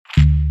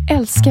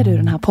Älskar du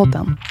den här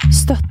podden?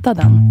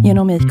 Stötta den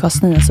genom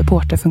IKAs nya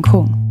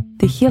supporterfunktion.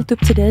 Det är helt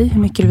upp till dig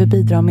hur mycket du vill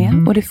bidra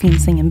med och det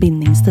finns ingen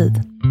bindningstid.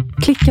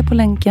 Klicka på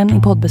länken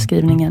i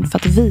poddbeskrivningen för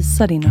att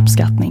visa din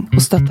uppskattning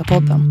och stötta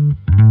podden.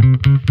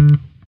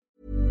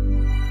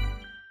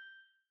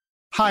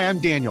 Hi, I'm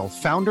Daniel,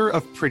 founder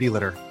of Pretty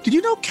Litter. Did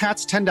you know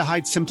cats tend to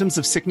hide symptoms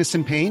of sickness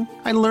and pain?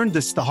 I learned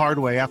this the hard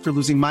way after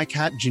losing my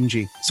cat,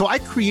 Gingy. So I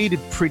created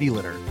Pretty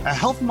Litter, a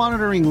health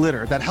monitoring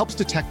litter that helps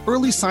detect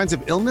early signs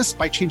of illness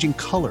by changing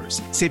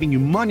colors, saving you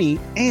money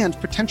and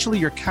potentially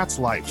your cat's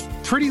life.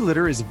 Pretty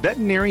Litter is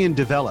veterinarian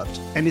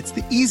developed, and it's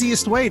the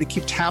easiest way to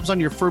keep tabs on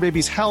your fur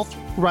baby's health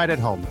right at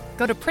home.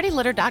 Go to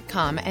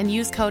prettylitter.com and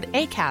use code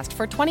ACAST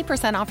for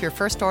 20% off your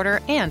first order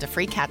and a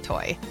free cat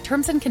toy.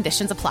 Terms and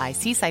conditions apply.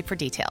 See site for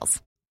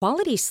details.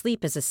 Quality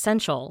sleep is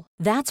essential.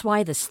 That's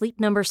why the Sleep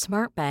Number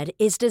Smart Bed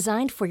is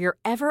designed for your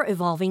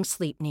ever-evolving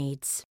sleep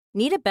needs.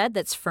 Need a bed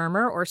that's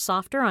firmer or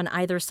softer on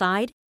either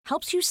side?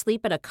 Helps you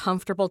sleep at a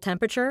comfortable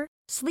temperature?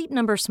 Sleep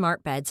Number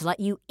Smart Beds let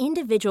you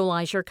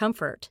individualize your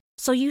comfort,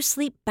 so you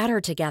sleep better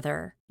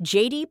together.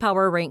 JD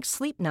Power ranks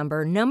Sleep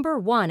Number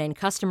 #1 in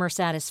customer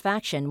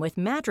satisfaction with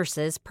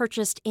mattresses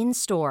purchased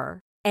in-store.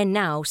 And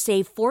now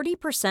save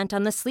 40%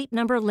 on the Sleep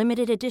Number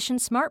Limited Edition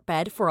Smart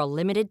Bed for a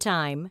limited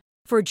time.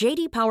 For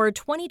JD Power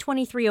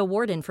 2023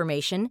 award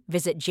information,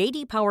 visit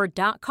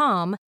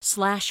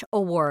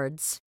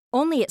jdpower.com/awards.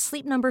 Only at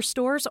Sleep Number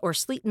stores or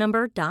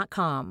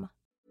sleepnumber.com.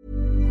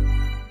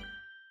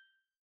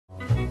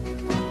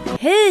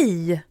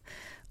 Hej!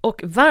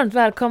 Och varmt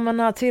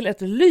välkomna till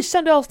ett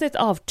lysande avsnitt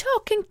av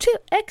Talking to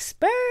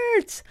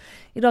Experts!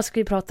 Idag ska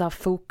vi prata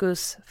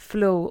fokus,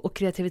 flow och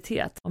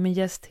kreativitet. Och min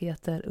gäst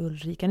heter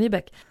Ulrika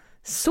Nybeck.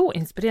 Så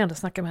inspirerande att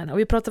snacka med henne. Och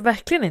vi pratar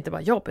verkligen inte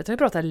bara jobb, utan vi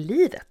pratar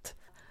livet.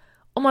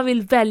 Om man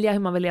vill välja hur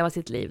man vill leva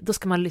sitt liv, då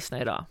ska man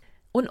lyssna idag.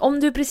 Och om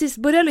du precis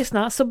börjar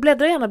lyssna, så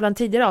bläddra gärna bland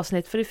tidigare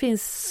avsnitt, för det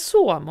finns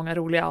så många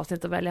roliga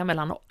avsnitt att välja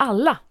mellan. Och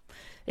alla,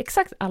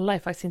 exakt alla, är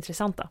faktiskt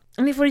intressanta.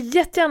 Och ni får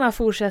jättegärna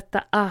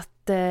fortsätta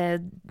att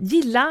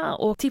gilla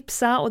och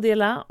tipsa och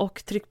dela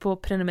och tryck på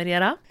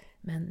prenumerera.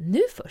 Men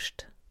nu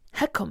först,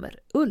 här kommer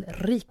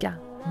Ulrika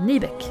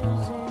Nybeck.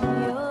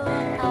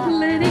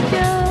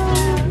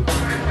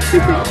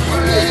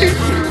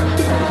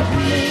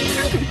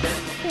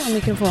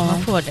 Mikrofon.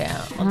 Man får det.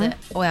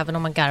 Och även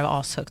om man garvar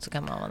ashögt så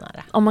kan man vara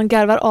nära. Om man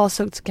garvar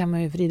ashögt så kan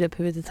man ju vrida upp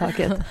huvudet i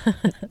taket.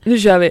 Nu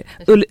kör vi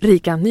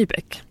Ulrika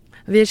Nybeck.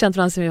 Vi har känt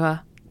varandra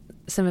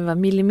sen vi var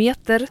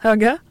millimeter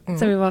höga.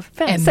 Sen vi var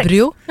 5-6.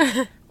 Embryo.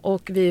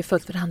 Och vi har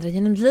följt varandra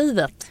genom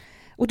livet.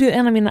 Och du är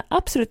en av mina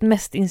absolut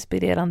mest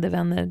inspirerande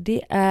vänner.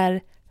 Det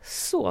är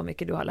så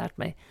mycket du har lärt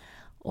mig.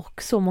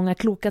 Och så många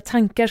kloka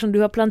tankar som du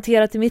har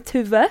planterat i mitt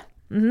huvud.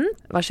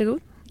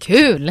 Varsågod.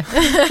 Kul!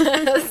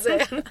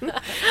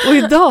 Och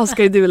idag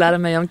ska ju du lära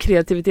mig om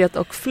kreativitet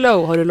och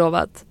flow, har du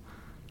lovat.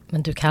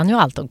 Men du kan ju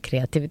allt om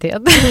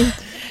kreativitet.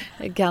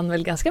 Jag kan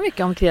väl ganska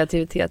mycket om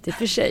kreativitet i och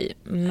för sig.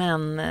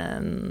 Men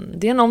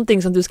det är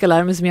någonting som du ska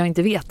lära mig som jag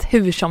inte vet,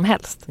 hur som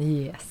helst.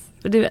 Yes.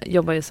 Du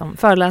jobbar ju som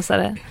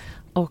föreläsare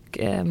och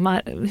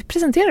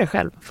presenterar dig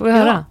själv, får vi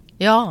höra?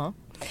 Ja.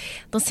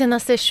 De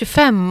senaste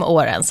 25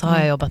 åren så har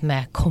jag jobbat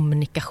med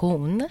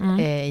kommunikation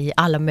i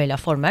alla möjliga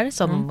former.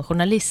 Som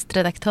journalist,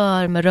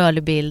 redaktör med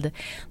rörlig bild.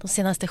 De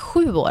senaste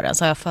 7 åren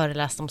så har jag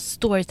föreläst om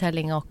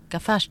storytelling och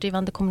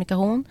affärsdrivande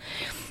kommunikation.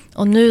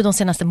 Och nu de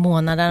senaste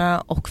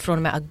månaderna och från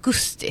och med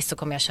augusti så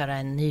kommer jag köra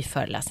en ny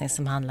föreläsning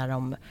som handlar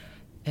om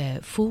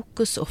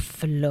fokus och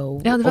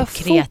flow och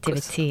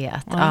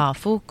kreativitet. Ja,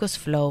 fokus,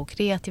 flow,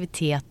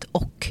 kreativitet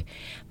och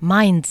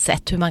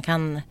mindset. Hur man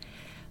kan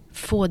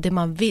få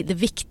det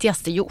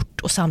viktigaste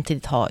gjort och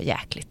samtidigt ha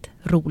jäkligt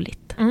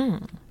roligt.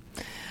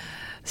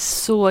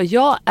 Så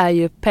jag är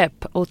ju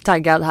pepp och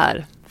taggad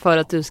här för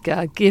att du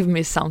ska give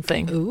me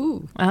something.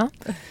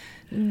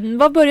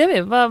 Var börjar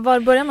vi? Var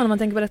börjar man när man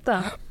tänker på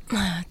detta?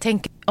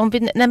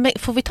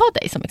 Får vi ta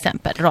dig som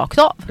exempel rakt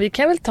av? Vi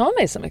kan väl ta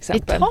mig som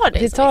exempel.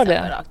 Vi tar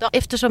det rakt av.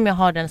 Eftersom jag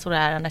har den så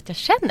äran att jag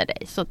känner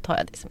dig så tar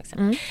jag dig som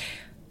exempel.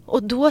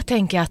 Och då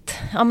tänker jag att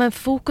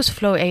fokus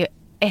flow är ju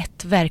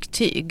ett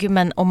verktyg,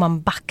 men om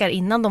man backar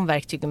innan de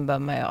verktygen bör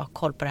man ju ha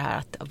koll på det här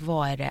att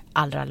vad är det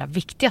allra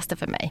viktigaste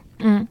för mig?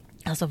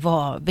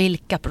 Alltså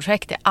vilka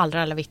projekt är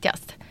allra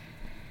viktigast?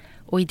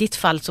 Och i ditt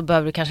fall så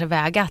behöver du kanske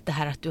väga att det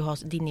här att du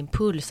har din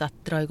impuls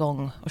att dra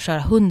igång och köra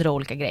 100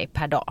 olika grejer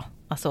per dag.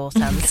 Alltså och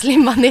sen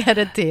slimma ner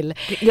det till...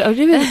 Det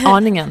är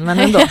aningen, men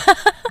ändå.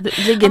 Det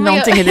ligger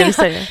någonting i det du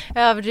säger.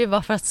 Jag överdriver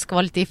bara för att det ska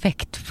vara lite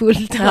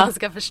effektfullt. Man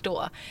ska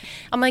förstå.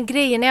 Ja, men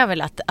grejen är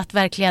väl att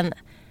verkligen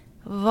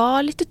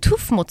vara lite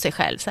tuff mot sig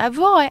själv. Så här,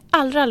 vad är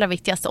allra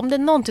viktigast? Om det är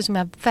någonting som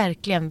jag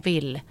verkligen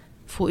vill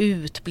få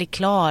ut, bli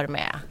klar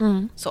med.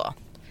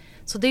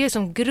 Så det är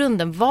som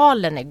grunden,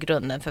 valen är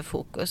grunden för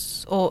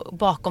fokus. Och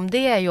bakom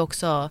det är ju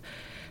också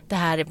det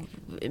här,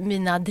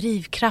 mina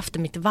drivkrafter,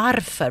 mitt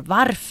varför.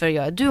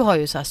 Varför du har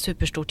ju så här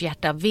superstort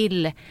hjärta,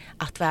 vill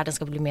att världen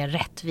ska bli mer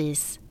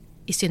rättvis,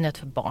 i synnerhet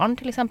för barn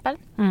till exempel.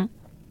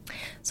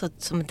 Så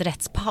som ett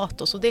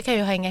rättspatos. Och det kan ju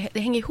det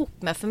hänger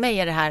ihop med, för mig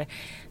är det här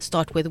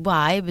start with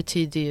why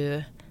betyder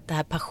ju det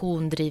här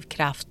passion,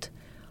 drivkraft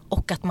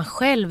och att man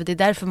själv, det är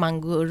därför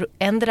man går,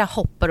 ändra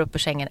hoppar upp ur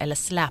sängen eller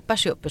släpar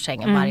sig upp ur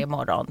sängen varje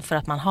morgon för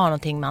att man har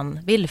någonting man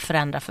vill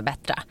förändra,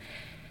 förbättra.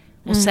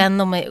 Och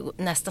sen om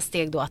nästa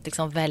steg då att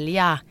liksom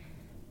välja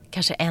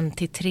kanske 1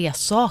 till 3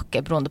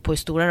 saker beroende på hur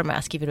stora de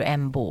är. Skriver du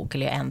en bok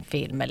eller en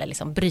film eller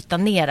liksom bryta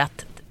ner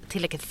att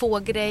tillräckligt få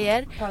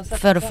grejer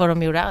för att få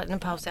dem gjorda. Nu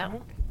pausar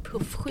jag.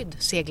 Puffskydd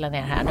seglar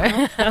ner här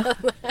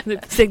nu.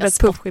 Seglar ett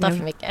puffskydd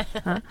för mycket.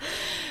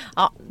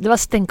 Ja, det var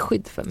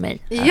stänkskydd för mig.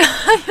 Ja,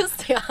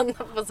 just det. Han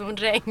var som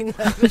regn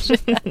över sig.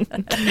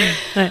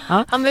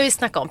 Ja, men vi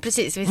snackar om,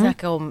 precis. Vi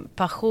snackar om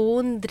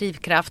passion,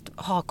 drivkraft,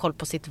 ha koll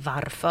på sitt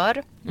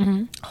varför.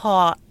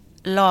 Ha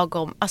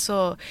lagom,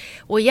 alltså,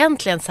 och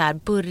egentligen så här,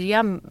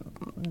 börja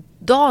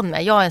dagen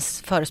med, jag är en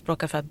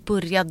förespråkare för att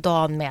börja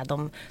dagen med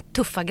de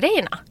tuffa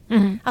grejerna.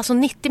 Alltså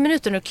 90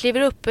 minuter när du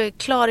kliver upp,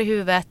 klar i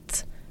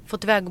huvudet,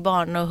 fått iväg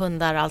barn och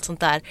hundar och allt sånt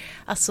där.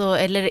 Alltså,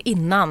 eller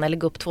innan, eller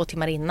gå upp 2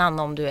 timmar innan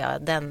om du är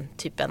den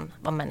typen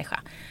av människa.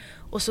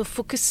 Och så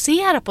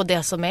fokusera på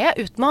det som är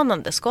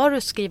utmanande. Ska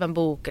du skriva en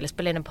bok eller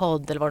spela in en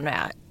podd eller vad det nu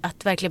är.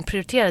 Att verkligen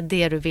prioritera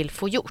det du vill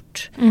få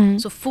gjort.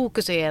 Så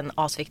fokus är en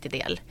asviktig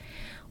del.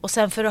 Och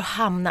sen för att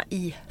hamna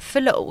i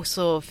flow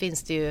så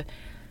finns det ju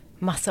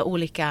massa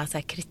olika så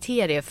här,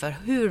 kriterier för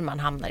hur man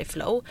hamnar i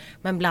flow.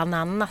 Men bland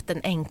annat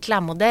den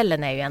enkla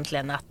modellen är ju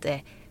egentligen att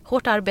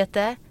hårt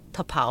arbete,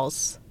 ta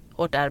paus.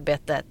 Hårt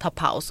arbete, ta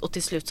paus. Och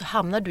till slut så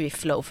hamnar du i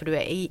flow för du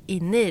är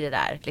inne i det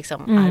där.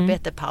 Liksom,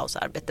 arbete,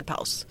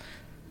 paus.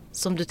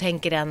 Som du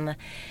tänker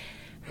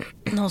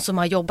någon som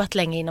har jobbat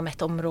länge inom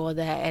ett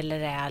område eller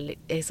är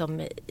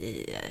liksom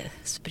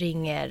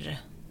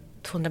springer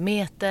 200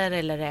 meter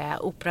eller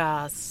är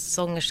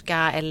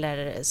operasångerska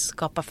eller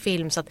skapar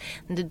film. Så att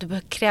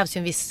det krävs ju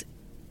en viss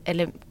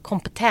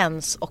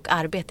kompetens och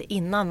arbete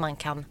innan man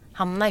kan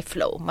hamna i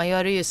flow. Man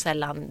gör det ju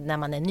sällan när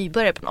man är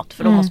nybörjare på något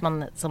för då måste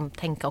man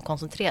tänka och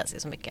koncentrera sig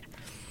så mycket.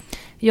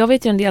 Jag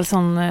vet ju en del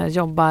som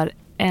jobbar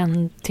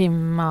 1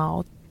 timme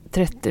och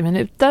 30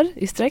 minuter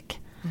i sträck.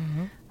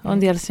 Och en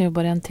del som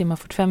jobbar 1 timme och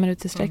 45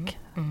 minuter i sträck.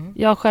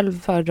 Jag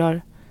själv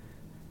föredrar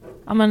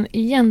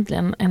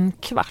egentligen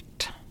 1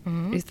 kvart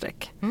i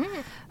sträck.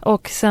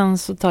 Och sen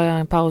så tar jag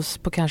en paus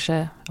på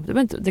kanske,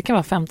 det kan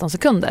vara 15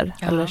 sekunder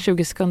eller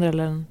 20 sekunder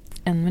eller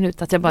en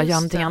minut. Att jag bara gör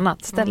någonting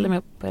annat. Ställer mig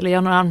upp eller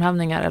gör några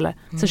armhävningar eller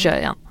så kör jag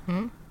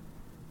igen.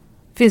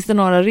 Finns det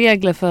några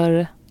regler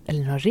för,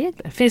 eller några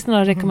regler? Finns det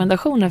några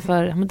rekommendationer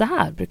för, men det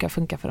här brukar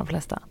funka för de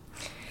flesta?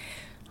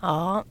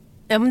 Ja,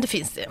 men det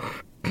finns det.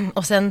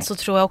 Och sen så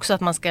tror jag också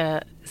att man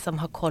ska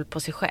ha koll på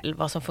sig själv,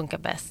 vad som funkar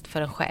bäst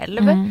för en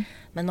själv.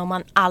 Men om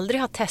man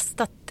aldrig har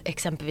testat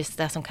exempelvis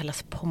det som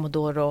kallas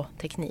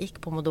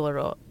Pomodoro-teknik.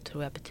 Pomodoro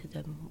tror jag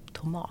betyder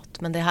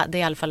tomat. Men det är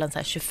i alla fall en så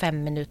här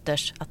 25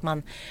 minuters, att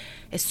man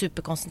är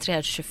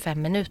superkoncentrerad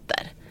 25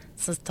 minuter.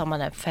 Sen tar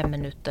man en 5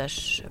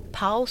 minuters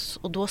paus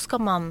och då ska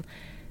man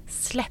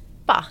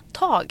släppa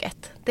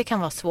taget. Det kan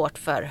vara svårt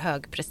för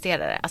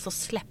högpresterare. Alltså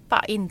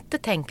släppa, inte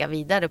tänka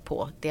vidare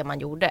på det man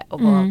gjorde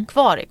och vara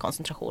kvar i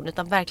koncentration.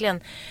 Utan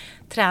verkligen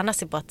träna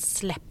sig på att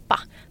släppa.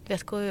 Du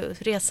vet, gå och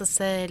resa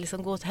sig,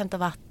 liksom gå och hämta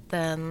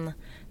vatten,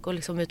 gå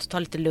liksom ut och ta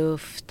lite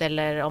luft.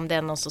 Eller om det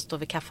är någon som står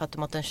vid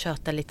kaffeautomaten,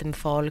 köta lite med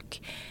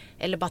folk.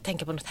 Eller bara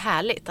tänka på något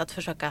härligt, att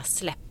försöka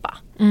släppa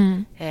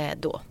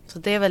då. Så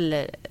det är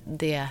väl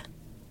det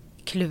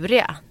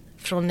kluriga.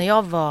 Från när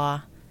jag var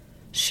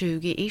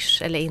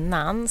 20-ish eller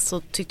innan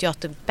så tyckte jag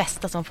att det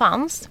bästa som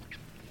fanns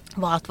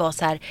var att vara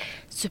så här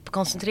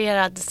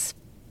superkoncentrerad,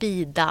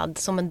 speedad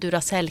som en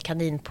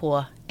Duracell-kanin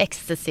på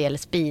ecstasy eller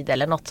speed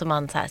eller något som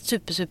man så här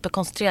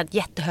superkoncentrerad,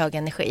 jättehög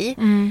energi.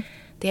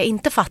 Det jag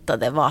inte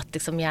fattade var att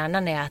liksom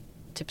hjärnan är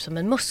typ som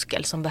en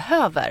muskel som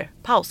behöver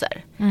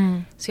pauser.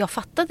 Så jag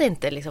fattade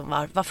inte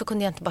liksom varför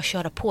kunde jag inte bara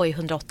köra på i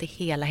 180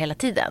 hela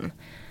tiden.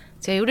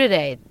 Så jag gjorde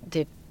det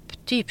i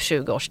typ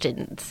 20 års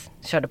tid,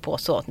 körde på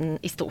så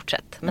i stort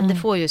sett. Men det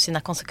får ju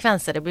sina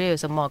konsekvenser. Det blir ju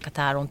som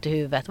magkatarr, ont i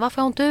huvudet.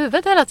 Varför har jag ont i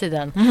huvudet hela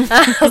tiden?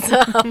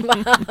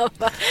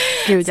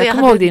 Gud, jag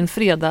kommer ihåg din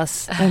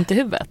fredags ont i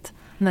huvudet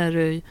när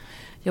du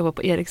jobbade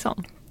på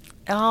Ericsson.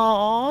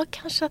 Ja,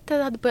 kanske att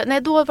det hade börjat.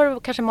 Nej, då var det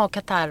kanske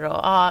magkatarr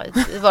och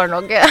det var det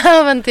nog.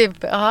 Men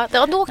typ,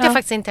 då åkte jag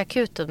faktiskt in till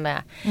akuten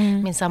med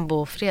min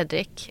sambo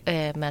Fredrik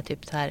med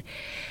typ så här.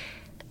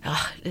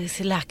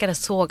 Läkare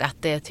såg att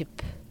det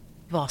typ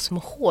var små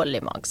hål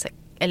i magsäcken.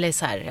 Eller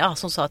så här,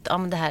 som sa att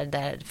men det här är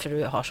därför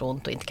du har så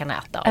ont och inte kan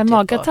äta. Är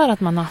magkatarr att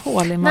man har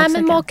hål i magsäcken? Nej,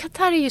 men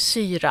magkatarr är ju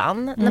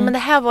syran. Nej, men det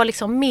här var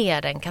liksom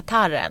mer än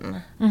katarren.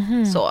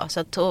 Så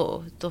att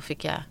då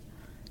fick jag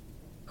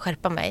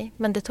skärpa mig.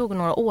 Men det tog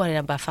några år innan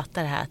jag började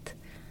fatta det här att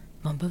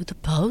man behöver ta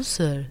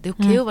pauser. Det är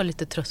okej att vara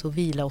lite trött och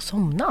vila och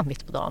somna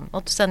mitt på dagen.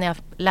 Och sen när jag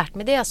lärt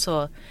mig det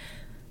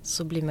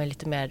så blir man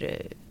lite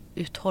mer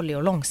uthållig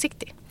och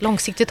långsiktig.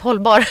 Långsiktigt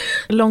hållbar.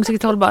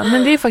 Långsiktigt hållbar.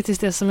 Men det är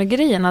faktiskt det som är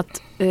grejen.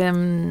 Att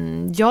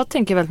jag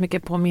tänker väldigt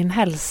mycket på min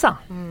hälsa.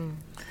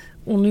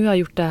 Och nu har jag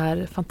gjort det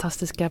här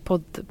fantastiska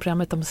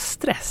poddprogrammet om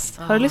stress.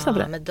 Har du lyssnat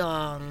på det? Med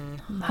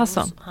Dan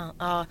Hassan.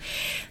 Ja.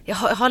 Jag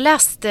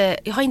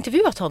har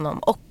intervjuat honom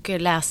och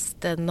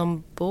läst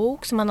någon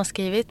bok som han har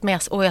skrivit.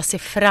 Och jag ser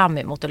fram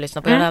emot att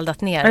lyssna på. Jag har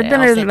laddat ner det.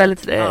 Den är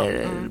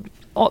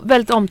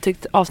väldigt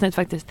omtyckt avsnitt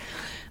faktiskt.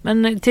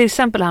 Men till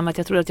exempel här med att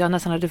jag trodde att jag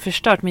nästan hade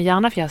förstört min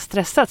hjärna för jag har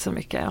stressat så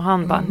mycket. Och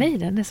han bara, nej,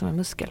 den är som en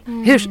muskel.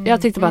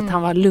 Jag tyckte bara att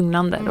han var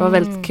lugnande. Det var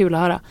väldigt kul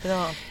att höra.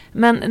 Bra.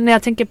 Men när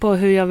jag tänker på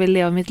hur jag vill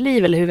leva mitt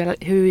liv eller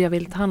hur jag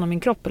vill ta hand om min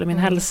kropp eller min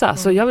hälsa.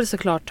 Så jag vill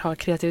såklart ha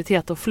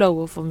kreativitet och flow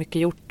och få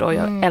mycket gjort. Och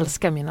jag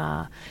älskar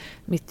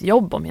mitt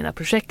jobb och mina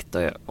projekt.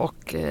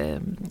 Och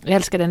jag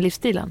älskar den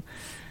livsstilen.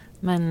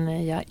 Men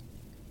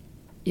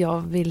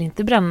jag vill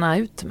inte bränna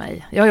ut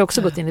mig. Jag har ju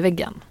också gått in i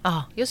väggen.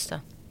 Ja, just det.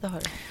 Det har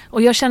du.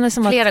 Och jag känner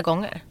som Flera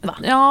gånger, va?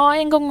 Ja,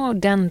 en gång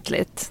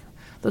ordentligt.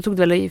 Då tog det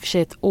väl i och för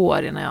sig ett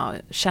år innan jag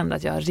kände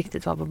att jag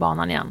riktigt var på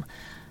banan igen.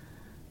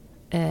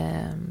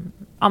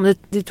 Men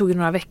det tog ju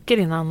några veckor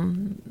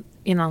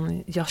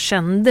innan jag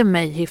kände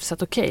mig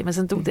hyfsat okej. Men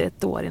sen tog det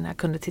ett år innan jag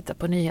kunde titta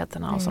på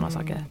nyheterna och sådana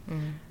saker.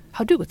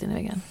 Har du gått in i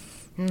väggen?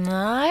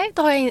 Nej,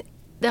 det har jag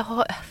det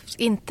har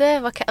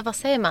inte, vad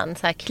säger man,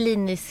 så här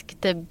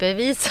kliniskt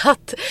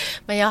bevisat.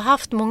 Men jag har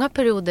haft många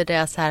perioder där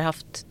jag så här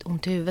haft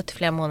ont i huvudet i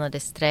flera månader i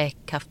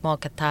sträck, haft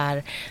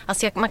magkatarr.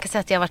 Alltså man kan säga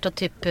att jag har varit och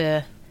typ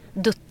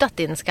duttat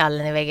in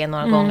skallen i väggen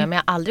några gånger. Men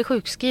jag har aldrig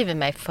sjukskrivit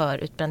mig för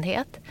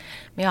utbrändhet.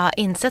 Men jag har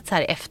insett så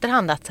här i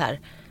efterhand att så här,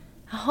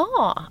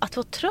 jaha, att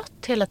vara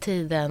trött hela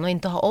tiden och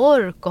inte ha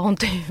ork och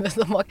ont i huvudet.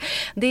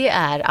 Det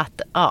är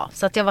att, ja,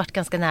 så att jag har varit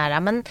ganska nära.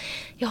 Men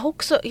jag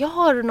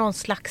har någon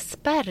slags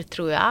spärr,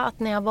 tror jag, att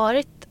när jag har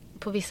varit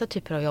på vissa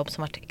typer av jobb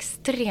som varit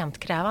extremt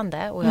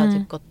krävande och jag har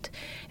typ gått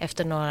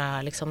efter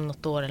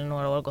något år eller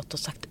några år gått och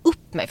sagt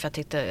upp mig för jag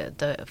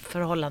tyckte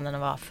förhållandena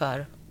var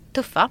för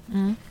tuffa.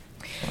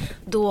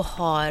 Då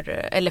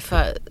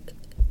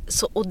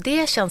och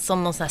det känns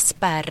som någon sån här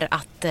spärr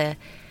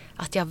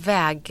att jag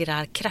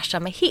vägrar krascha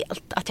mig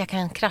helt. Att jag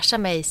kan krascha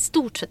mig i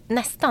stort sett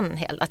nästan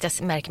helt. Att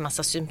jag märker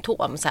massa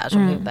symptom så här,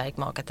 som huvudvärk,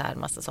 magkatarr,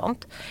 massa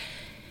sånt.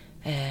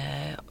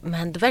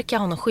 Men det verkar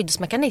ha någon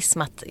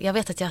skyddsmekanism. Att jag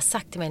vet att jag har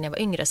sagt till mig när jag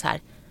var yngre så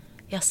här.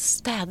 Jag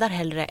städar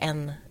hellre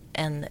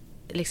än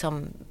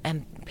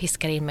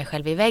piskar in mig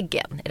själv i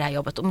väggen i det här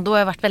jobbet. Och då har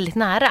jag varit väldigt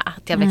nära.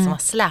 Att jag liksom har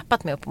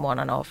släpat mig upp på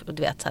morgonen och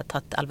du vet, så här,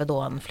 tagit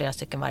Alvedon flera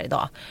stycken varje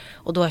dag.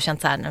 Och då har jag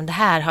känt så här, det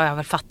här har jag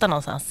väl fattat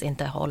någonstans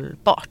inte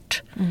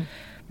hållbart.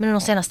 Men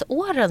de senaste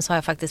åren så har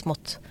jag faktiskt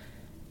mått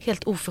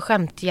helt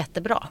oförskämt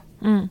jättebra.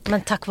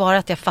 Men tack vare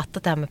att jag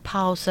fattat det här med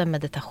pauser,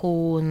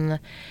 meditation.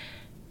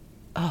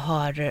 Jag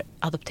har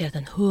adopterat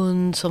en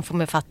hund som får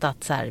mig fatta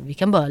att så här, vi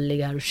kan bara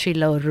ligga och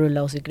chilla och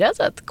rulla oss i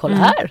gräset. Kolla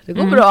här, det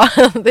går bra.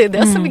 Det är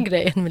det som är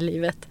grejen med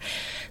livet.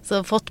 Så jag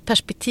har fått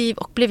perspektiv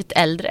och blivit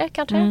äldre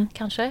kanske.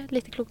 Kanske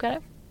lite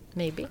klokare.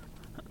 Maybe.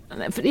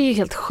 Nej, för det är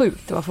helt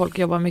sjukt vad folk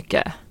jobbar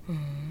mycket.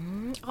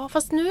 Ja,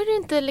 fast nu är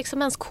det inte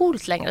liksom ens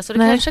coolt längre. Så det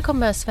kanske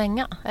kommer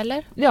svänga,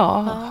 eller?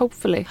 Ja,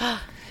 hopefully.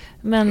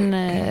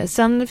 Men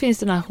sen finns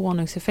den här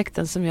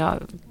honungseffekten som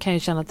jag kan ju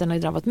känna att den har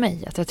drabbat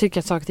mig. Att jag tycker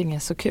att saker och ting är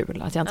så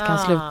kul att jag inte kan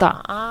sluta.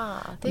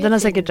 Den har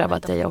säkert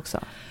drabbat dig också.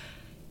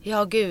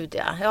 Ja, gud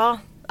ja. Ja,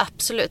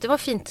 absolut. Det var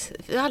fint.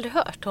 Jag har aldrig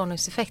hört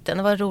honungseffekten.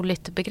 Det var ett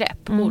roligt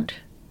begrepp, ord.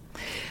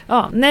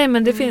 Ja, nej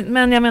men det finns,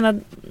 men jag menar,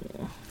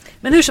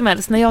 men hur som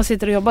helst, när jag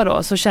sitter och jobbar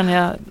då så känner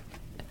jag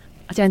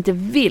att jag inte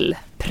vill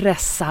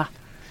pressa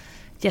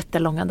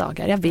jättelånga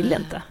dagar. Jag vill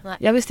inte.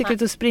 Jag vill sticka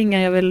ut och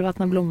springa, jag vill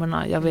vattna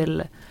blommorna, jag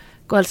vill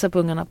gå och hälsa på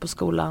ungarna på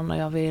skolan och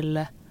jag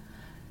vill,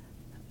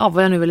 ja,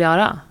 vad jag nu vill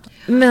göra.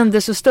 Men det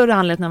är så större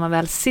anledning när man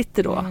väl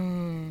sitter då.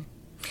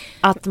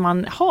 Att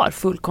man har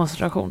full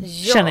koncentration,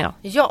 känner jag.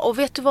 Ja, och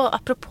vet du vad,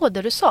 apropå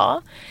det du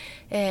sa,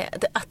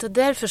 att det är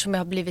därför som jag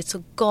har blivit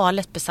så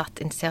galet besatt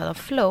intresserad av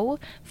flow.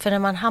 För när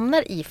man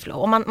hamnar i flow,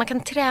 och man kan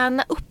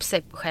träna upp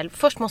sig själv.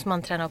 Först måste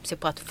man träna upp sig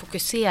på att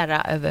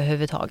fokusera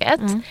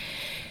överhuvudtaget.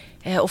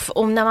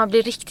 Och när man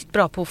blir riktigt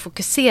bra på att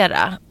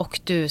fokusera och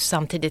du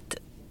samtidigt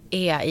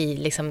är i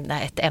liksom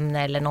ett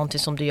ämne eller någonting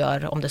som du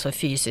gör, om det så är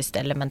fysiskt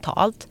eller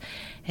mentalt,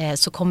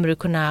 så kommer du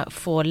kunna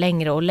få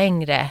längre och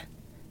längre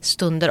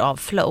stunder av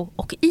flow.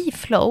 Och i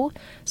flow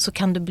så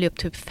kan du bli upp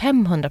till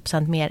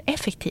 500% mer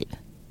effektiv.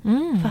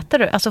 Fattar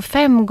du? Alltså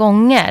 5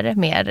 gånger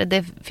mer.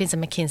 Det finns en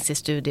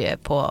McKinsey-studie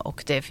på,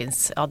 och det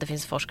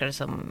finns forskare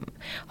som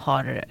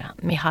har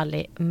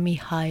Mihaly,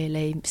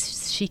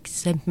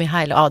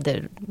 ja, det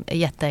är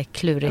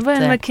jätteklurigt. Vad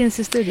är en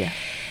McKinsey-studie?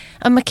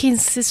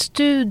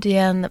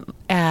 McKinsey-studien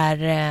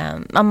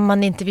är,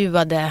 man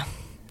intervjuade,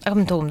 jag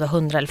kommer inte ihåg om det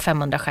 100 eller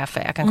 500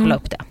 chefer, jag kan kolla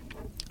upp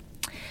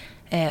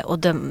det. Och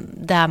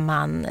där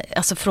man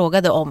alltså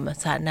frågade om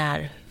så här,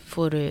 när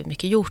får du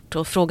mycket gjort,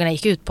 och frågorna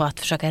gick ut på att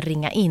försöka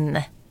ringa in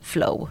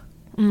flow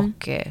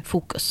och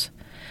fokus.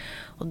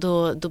 Och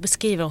då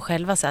beskriver de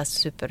själva så här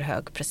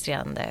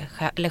superhögpresterande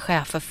eller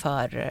chefer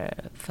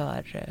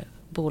för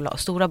bolag,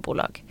 stora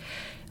bolag.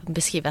 De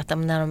beskriver att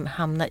när de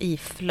hamnar i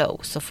flow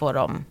så får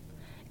de,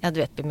 ja, du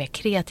vet, bli mer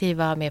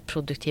kreativa, mer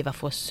produktiva,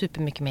 få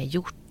supermycket mer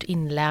gjort,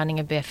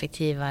 inlärningen blir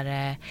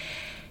effektivare,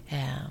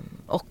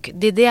 Och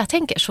det är det jag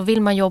tänker, så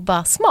vill man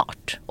jobba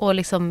smart och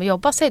liksom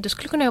jobba, du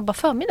skulle kunna jobba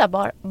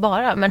förmiddag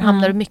bara, men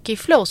hamnar du mycket i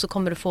flow så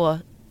kommer du få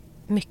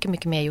mycket,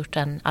 mycket mer gjort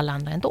än alla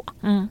andra ändå.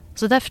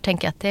 Så därför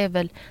tänker jag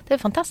att det är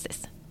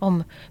fantastiskt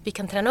om vi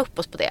kan träna upp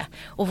oss på det.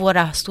 Och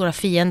våra stora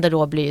fiender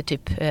då blir ju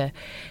typ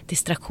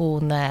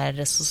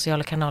distraktioner,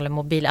 sociala kanaler,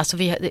 mobil. Alltså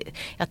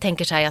jag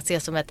tänker så här, jag ser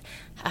som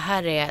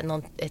här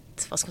är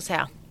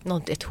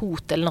ett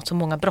hot eller något som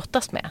många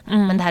brottas med.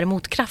 Men det här är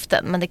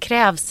motkraften. Men det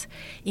krävs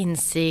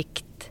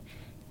insikt,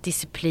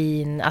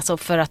 disciplin, alltså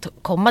för att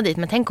komma dit.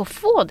 Men tänk att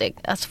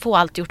få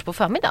allt gjort på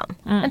förmiddagen.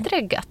 Inte det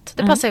är gött.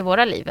 Det passar i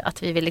våra liv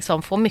att vi vill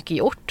liksom få mycket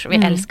gjort. Vi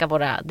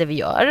älskar det vi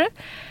gör.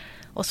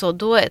 Och så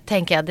då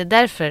tänker jag, det är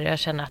därför jag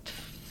känner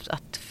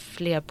att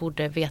fler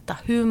borde veta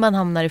hur man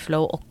hamnar i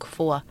flow och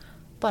få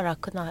bara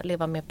kunna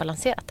leva mer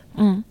balanserat.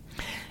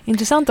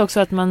 Intressant också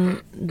att man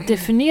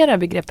definierar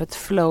begreppet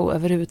flow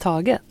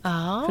överhuvudtaget. För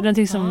det är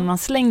någonting som man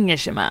slänger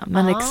sig med.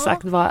 Men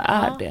exakt vad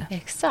är det?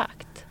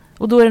 Exakt.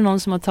 Och då är det någon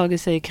som har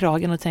tagit sig i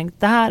kragen och tänkt,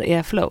 det här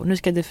är flow, nu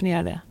ska jag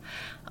definiera det.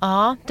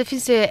 Ja, det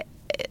finns ju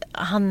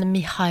han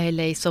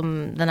Mihaly,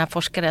 som den här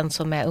forskaren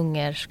som är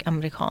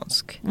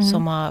ungersk-amerikansk,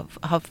 som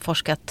har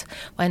forskat,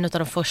 var en av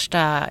de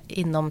första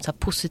inom så här,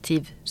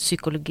 positiv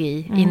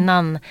psykologi.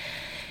 Innan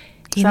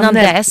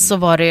dess så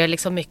var det ju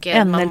liksom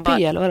mycket NLP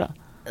eller vadå?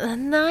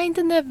 Nej,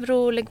 inte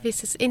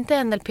neurolingvistisk,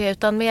 inte NLP,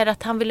 utan mer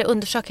att han ville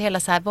undersöka hela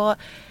så här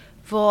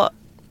vad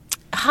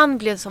han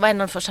blev, så var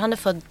en av de första, han är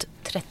född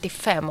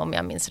 35 om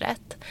jag minns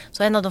rätt.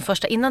 Så en av de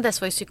första, innan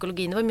dess var ju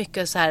psykologin, det var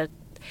mycket så här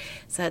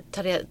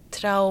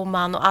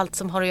trauman och allt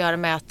som har att göra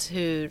med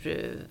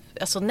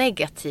alltså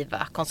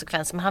negativa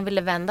konsekvenser. Men han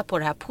ville vända på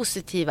det här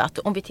positiva, att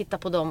om vi tittar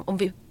på dem, om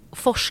vi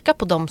forskar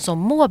på dem som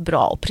mår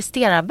bra och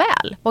presterar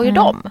väl, vad gör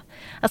de?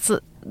 Alltså,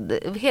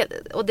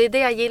 och det är det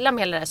jag gillar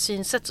med hela det här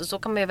synsättet. Så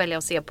kan man ju välja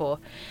att se på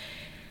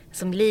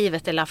som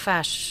livet eller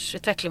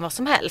affärsutveckling, vad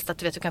som helst. Att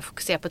du kan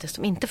fokusera på det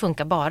som inte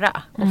funkar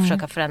bara och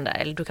försöka förändra.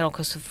 Eller du kan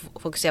också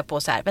fokusera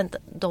på så här, vänta,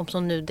 de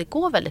som nu det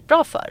går väldigt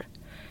bra för,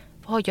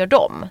 vad gör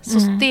de? Så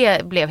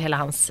det blev hela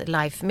hans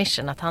life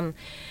mission, att han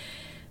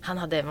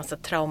hade en massa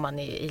trauman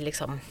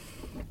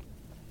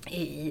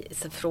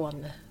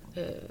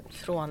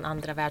från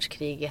andra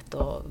världskriget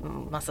och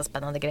massa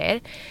spännande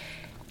grejer.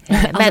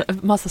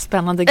 Massa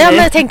spännande grejer. Ja,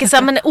 men jag tänker så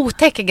här, men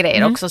otäcka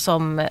grejer också,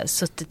 som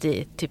suttit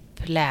i typ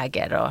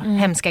läger och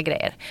hemska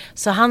grejer.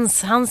 Så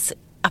hans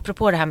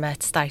apropå det här med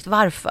ett starkt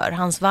varför.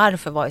 Hans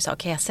varför var ju så,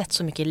 okej, jag har sett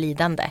så mycket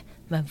lidande,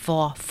 men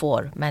vad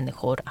får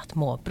människor att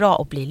må bra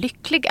och bli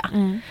lyckliga?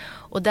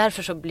 Och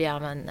därför så blir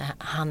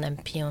han en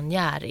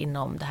pionjär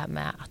inom det här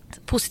med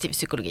positiv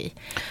psykologi.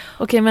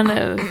 Okej,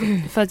 men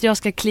för att jag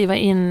ska kliva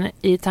in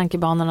i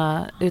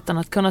tankebanorna utan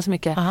att kunna så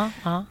mycket.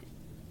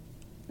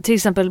 Till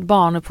exempel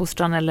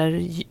barnuppfostran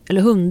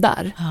eller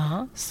hundar.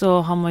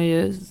 Så har man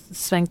ju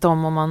svängt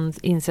om man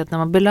inser att när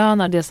man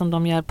belönar det som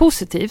de gör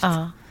positivt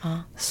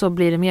så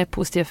blir det mer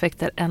positiva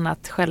effekter än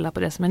att skälla på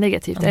det som är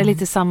negativt. Det är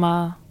lite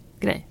samma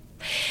grej.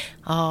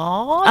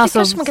 Ja, det alltså,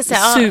 kanske man kan säga.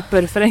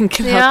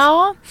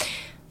 Superförenklat.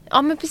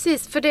 Ja, men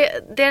precis. För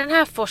det den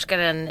här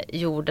forskaren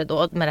gjorde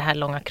då, med det här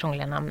långa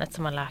krångliga namnet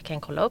som alla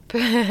kan kolla upp.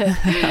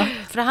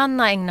 För han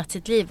har ägnat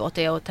sitt liv åt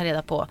det och ta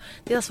reda på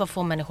dels vad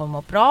får människor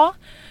må bra,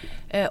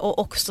 och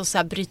också så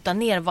här bryta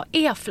ner vad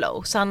är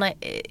flow. Så han har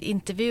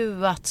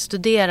intervjuat,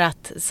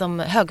 studerat som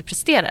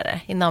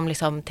högpresterare inom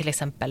liksom, till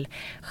exempel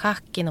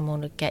schack, inom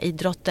olika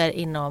idrotter,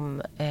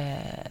 inom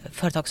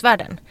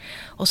företagsvärlden.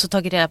 Och så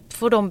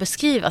får de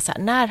beskriva så här,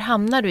 när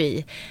hamnar du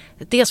i,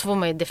 dels får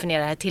man ju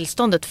definiera det här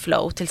tillståndet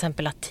flow, till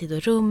exempel att tid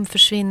och rum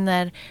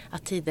försvinner,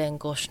 att tiden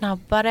går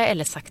snabbare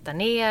eller saktar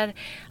ner,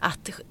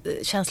 att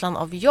känslan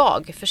av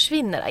jag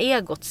försvinner,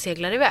 egot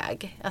seglar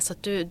iväg. Alltså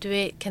att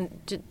det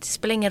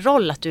spelar ingen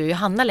roll att du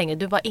hamnar längre,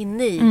 du är bara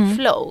inne i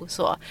flow.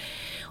 Så.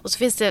 Och så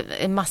finns det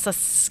en massa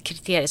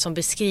kriterier som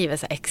beskriver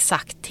så här,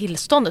 exakt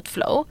tillståndet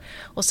flow.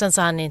 Och sen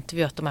så har han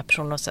intervjuat de här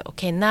personerna och sagt,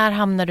 okej, när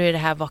hamnar du i det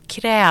här, vad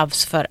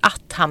krävs för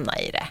att hamna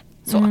i det?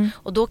 Så.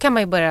 Och då kan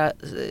man ju börja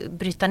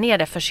bryta ner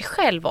det för sig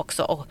själv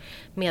också, och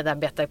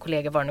medarbetare,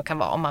 kollegor, vad det nu kan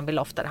vara, om man vill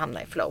oftare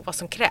hamna i flow. Vad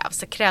som krävs.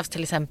 Det krävs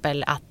till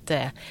exempel att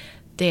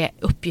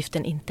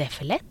uppgiften inte är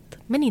för lätt,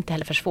 men inte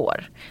heller för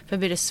svår. För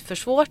blir det för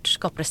svårt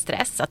skapar det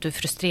stress, att du är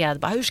frustrerad.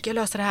 Bara, hur ska jag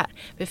lösa det här?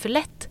 Blir det för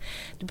lätt?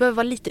 Du behöver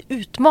vara lite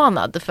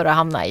utmanad för att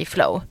hamna i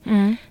flow.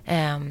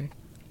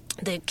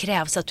 Det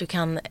krävs att du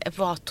kan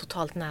vara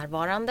totalt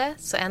närvarande.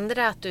 Så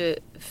ändrar att du,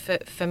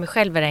 för mig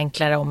själv är det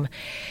enklare om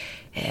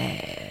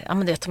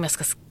om jag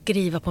ska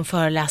skriva på en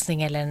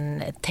föreläsning eller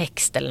en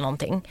text eller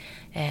någonting,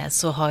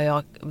 så är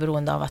jag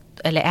beroende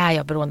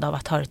av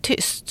att ha det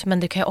tyst. Men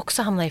du kan ju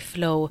också hamna i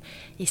flow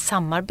i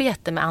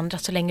samarbete med andra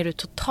så länge du är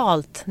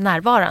totalt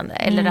närvarande.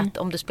 Eller att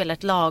om du spelar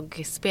ett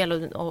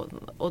lagspel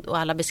och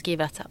alla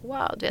beskriver att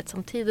wow, du vet,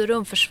 som tid och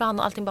rum försvann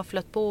och allting bara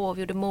flöt på och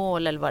vi gjorde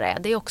mål eller vad det är.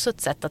 Det är också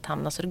ett sätt att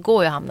hamna, så det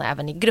går ju att hamna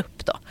även i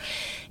grupp då,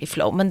 i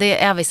flow. Men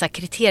det är vissa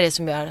kriterier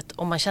som gör att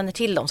om man känner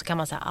till dem så kan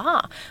man säga,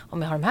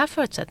 om jag har de här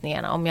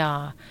förutsättningarna, om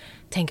jag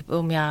tänker på,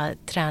 om jag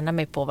tränar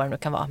mig på vad det nu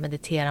kan vara,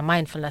 meditera,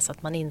 mindfulness,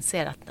 att man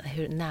inser att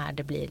när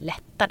det blir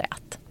lättare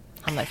att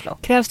hamna i flow.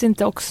 Krävs det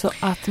inte också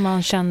att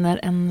man känner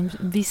en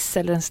viss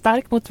eller en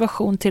stark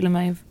motivation till och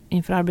med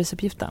inför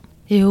arbetsuppgiften?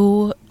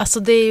 Jo, alltså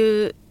det är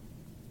ju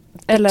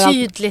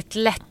betydligt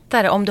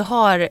lättare om du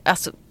har,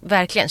 alltså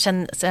verkligen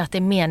känner att det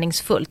är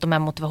meningsfullt, de här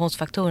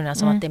motivationsfaktorerna,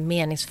 som att det är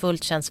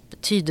meningsfullt, känns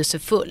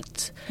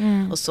betydelsefullt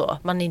och så.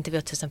 Man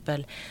intervjuar till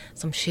exempel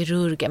som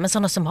kirurger, men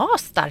sådana som har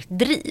starkt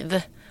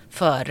driv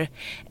för,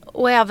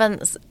 och även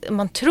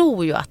man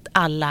tror ju att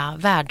alla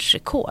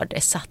världsrekord är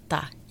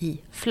satta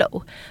i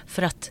flow,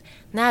 för att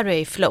när du är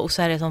i flow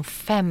så är det som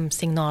 5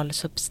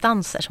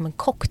 signalsubstanser som en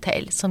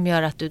cocktail som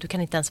gör att du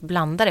kan inte ens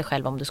blanda dig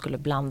själv om du skulle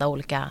blanda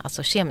olika,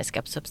 alltså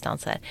kemiska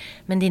substanser.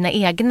 Men dina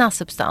egna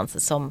substanser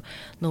som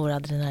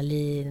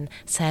noradrenalin,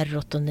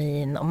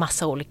 serotonin och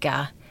massa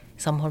olika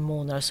som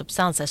hormoner och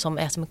substanser som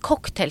är som en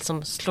cocktail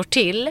som slår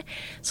till,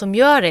 som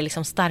gör det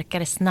liksom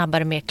starkare,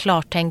 snabbare, mer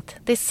klartänkt.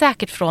 Det är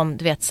säkert från,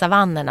 du vet,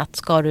 savannen, att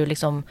ska du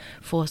liksom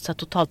få så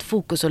totalt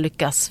fokus och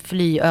lyckas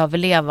fly,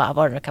 överleva,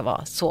 vad det kan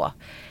vara, så.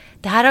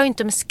 Det här har ju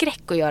inte med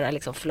skräck att göra,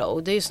 liksom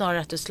flow. Det är ju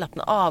snarare att du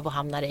slappnar av och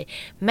hamnar i.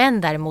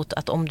 Men däremot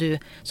att om du,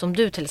 som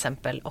du till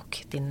exempel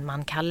och din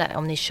man Kalle,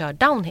 om ni kör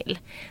downhill.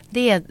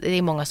 Det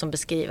är många som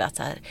beskriver att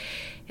så här,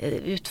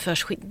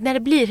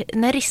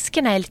 när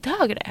riskerna är lite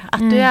högre.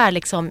 Att du är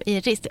liksom i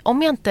risk.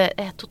 Om jag inte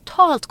är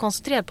totalt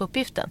koncentrerad på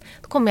uppgiften,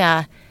 då kommer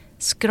jag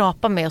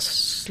skrapa mig och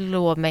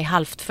slå mig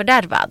halvt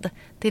fördärvad.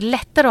 Det är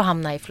lättare att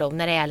hamna i flow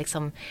när det är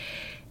liksom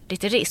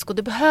lite risk, och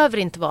det behöver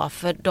inte vara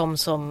för de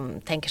som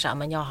tänker så här,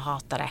 men jag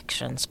hatar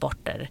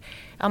actionsporter.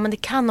 Ja, men det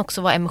kan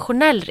också vara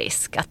emotionell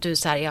risk, att du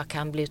så här, jag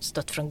kan bli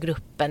utstött från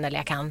gruppen, eller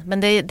jag kan, men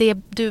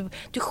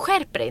du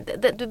skärper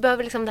dig. Du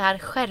behöver liksom det här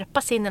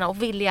skärpa sinnena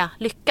och vilja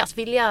lyckas,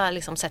 vilja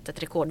liksom sätta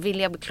ett rekord,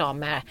 vilja bli klar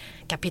med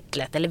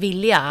kapitlet, eller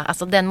vilja,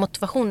 alltså den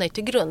motivationen är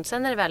till grund.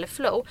 Sen när det väl är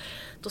flow,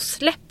 då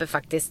släpper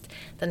faktiskt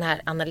den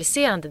här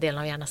analyserande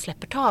delen av hjärnan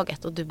släpper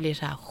taget, och du blir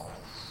så här,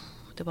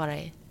 det bara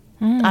är.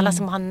 Alla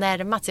som har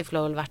närmat sig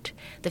flow,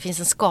 det finns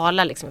en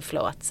skala liksom i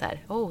flow, att så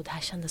här, det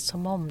här kändes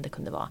som om det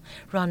kunde vara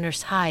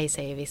runners high,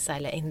 säger vissa,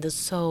 eller in the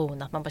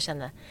zone, att man bara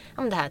känner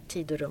det här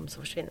tid och rum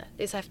som försvinner.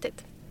 Det är så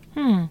häftigt.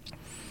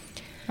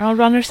 Ja,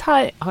 runners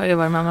high har jag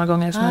varit med många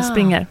gånger som jag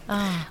springer.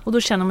 Och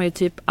då känner man ju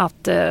typ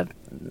att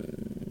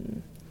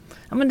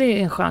men det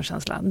är en skön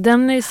känsla.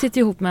 Den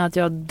sitter ihop med att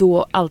jag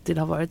då alltid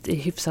har varit i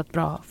hyfsat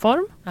bra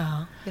form.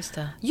 Ja,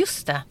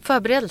 just det.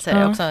 Förberedelser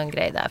är också en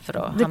grej där för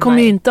att det kommer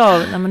ju inte av,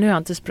 nej, men nu har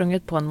jag inte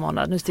sprungit på en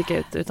månad, nu sticker jag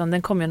ut, utan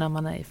den kommer ju när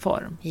man är i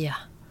form. Ja.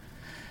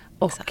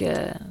 Och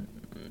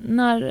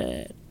när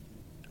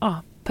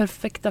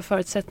perfekta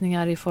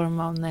förutsättningar i form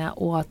av när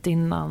jag åt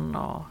innan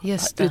och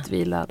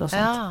utvilad och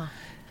sånt. Ja.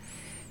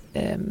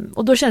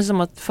 Och då känns det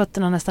som att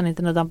fötterna nästan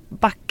inte nuddar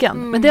backen.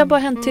 Men det har bara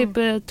hänt typ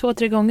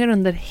 2-3 gånger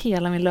under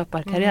hela min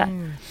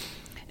löparkarriär.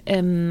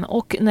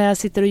 Och när jag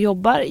sitter och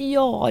jobbar,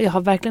 jag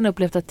har verkligen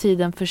upplevt att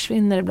tiden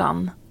försvinner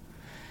ibland.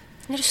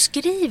 När du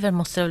skriver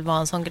måste det väl vara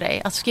en sån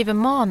grej? Att skriva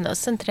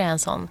manus, inte det en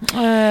sån?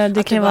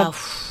 Det kan vara...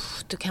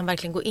 Du kan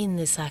verkligen gå in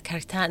i så här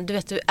karaktären. Du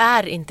vet, du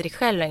är inte dig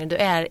själv längre. Du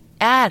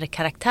är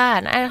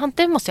karaktären.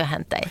 Det måste ju ha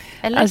hänt dig,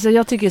 eller? Alltså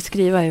jag tycker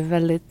skriva är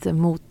väldigt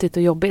motigt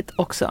och jobbigt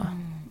också.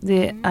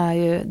 Det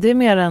är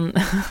mer än,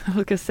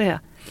 vad ska jag säga?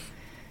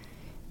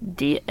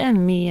 Det är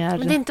mer...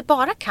 Men det är inte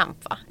bara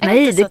kamp, va?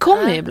 Nej, det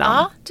kommer ju ibland.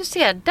 Ja, du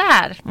ser,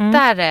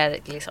 där är det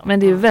liksom. Men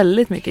det är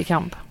väldigt mycket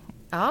kamp.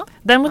 Ja.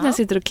 Däremot när jag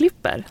sitter och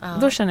klipper,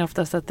 då känner jag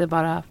oftast att det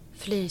bara...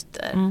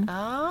 flyter.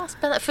 Ja,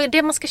 spännande. För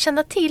det man ska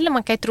känna till,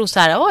 man kan ju tro så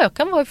här, jag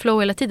kan vara i flow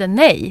hela tiden.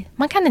 Nej,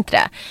 man kan inte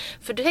det.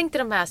 För du tänkte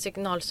de här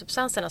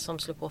signalsubstanserna som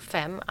slår på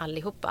 5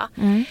 allihopa.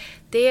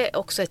 Det är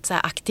också ett så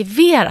här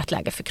aktiverat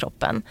läge för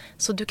kroppen.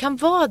 Så du kan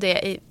vara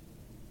det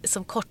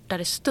som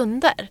kortare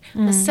stunder.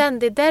 Men sen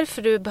det är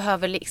därför du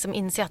behöver liksom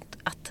inse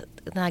att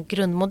den här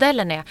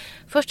grundmodellen är,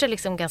 först är det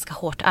liksom ganska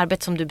hårt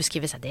arbete som du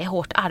beskriver, så här, det är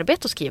hårt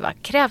arbete att skriva,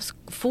 krävs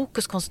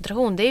fokus,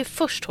 koncentration, det är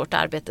först hårt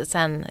arbete,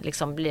 sen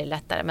liksom blir det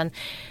lättare, men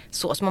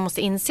så man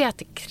måste inse att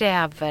det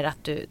kräver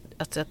att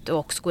du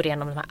också går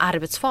igenom de här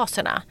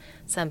arbetsfaserna,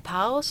 sen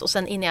paus och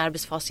sen in i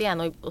arbetsfas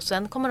igen, och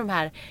sen kommer de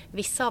här,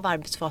 vissa av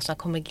arbetsfaserna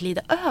kommer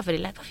glida över i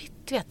lätt,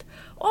 du vet,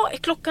 är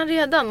klockan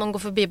redan, någon går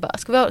förbi bara,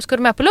 ska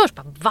du med på lunch?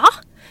 Bara, va?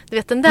 Du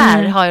vet, den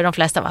där har ju de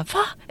flesta bara,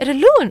 va? Är det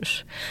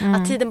lunch?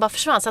 Att tiden bara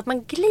försvann, så att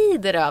man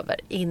glider över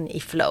in i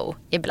flow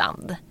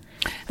ibland.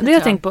 Det har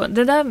jag tänkt på,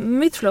 det där,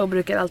 mitt flow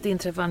brukar alltid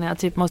inträffa när jag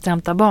typ måste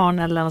hämta barn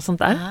eller något sånt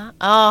där.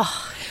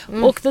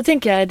 Och då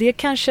tänker jag, det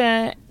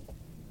kanske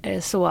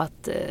är så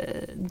att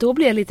då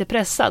blir jag lite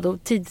pressad och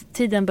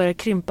tiden börjar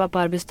krympa på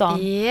arbetsdagen.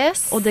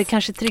 Yes. Och det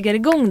kanske triggar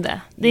igång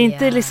det. Det är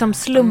inte liksom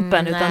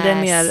slumpen, utan det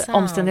är mer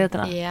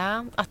omständigheterna.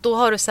 Ja, att då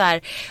har du så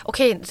här,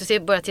 du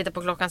börjar titta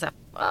på klockan så här,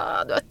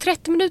 du har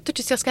 30 minuter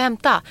tills jag ska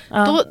hämta.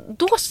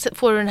 Då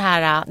får du den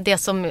här, det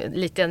som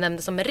lite jag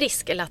nämnde som en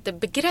risk, eller att det är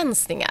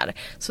begränsningar.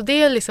 Så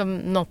det är liksom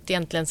något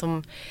egentligen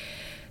som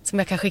som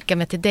jag kan skicka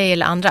med till dig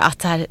eller andra,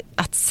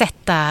 att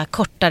sätta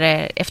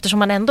kortare, eftersom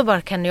man ändå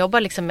bara kan jobba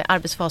liksom med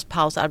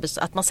arbetsfaspaus,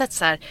 att man sätter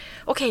så här,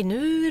 okej,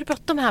 nu är det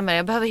bråttom här med,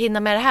 jag behöver hinna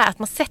med det här, att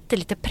man sätter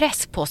lite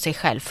press på sig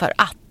själv för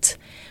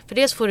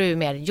dels får du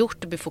mer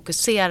gjort, du blir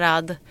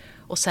fokuserad,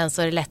 och sen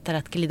så är det lättare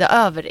att glida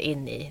över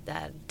in i det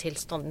här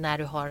tillståndet när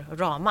du har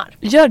ramar.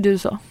 Gör du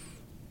så?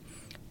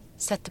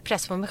 Sätter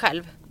press på mig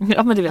själv.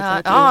 Ja, men det vet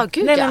jag. Ja,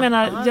 gud. Nej, men jag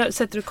menar,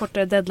 sätter du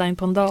kortare deadline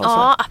på en dag och så?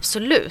 Ja,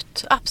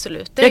 absolut.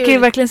 Det jag kan ju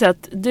verkligen säga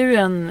att du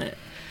är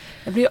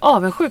jag blir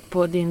avundsjuk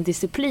på din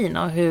disciplin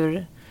och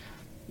hur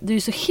du är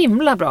så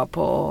himla bra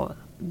på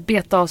att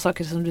beta av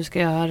saker som du ska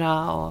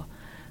göra och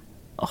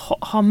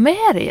ha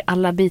med dig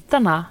alla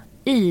bitarna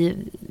i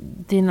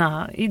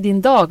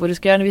din dag, vad du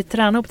ska göra när vi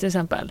tränar upp till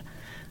exempel.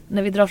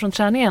 När vi drar från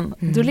träningen,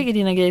 då ligger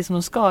dina grejer som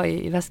de ska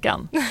i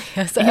väskan.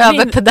 Jag är så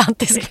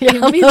överpedantisk.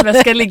 I min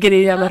väska ligger det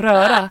i jävla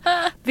röra.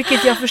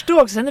 Vilket jag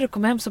förstår också. Sen när du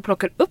kommer hem så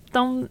plockar du upp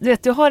dem. Du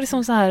vet, du har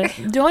liksom så här,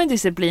 du har en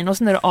disciplin och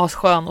sen är du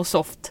asskön och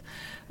soft.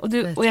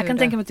 Och jag kan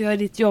tänka mig att du har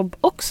ditt jobb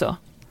också.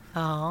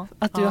 Ja,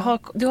 att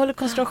du håller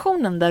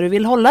koncentrationen där du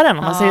vill hålla den,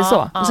 om man säger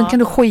så. Och sen kan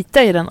du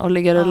skita i den och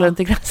ligga runt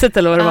i gräset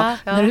eller vad det var,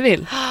 när du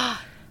vill.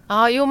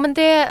 Ja, jo, men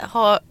det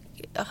har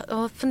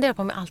jag funderar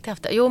på om jag alltid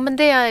haft det. Jo, men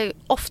det är jag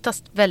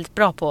oftast väldigt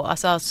bra på.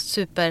 Alltså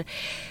super.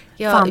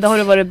 Fan, det har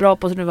du varit bra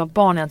på när du var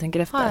barn, jag tänker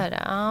efter. Har jag det?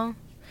 Ja.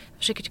 Jag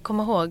försöker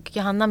komma ihåg.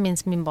 Johanna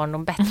minns min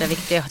barndom bättre,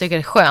 vilket jag tycker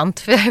är skönt.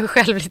 För jag är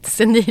själv lite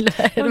senil.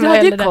 Ja, du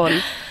hade ju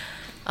koll.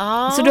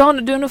 Ja. Så du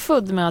är nog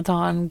född med att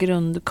ha en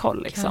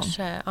grundkoll liksom.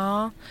 Kanske,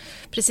 ja.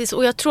 Precis,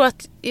 och jag tror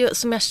att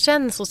som jag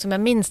känner så som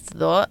jag minns det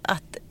då,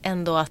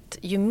 att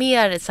ju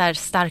mer så här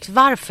starkt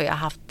varför jag har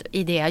haft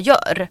i det jag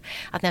gör,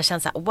 att när jag känner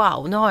så här,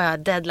 wow, nu har jag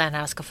deadline här,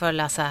 jag ska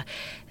föreläsa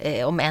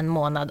om 1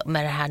 månad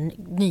med det här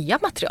nya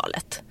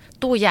materialet.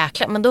 Då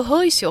jäklar, men då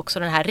höjs ju också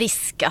den här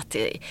risk att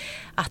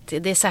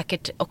det är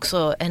säkert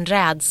också en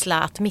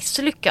rädsla att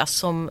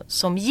misslyckas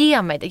som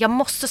ger mig det. Jag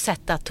måste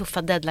sätta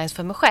tuffa deadlines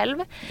för mig själv.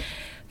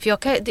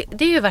 För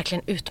det är ju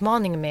verkligen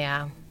utmaning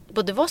med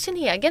både vara sin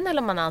egen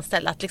eller man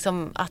anställd,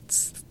 att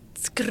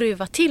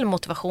skruva till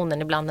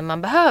motivationen ibland när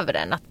man behöver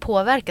den, att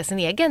påverka sin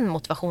egen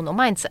motivation och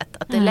mindset,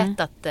 att det är lätt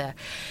att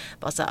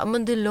bara säga,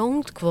 men det är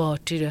långt kvar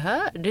till det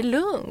här, det är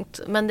lugnt,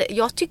 men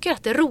jag tycker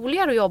att det är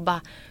roligare att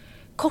jobba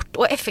kort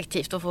och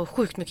effektivt och få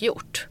sjukt mycket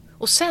gjort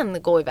och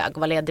sen gå iväg och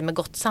vara ledig med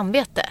gott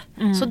samvete.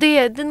 Så det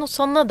är nog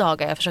sådana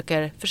dagar jag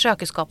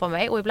försöker skapa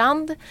mig, och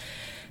ibland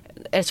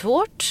är det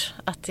svårt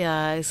att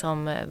jag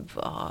liksom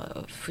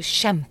får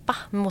kämpa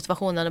med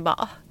motivationen och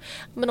bara,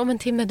 men om en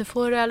timme då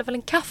får du i alla fall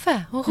en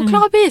kaffe och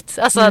chokladbit.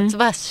 Alltså att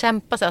bara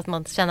kämpa så att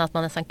man känner att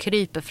man nästan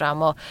kryper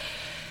fram.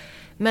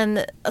 Men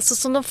alltså,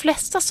 som de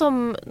flesta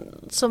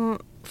som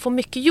får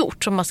mycket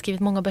gjort, som har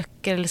skrivit många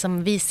böcker,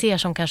 liksom vi ser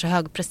som kanske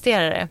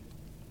högpresterare,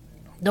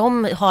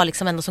 de har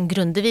liksom ändå som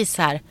grunddevis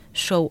här,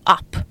 show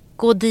up.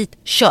 Gå dit,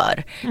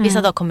 kör.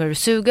 Vissa dagar kommer du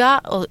suga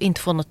och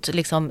inte få något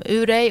liksom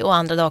ur dig, och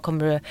andra dagar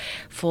kommer du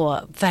få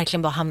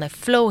verkligen bara hamna i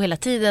flow hela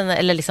tiden,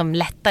 eller liksom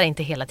lättare,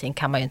 inte hela tiden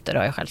kan man ju inte, det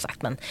har jag själv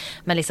sagt, men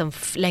liksom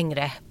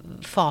längre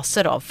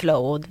faser av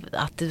flow, och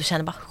att du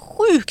känner bara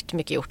sjukt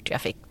mycket gjort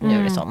jag fick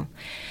nu liksom.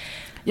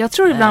 Jag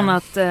tror ibland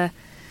att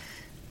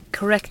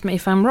correct me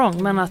if I'm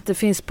wrong, men att det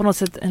finns på något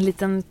sätt en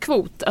liten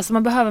kvot. Alltså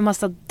man behöver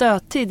massa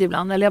dödtid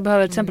ibland, eller jag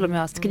behöver till exempel om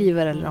jag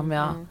skriver eller om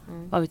jag,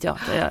 vad vet jag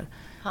gör.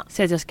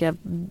 Säg att jag ska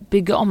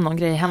bygga om någon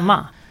grej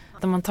hemma.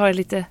 Att man tar det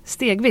lite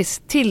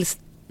stegvis tills,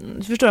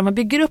 förstår du, man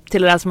bygger upp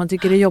till det där som man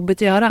tycker är jobbigt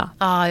att göra.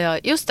 Ja,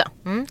 just det.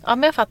 Ja,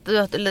 men jag fattar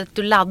att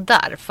du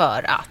laddar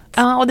för att.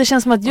 Ja, och det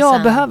känns som att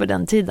jag behöver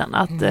den tiden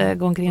att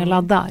gå omkring och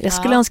ladda. Jag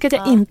skulle önska att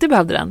jag inte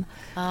behövde den.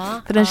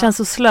 För den känns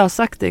så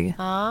slösaktig.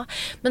 Ja.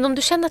 Men om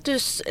du känner att du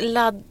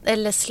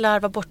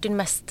slarvar bort din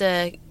mest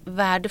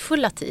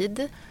värdefulla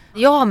tid.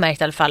 Jag har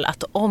märkt i alla fall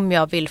att om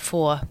jag vill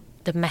få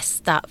det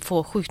mesta,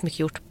 få sjukt mycket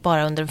gjort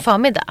bara under en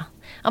förmiddag.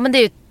 Ja, men det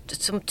är ju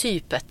som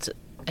typ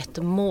ett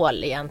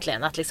mål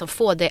egentligen. Att liksom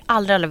få det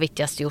allra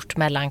viktigaste gjort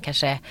mellan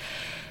kanske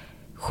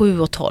 7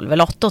 och 12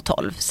 eller 8 och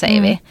 12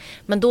 säger vi.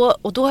 Men då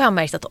har jag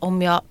märkt att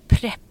om jag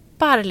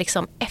preppar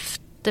liksom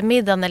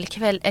eftermiddagen eller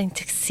kväll,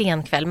 inte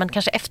sen kväll, men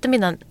kanske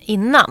eftermiddagen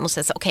innan och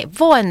säger så, okej,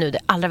 vad är nu det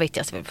allra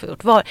viktigaste vi får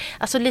gjort?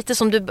 Alltså lite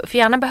som du för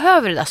gärna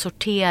behöver det där,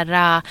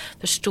 sortera,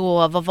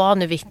 förstå, vad var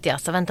nu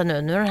viktigast? Vänta nu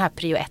är den här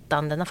prio 1,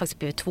 den har faktiskt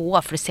blivit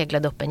 2 för det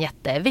seglade upp en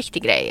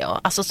jätteviktig grej. Och,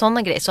 alltså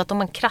sådana grejer, så att om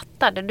man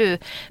krattar det du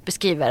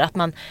beskriver, att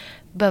man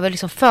behöver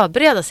liksom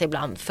förbereda sig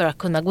ibland för att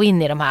kunna gå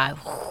in i de här,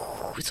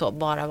 så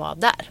bara vara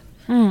där.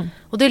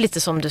 Och det är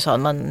lite som du sa,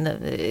 man,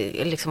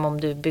 liksom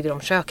om du bygger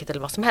om köket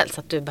eller vad som helst,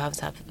 att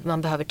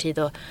man behöver tid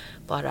att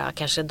bara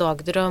kanske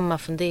dagdrömma,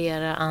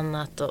 fundera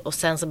annat, och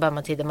sen så behöver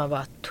man tid där man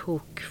bara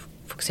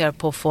fokuserar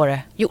på att få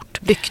det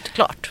gjort, byggt,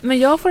 klart. Men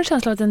jag får en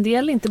känsla av att en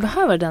del inte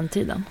behöver den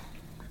tiden.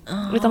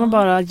 Utan man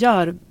bara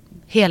gör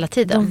Hela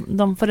tiden.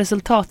 De får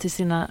resultat i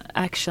sina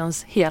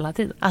actions hela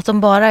tiden. Att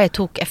de bara är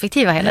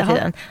tokeffektiva hela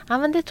tiden. Ja,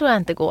 men det tror jag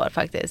inte går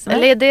faktiskt.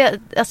 Nej.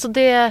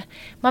 Eller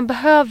man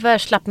behöver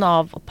slappna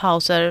av och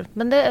pauser.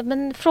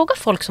 Men fråga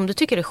folk som du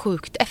tycker är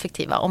sjukt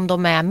effektiva. Om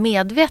de är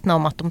medvetna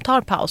om att de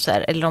tar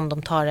pauser. Eller om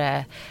de tar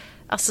det...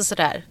 Alltså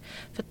sådär.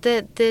 För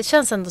det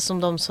känns ändå som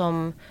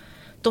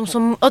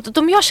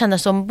de jag känner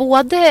som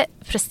både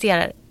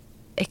presterar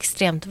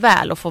extremt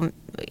väl och får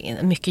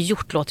mycket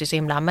gjort, låter ju så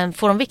himla, men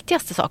får de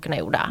viktigaste sakerna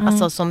gjorda,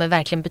 alltså som är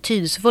verkligen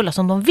betydelsefulla,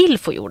 som de vill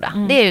få gjorda.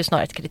 Det är ju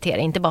snarare ett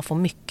kriterium, inte bara få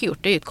mycket gjort,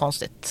 det är ju ett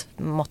konstigt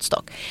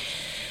måttstock.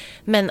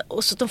 Men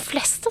också de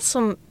flesta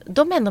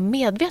de är ändå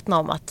medvetna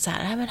om att så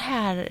här, men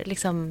här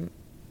liksom,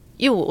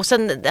 och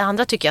sen det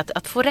andra tycker jag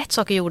att få rätt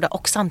saker gjorda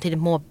och samtidigt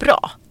må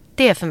bra.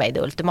 Det är för mig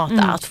det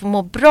ultimata. Att få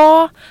må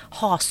bra,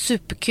 ha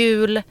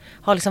superkul,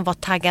 liksom vara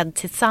taggad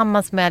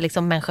tillsammans med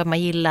liksom människor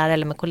man gillar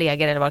eller med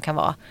kollegor eller vad det kan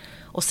vara.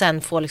 Och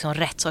sen få liksom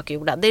rätt saker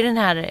gjorda. Det är den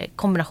här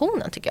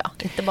kombinationen tycker jag.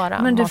 Inte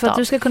bara men för att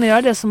du ska kunna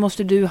göra det så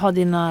måste du ha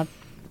dina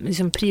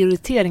liksom,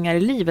 prioriteringar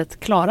i livet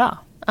klara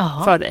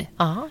för dig.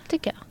 Ja,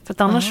 tycker jag. För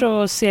att annars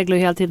så seglar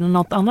ju hela tiden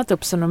något annat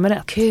upp som nummer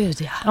 1.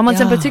 Gud, ja. Om man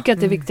till exempel tycker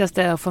att det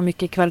viktigaste är att få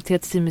mycket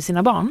kvalitetstid med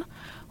sina barn.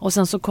 Och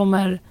sen så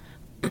kommer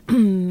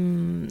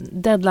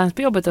deadlines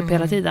på jobbet upp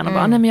hela tiden. Och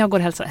bara, nej men jag går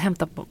och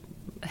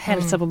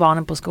hälsa på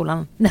barnen på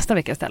skolan nästa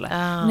vecka istället.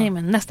 Nej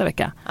men nästa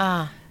vecka.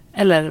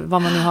 Eller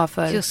vad man nu har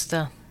för... Just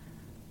det.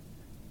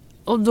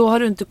 Och då har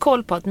du inte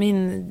koll på att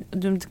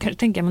du kanske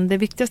tänker, men det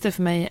viktigaste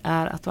för mig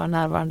är att vara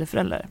närvarande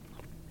förälder.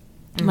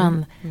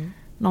 Men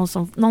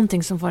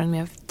någonting som får en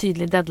mer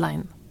tydlig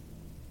deadline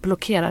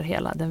blockerar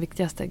hela den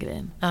viktigaste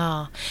grejen.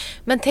 Ja.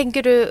 Men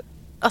tänker du,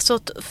 alltså,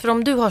 för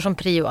om du har som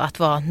prio att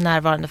vara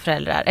närvarande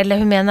föräldrar, eller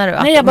hur menar du?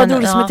 Nej, jag bara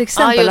drog det som ett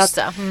exempel. Just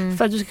det.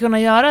 För att du ska kunna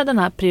göra den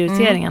här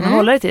prioriteringen och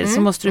hålla dig till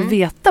så måste du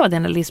veta vad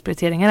dina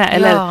livsprioriteringar är.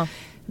 Eller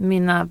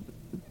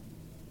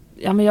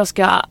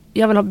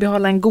jag vill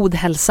behålla en god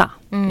hälsa.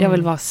 Jag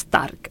vill vara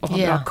stark och ha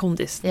bra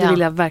kondis. Det vill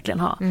jag verkligen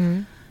ha.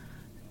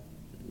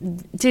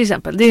 Till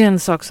exempel, det är en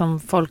sak som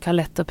folk har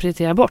lätt att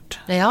prioritera bort.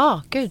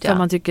 Ja, gud ja. För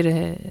man tycker det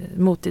är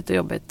motigt och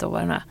jobbigt och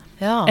vad det är.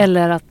 Ja.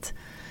 Eller att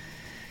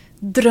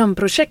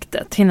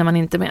drömprojektet hinner man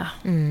inte med.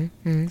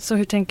 Så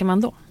hur tänker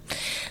man då?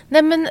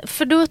 Nej, men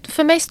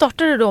för mig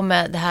startar det då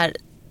med det här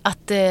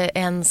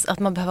att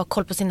man behöver ha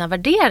koll på sina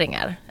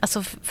värderingar.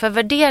 Alltså för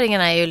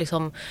värderingarna är ju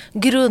liksom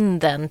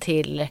grunden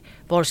till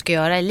vad du ska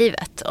göra i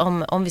livet.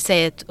 Om vi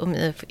säger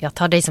jag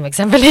tar dig som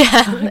exempel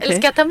igen. Okay. Eller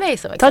ska jag ta mig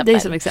som exempel? Ta dig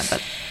som exempel.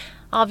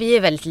 Ja, vi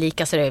är väldigt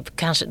lika så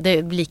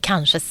det blir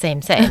kanske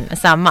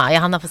samma.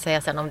 Johanna får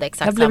säga sen om det är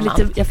exakt samma.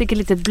 Jag fick en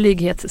lite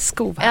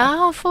blyghetsskov här.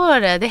 Ja, hon får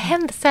det. Det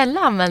händer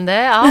sällan, men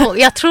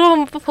jag tror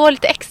hon får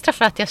lite extra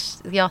för att jag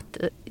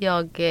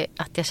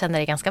känner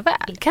det ganska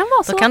väl. Kan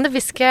vara så. Då kan det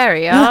bli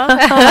scary, ja.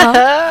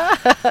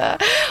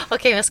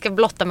 Okej, jag ska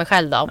blotta mig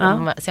själv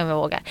då, se om jag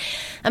vågar.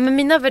 Ja, men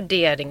mina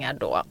värderingar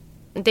då,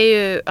 det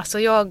är ju, alltså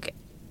jag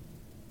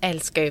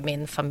älskar ju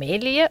min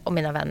familj och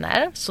mina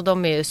vänner, så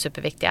de är ju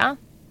superviktiga.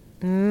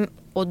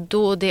 Och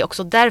då det är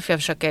också därför jag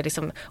försöker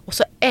liksom, och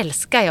så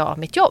älskar jag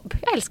mitt jobb.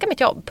 Jag älskar mitt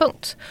jobb,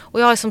 punkt. Och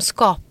jag har liksom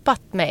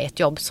skapat mig ett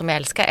jobb som jag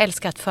älskar. Jag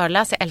älskar att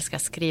föreläsa, jag älskar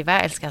att skriva,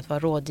 jag älskar att vara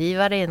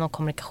rådgivare inom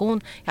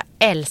kommunikation. Jag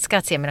älskar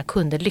att se mina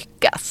kunder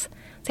lyckas.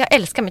 Så jag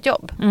älskar mitt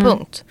jobb,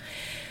 punkt.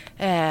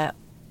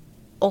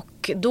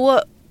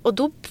 Och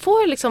då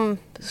får jag liksom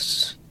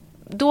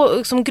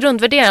då som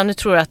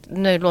grundvärderingar,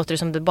 nu låter det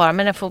som det bara,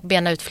 men jag får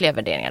bena ut fler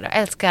värderingar. Jag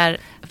älskar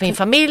min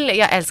familj,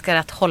 jag älskar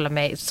att hålla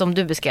mig, som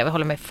du beskrev,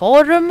 hålla mig i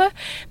form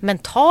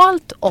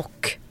mentalt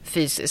och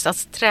fysiskt.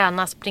 Att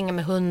träna, springa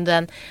med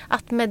hunden,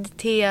 att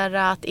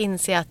meditera, att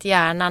inse att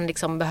hjärnan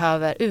liksom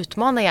behöver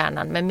utmana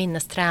hjärnan med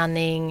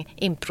minnesträning,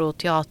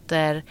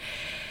 improteater,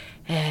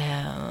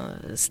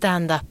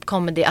 stand-up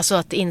comedy, alltså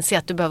att inse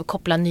att du behöver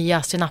koppla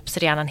nya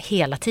synapser i hjärnan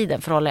hela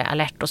tiden för att hålla dig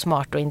alert och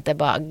smart och inte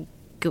bara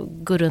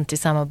gå runt i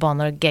samma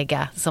banor och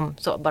gegga som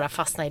så, bara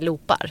fastna i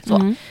loopar.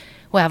 Så.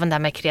 Och även där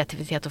med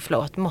kreativitet och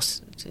flow.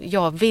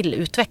 Jag vill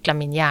utveckla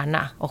min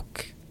hjärna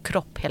och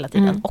kropp hela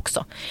tiden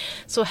också.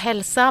 Så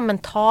hälsa,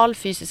 mental,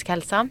 fysisk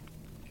hälsa.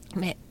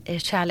 Med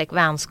kärlek,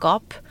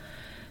 vänskap.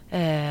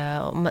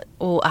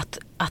 Och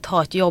att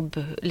ha ett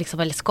jobb, liksom,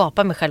 eller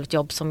skapa mig själv ett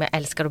jobb som jag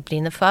älskar och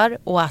brinner för.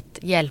 Och att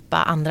hjälpa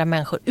andra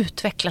människor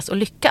utvecklas och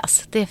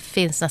lyckas. Det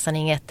finns nästan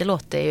inget, det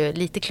låter ju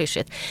lite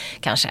klyschigt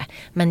kanske.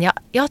 Men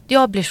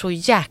jag blir så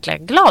jäkla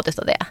glad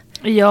av det.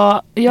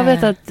 Ja, jag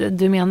vet att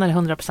du menar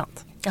 100%.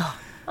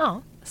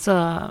 Ja. Så,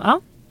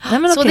 ja. Nej,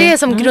 men så okej. det är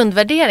som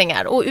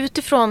grundvärderingar. Och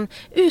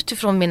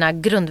utifrån mina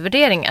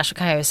grundvärderingar så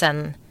kan jag ju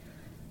sen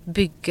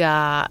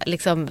bygga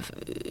liksom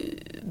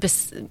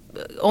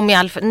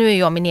nu är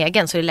jag min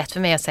egen, så är det lätt för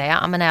mig att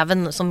säga, men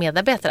även som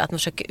medarbetare att man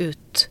försöker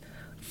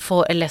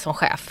eller som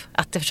chef,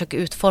 att jag försöker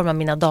utforma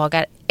mina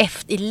dagar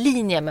i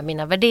linje med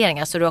mina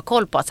värderingar, så du har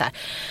koll på att så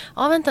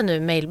här, vänta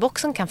nu,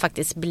 mailboxen kan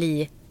faktiskt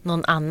bli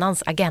någon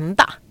annans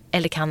agenda.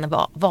 Eller kan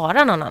det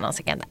vara någon annans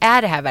agenda?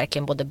 Är det här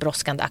verkligen både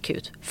brådskande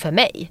akut för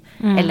mig?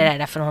 Eller är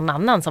det för någon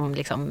annan som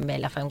liksom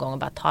mejlar för en gång och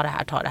bara ta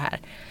det här.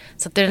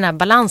 Så att det är den här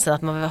balansen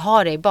att man vill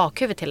ha det i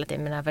bakhuvudet hela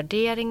tiden. Mina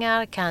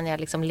värderingar, kan jag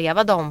liksom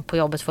leva dem på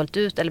jobbet fullt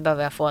ut? Eller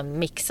behöver jag få en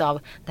mix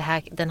av de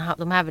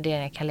här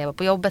värderingarna kan jag leva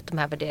på jobbet, de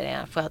här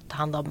värderingarna får jag ta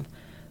hand om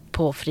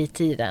på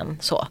fritiden.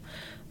 Så.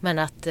 Men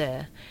att...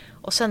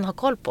 Och sen ha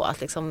koll på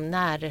att liksom,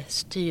 när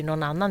styr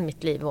någon annan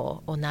mitt liv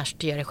och när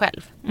styr jag det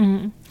själv.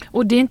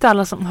 Och det är inte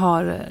alla som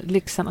har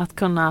lyxen att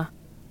kunna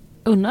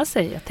unna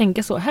sig att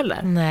tänka så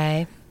heller.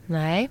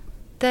 Nej.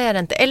 Det är det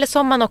inte. Eller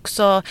som man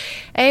också...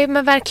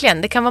 men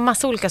verkligen, det kan vara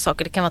massa olika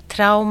saker. Det kan vara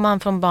trauman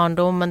från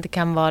barndomen, det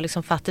kan vara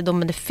liksom fattigdom.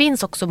 Men det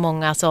finns också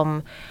många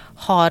som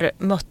har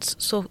mött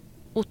så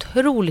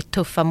otroligt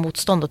tuffa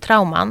motstånd och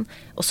trauman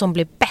och som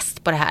blir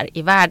bäst på det här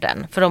i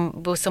världen. För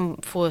de som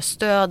får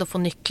stöd och får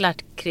nycklar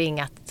kring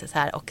att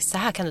så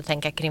här kan du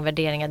tänka kring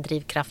värderingar,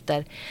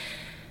 drivkrafter.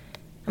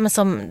 Men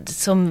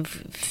som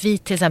vi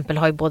till exempel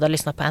har ju båda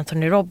lyssnat på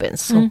Anthony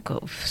Robbins och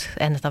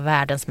en av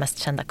världens mest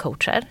kända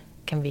coacher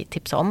kan vi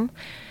tipsa om.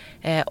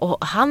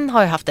 Och han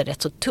har ju haft det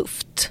rätt så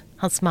tufft.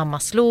 Hans mamma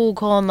slog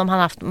honom, han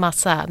har haft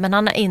massa... Men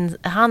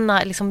han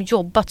har liksom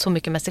jobbat så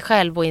mycket med sig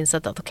själv och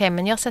insett att okej,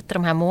 men jag sätter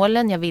de här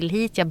målen, jag vill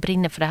hit, jag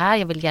brinner för det här,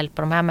 jag vill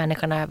hjälpa de här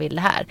människorna, jag vill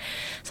det här.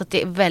 Så att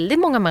det är väldigt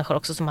många människor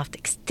också som har haft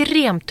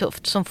extremt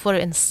tufft, som får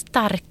en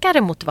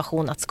starkare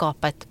motivation att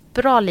skapa ett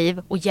bra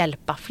liv och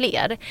hjälpa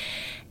fler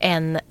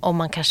än om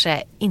man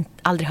kanske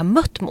aldrig har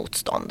mött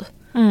motstånd.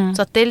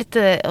 Så att det är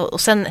lite,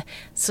 och sen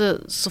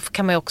så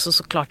kan man ju också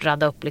såklart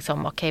radda upp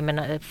liksom, okej,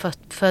 men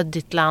född i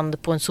ett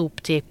land på en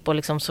soptipp och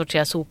liksom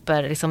sortera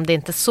sopor, liksom, det är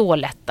inte så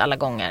lätt alla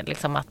gånger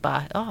liksom, att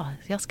bara,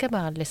 jag ska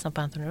bara lyssna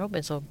på Anthony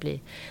Robbins och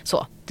bli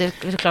så. Det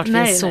är klart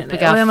det finns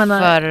sopiga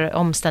för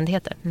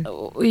omständigheter.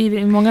 Och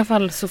i många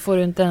fall så får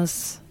du inte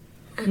ens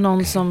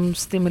någon som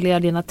stimulerar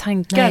dina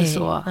tankar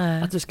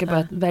att du ska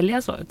börja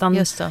välja så, utan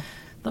just så.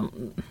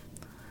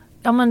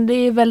 Ja, men det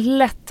är väldigt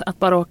lätt att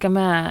bara åka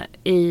med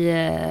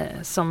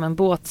som en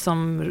båt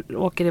som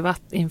åker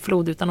i en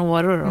flod utan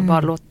åror och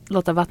bara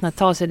låta vattnet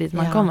ta sig dit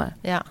man kommer.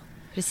 Ja,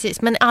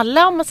 precis. Men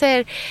alla, om man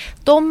säger,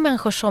 de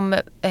människor som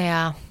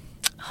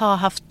har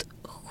haft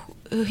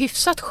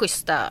hyfsat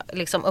schyssta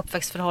liksom,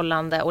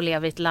 uppväxtförhållande och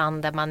lever i ett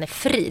land där man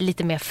är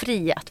lite mer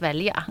fri att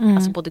välja.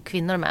 Alltså både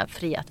kvinnor och män är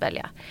fria att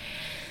välja.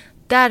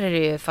 Där är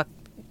det ju faktiskt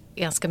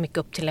ganska mycket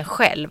upp till en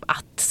själv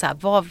att så här,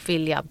 vad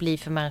vill jag bli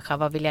för människa,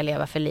 vad vill jag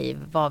leva för liv,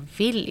 vad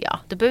vill jag?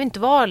 Det behöver inte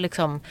vara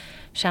liksom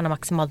tjäna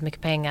maximalt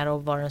mycket pengar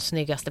och vara den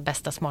snyggaste,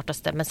 bästa,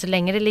 smartaste, men så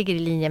länge det ligger i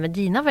linje med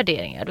dina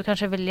värderingar, du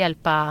kanske vill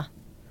hjälpa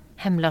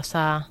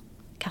hemlösa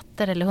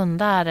katter eller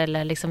hundar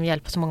eller liksom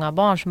hjälpa så många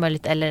barn som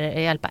möjligt eller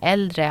hjälpa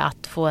äldre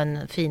att få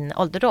en fin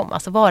ålderdom,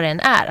 alltså vad det än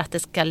är, att det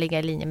ska ligga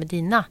i linje med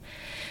dina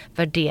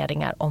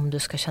värderingar om du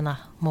ska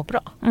må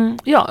bra.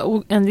 Ja,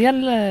 och en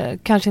del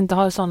kanske inte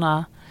har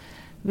sådana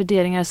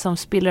värderingar som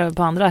spiller över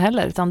på andra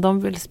heller, utan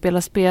de vill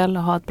spela spel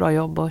och ha ett bra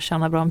jobb och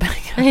tjäna bra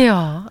pengar.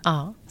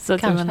 Ja, så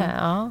kanske,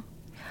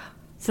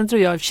 Sen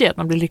tror jag i och för sig att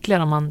man blir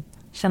lyckligare om man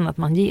känner att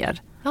man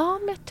ger. Ja,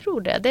 men jag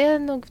tror det. Det är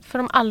nog för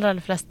de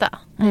allra flesta.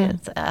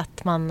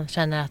 Att man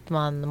känner att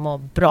man mår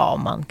bra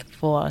om man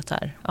får så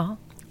här,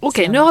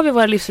 Okej, nu har vi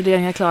våra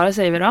livsvärderingar klara,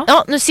 säger vi då.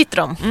 Ja, nu sitter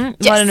de.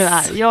 Vad det nu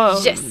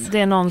är. Det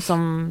är någon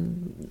som...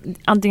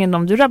 Antingen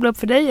de du rabblar upp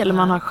för dig eller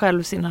man har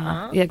själv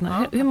sina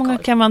egna. Hur många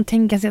kan man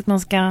tänka sig att man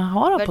ska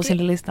ha på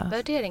sin lista?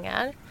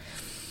 Värderingar?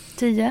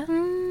 10?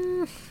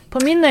 På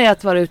min är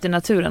att vara ute i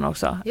naturen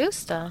också.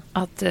 Just det.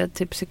 Att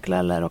typ cykla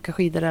eller åka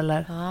skidor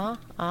eller...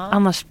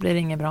 Annars blir det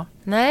inget bra.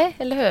 Nej,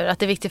 eller hur? Att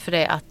det är viktigt för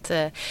dig att...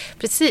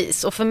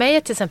 precis. Och för mig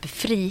är till exempel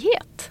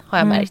frihet, har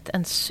jag märkt,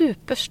 en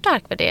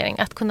superstark värdering.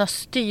 Att kunna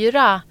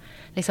styra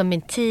liksom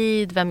min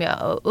tid, vem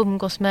jag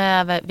umgås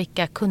med,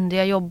 vilka kunder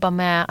jag jobbar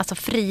med. Alltså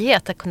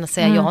frihet att kunna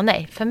säga ja och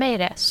nej. För mig är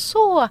det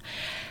så...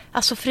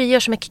 Alltså frigör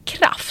så mycket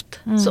kraft.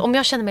 Så om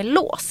jag känner mig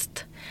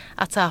låst...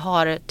 Att så här,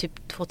 har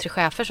typ 2-3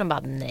 chefer som bara,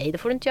 nej det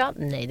får du inte göra,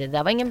 nej det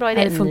där var ingen bra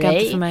idé, nej det funkar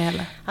inte för mig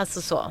heller.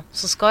 Alltså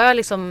så ska jag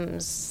liksom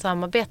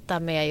samarbeta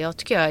med, jag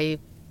tycker jag är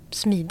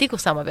smidig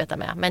att samarbeta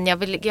med, men jag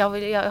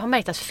har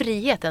märkt att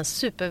frihet är en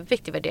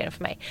superviktig värdering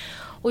för mig.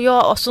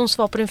 Och som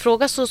svar på din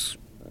fråga så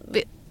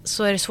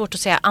är det svårt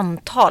att säga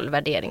antal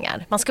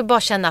värderingar. Man ska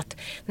bara känna att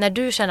när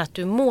du känner att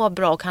du mår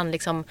bra och kan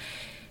liksom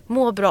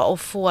må bra och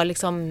få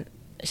liksom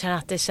känna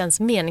att det känns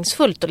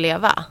meningsfullt att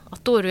leva,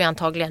 att då är du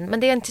antagligen, men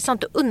det är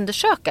intressant att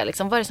undersöka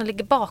liksom, vad är det som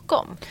ligger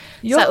bakom.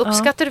 Så här,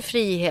 uppskattar du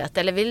frihet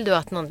eller vill du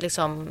att någon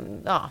liksom,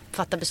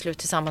 fattar beslut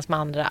tillsammans med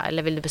andra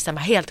eller vill du bestämma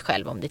helt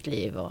själv om ditt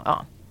liv och,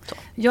 så.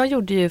 Jag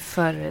gjorde ju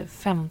för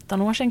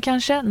 15 år sedan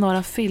kanske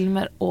några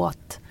filmer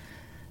åt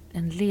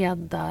en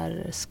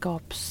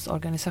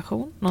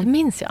ledarskapsorganisation. Det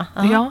minns jag.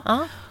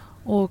 Ja.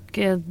 Och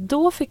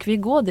då fick vi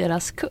gå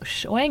deras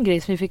kurs. Och en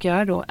grej som vi fick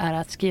göra då är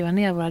att skriva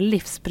ner våra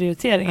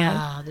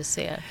livsprioriteringar. Du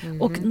ser.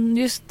 Och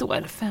just då,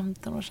 eller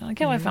 15 år sedan, det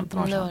kan vara 15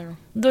 år sedan.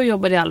 Då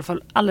jobbade jag i alla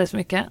fall alldeles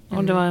mycket.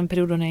 Och det var en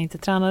period när jag inte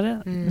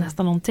tränade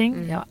nästan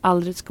någonting. Jag var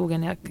aldrig i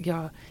skogen.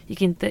 Jag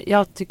gick inte.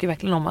 Jag tycker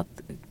verkligen om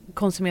att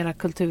konsumera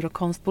kultur och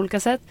konst på olika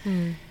sätt.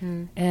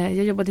 Jag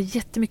jobbade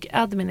jättemycket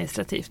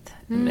administrativt.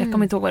 Jag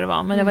kommer inte ihåg vad det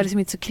var, men jag var liksom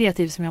inte så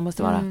kreativ som jag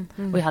måste vara.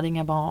 Och jag hade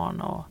inga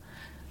barn och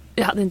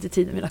jag hade inte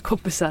tid med mina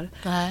kompisar.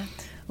 Nej.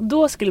 Och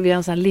då skulle vi göra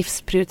en sån här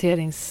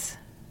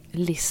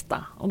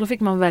livsprioriteringslista. Och då fick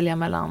man välja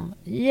mellan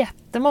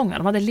jättemånga.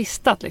 De hade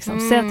listat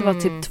liksom. Säg att det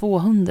var typ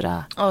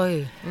 200.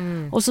 Oj.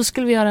 Och så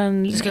skulle vi göra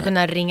en... Du skulle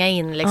kunna ringa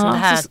in liksom, det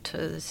här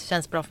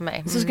känns bra för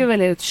mig. Så skulle vi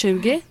välja ut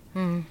 20.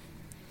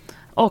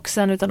 Och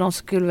sen utav dem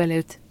skulle vi välja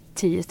ut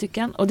 10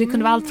 stycken. Och det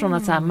kunde vara allt från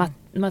att så här,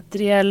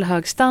 materiell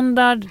hög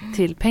standard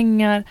till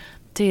pengar,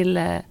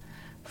 till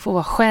få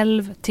vara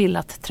själv, till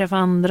att träffa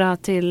andra,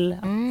 till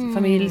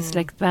familj,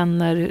 släkt,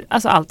 vänner,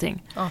 alltså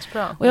allting.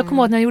 Och jag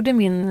kommer ihåg när jag gjorde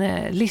min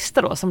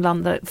lista då som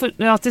landade,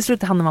 till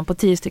slut hamnade man på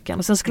 10 stycken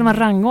och sen skulle man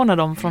rangordna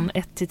dem från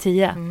 1 till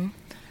 10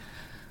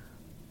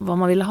 vad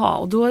man ville ha.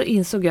 Och då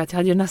insåg jag att jag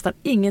hade ju nästan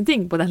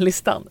ingenting på den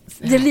listan.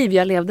 Det liv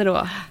jag levde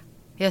då.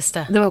 Just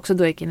det. Det var också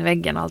då jag gick in i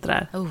väggen och allt det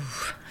där.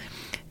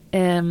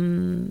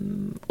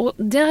 Och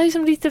det har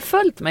liksom lite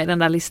följt mig, den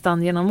där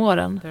listan, genom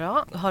åren.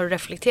 Bra. Har du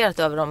reflekterat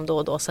över dem då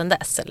och då sen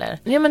dess? Eller?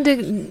 Ja, men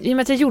i och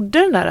med att jag gjorde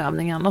den där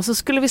övningen och så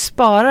skulle vi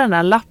spara den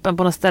där lappen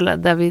på något ställe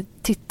där vi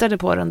tittade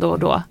på den då och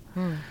då.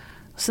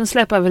 Och sen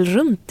släpade jag väl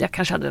runt. Jag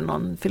kanske hade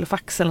någon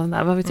filofax eller något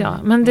där, vad vet jag.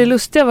 Men det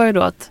lustiga var ju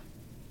då att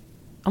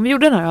om vi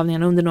gjorde den här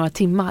övningen under några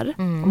timmar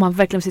och man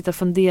verkligen sitter och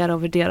fundera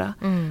och värdera.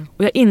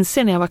 Och jag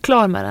inser när jag var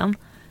klar med den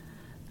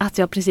att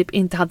jag i princip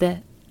inte hade...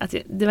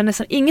 det var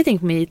nästan ingenting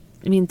på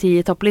min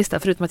 10 topplista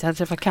förutom att jag hade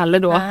träffat Kalle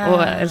då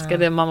och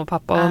älskade mamma och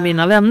pappa och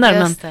mina vänner.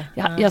 Men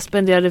jag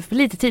spenderade för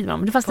lite tid med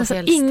dem. Det fanns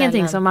nästan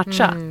ingenting som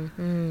matchade.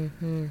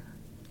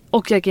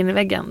 Och jag gick in i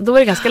väggen. Då var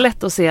det ganska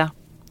lätt att se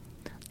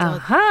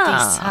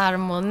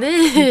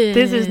disharmoni.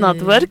 This is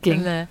not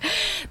working. Nej,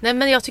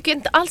 men jag tycker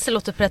inte alls det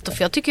låter rätt.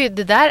 För jag tycker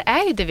det där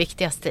är ju det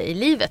viktigaste i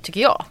livet,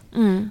 tycker jag.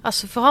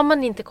 Alltså, för har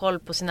man inte koll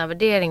på sina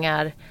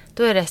värderingar,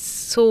 då är det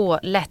så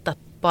lätt att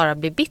bara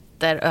bli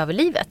bitter över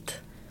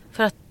livet.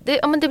 För att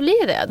men det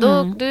blir det.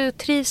 Du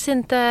trivs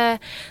inte,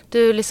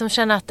 du liksom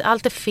känner att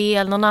allt är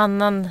fel, någon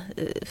annan,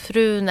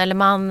 frun eller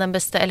mannen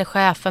eller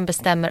chefen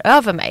bestämmer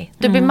över mig.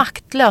 Du blir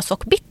maktlös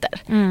och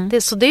bitter.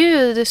 Så det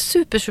är ju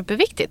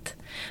superviktigt.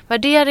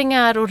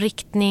 Värderingar och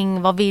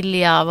riktning, vad vill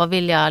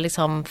jag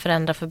liksom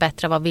förändra,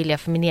 förbättra, vad vill jag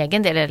för min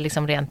egen del, eller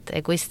liksom rent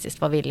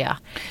egoistiskt, vad vill jag?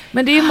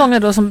 Men det är ju många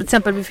då som till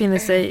exempel befinner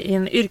sig i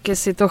en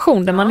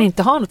yrkessituation där man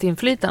inte har något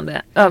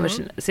inflytande över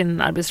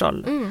sin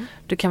arbetsroll.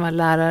 Du kan vara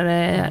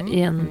lärare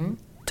i en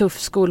tuff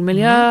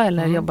skolmiljö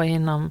eller jobba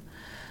inom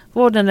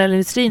vården eller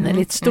industrin eller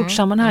i ett stort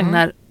sammanhang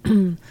när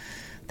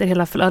där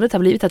hela flödet har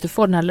blivit att du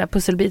får den här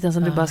pusselbiten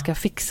som du bara ska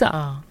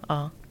fixa.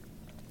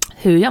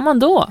 Hur gör man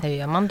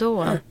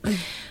då?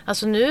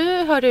 Alltså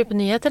nu hörde jag på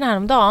nyheterna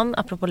häromdagen,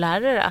 apropå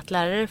lärare, att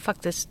lärare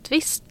faktiskt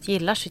visst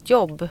gillar sitt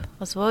jobb.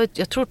 Alltså,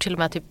 jag tror till och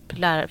med typ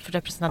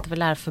representanter för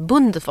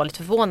Lärarförbundet var lite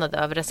förvånade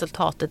över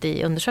resultatet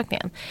i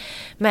undersökningen.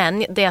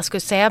 Men det jag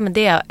skulle säga med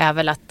det är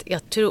väl att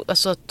jag tror,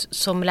 alltså, att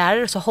som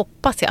lärare så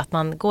hoppas jag att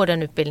man går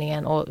den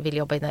utbildningen och vill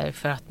jobba där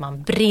för att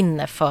man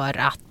brinner för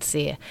att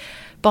se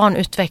barn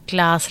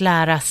utvecklas,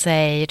 lära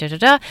sig.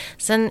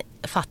 Sen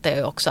fattar jag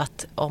ju också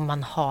att om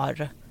man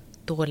har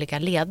dåliga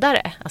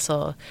ledare,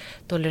 alltså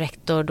dålig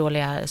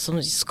rektor,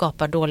 som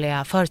skapar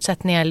dåliga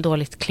förutsättningar eller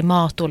dåligt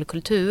klimat, dålig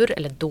kultur,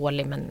 eller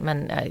dålig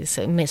men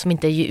som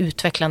inte är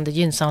utvecklande,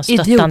 gynnsam,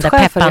 stöttande,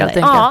 peppande.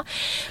 Ja,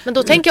 men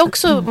då tänker jag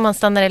också om man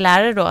stannar i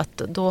lärare då, att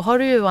då har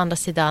du ju å andra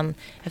sidan,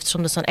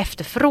 eftersom det är sån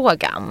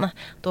efterfrågan,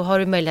 då har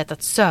du möjlighet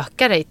att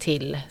söka dig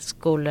till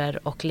skolor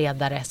och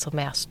ledare som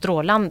är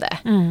strålande.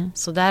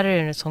 Så där är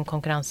det en sån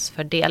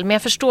konkurrensfördel. Men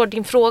jag förstår,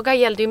 din fråga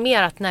gällde ju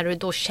mer att när du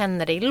då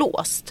känner dig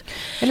låst.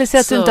 Eller så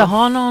att du inte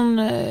har någon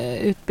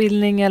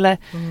utbildning eller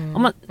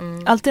om man,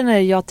 alltid när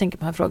jag tänker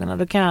på de här frågorna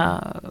då kan jag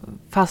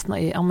fastna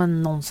i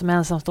någon som är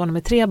ensamstående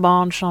med 3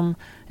 barn som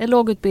är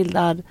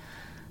lågutbildad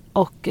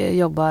och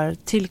jobbar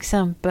till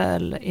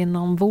exempel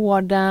inom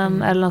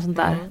vården eller något sånt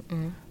där.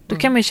 Då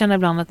kan man ju känna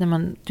ibland att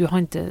du har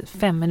inte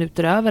 5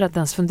 minuter över att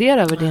ens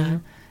fundera över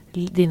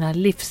dina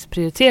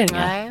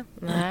livsprioriteringar.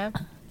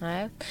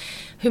 Nej.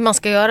 Hur man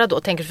ska göra då,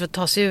 tänker du, för att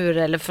ta sig ur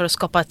eller för att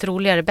skapa ett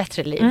roligare,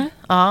 bättre liv?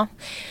 Ja.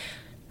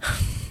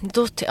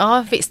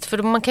 Ja visst, för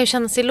man kan ju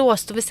känna sig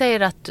låst och vi säger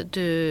att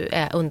du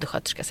är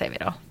undersköterska, säger vi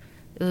då.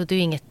 Det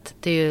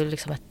är ju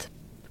liksom ett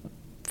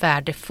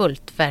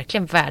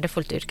verkligen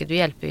värdefullt yrke. Du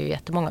hjälper ju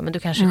jättemånga, men du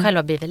kanske själv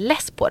har blivit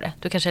less på det.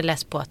 Du kanske är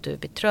less på att du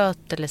blir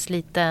trött eller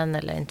sliten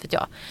eller inte vet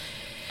jag.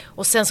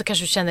 Och sen så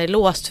kanske du känner dig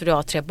låst för du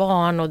har 3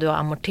 barn och du har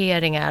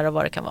amorteringar och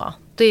vad det kan vara.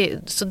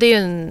 Så det är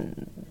ju en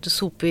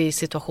sopig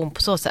situation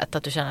på så sätt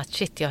att du känner att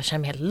shit, jag känner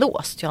mig helt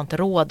låst. Jag har inte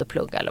råd att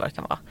plugga eller vad det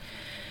kan vara.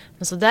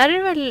 Men så där är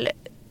det väl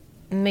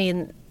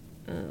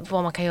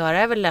vad man kan göra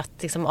är väl att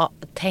liksom,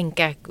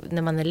 tänka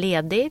när man är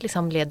ledig,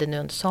 liksom ledig nu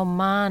under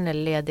sommaren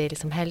eller ledig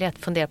liksom helgen, att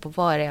fundera på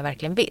vad är det jag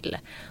verkligen vill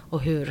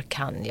och hur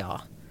kan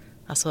jag,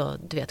 alltså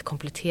du vet,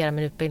 komplettera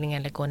min utbildning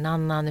eller gå en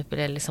annan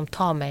utbildning eller liksom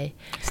ta mig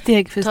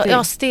steg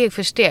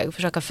för steg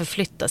försöka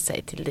förflytta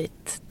sig till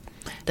dit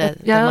det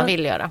man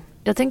vill göra.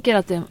 Jag tänker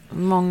att det är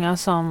många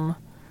som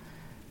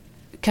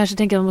kanske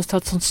tänker att man måste ta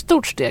ett sånt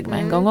stort steg med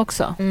en gång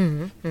också.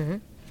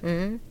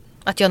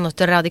 Att göra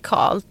något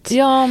radikalt.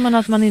 Ja, men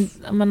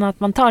att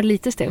man tar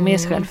lite steg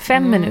med sig själv.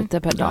 5 minuter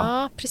per dag.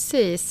 Ja,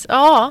 precis.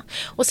 Ja,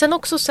 och sen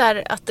också så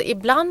här att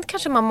ibland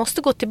kanske man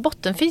måste gå till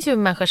botten. Det finns ju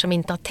människor som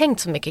inte har tänkt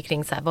så mycket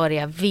kring så här, vad det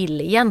jag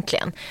vill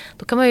egentligen.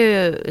 Då kan man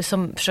ju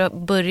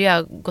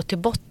börja gå till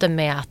botten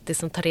med att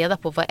liksom ta reda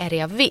på vad är det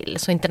jag vill.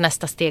 Så inte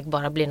nästa steg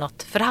bara blir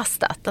något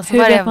förhastat. Alltså, hur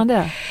vet man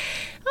det?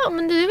 Ja,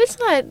 men det är väl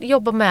så här,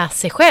 jobba med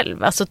sig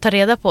själv. Alltså ta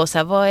reda på så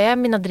här, vad är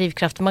mina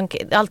drivkrafter.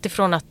 Allt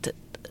ifrån att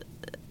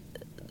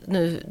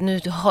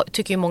nu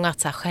tycker ju många att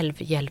så här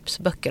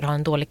självhjälpsböcker har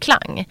en dålig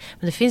klang.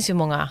 Men det finns ju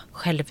många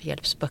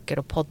självhjälpsböcker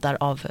och poddar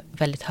av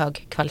väldigt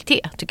hög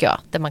kvalitet, tycker jag.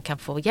 Där man kan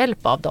få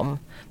hjälp av de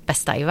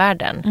bästa i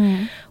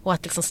världen. Och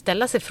att liksom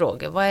ställa sig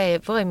frågor.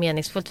 Vad är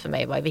meningsfullt för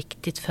mig? Vad är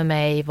viktigt för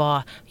mig?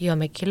 Vad gör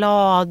mig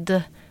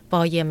glad?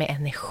 Vad ger mig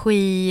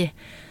energi?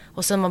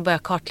 Och sen man börjar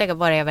kartlägga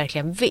vad det är jag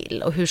verkligen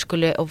vill.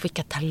 Och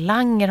vilka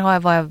talanger har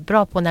jag? Vad är jag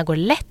bra på? När går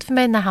det lätt för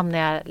mig? När hamnar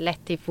jag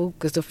lätt i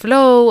fokus och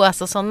flow?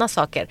 Alltså sådana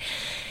saker.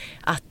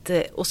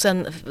 Och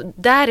sen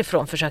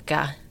därifrån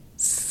försöka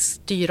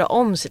styra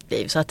om sitt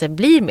liv så att det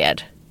blir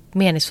mer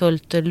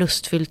meningsfullt,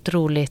 lustfyllt,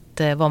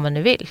 roligt, vad man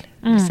nu vill.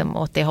 Liksom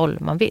åt det håll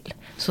man vill.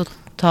 Så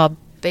ta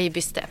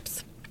baby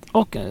steps.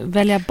 Och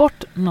välja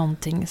bort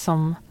någonting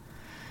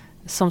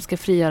som ska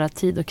frigöra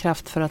tid och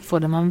kraft för att få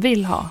det man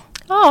vill ha.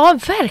 Ja,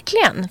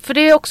 verkligen. För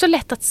det är också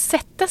lätt att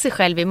sätta sig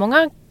själv i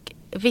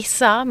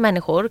vissa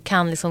människor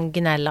kan liksom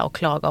gnälla och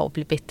klaga och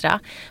bli bittra.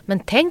 Men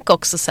tänk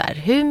också så här,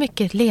 hur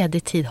mycket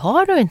ledig tid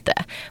har du inte?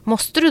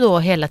 Måste du då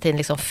hela tiden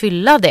liksom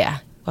fylla det?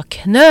 Och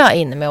knö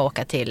in med att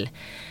åka till,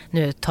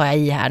 nu tar jag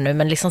i här nu,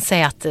 men liksom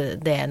säga att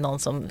det är någon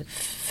som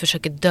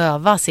försöker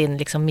döva sin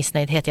liksom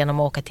missnöjdhet genom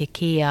att åka till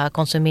Ikea,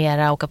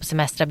 konsumera, åka på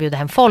semester, bjuda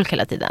hem folk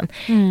hela tiden.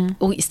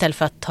 Och istället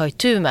för att ta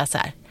itu med så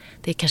här,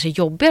 det är kanske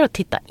jobbigare att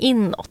titta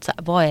inåt. Så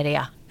här, vad är det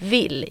jag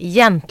vill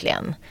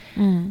egentligen?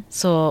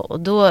 Så och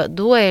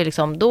då är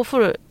liksom, då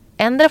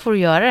får du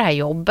göra det här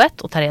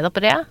jobbet och ta reda på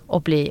det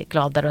och bli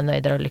gladare och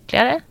nöjdare och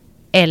lyckligare.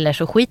 Eller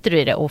så skiter du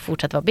i det och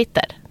fortsätter vara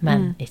bitter.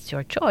 Men it's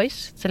your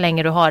choice. Så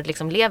länge du har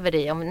liksom lever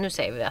i, nu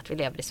säger vi att vi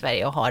lever i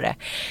Sverige och har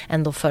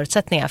ändå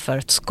förutsättningar för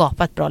att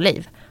skapa ett bra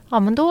liv. Ja,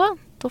 men då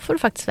får du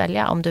faktiskt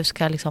välja om du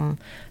ska liksom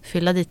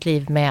fylla ditt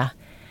liv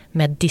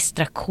med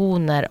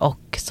distraktioner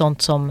och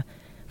sånt som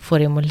får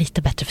dig att må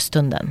lite bättre för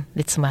stunden.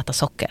 Lite som att äta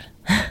socker.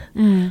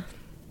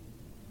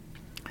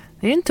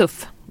 Det är en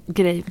tuff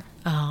grej.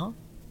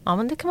 Ja,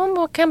 men det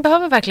kan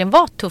behöva verkligen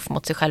vara tuff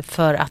mot sig själv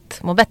för att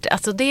må bättre.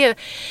 Alltså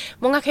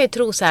många kan ju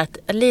tro så här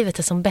att livet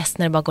är som bäst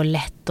när det bara går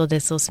lätt och det är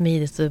så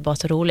smidigt och det är bara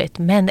så roligt.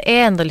 Men det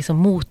är ändå liksom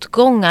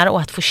motgångar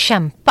och att få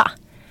kämpa.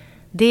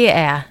 Det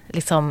är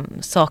liksom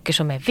saker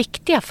som är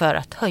viktiga för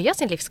att höja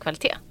sin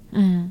livskvalitet.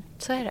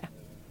 Så är det.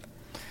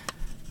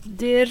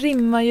 Det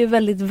rimmar ju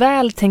väldigt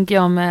väl, tänker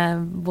jag, med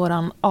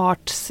våran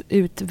arts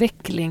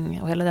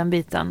utveckling och hela den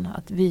biten.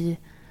 Att vi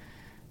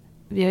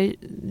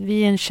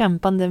är en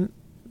kämpande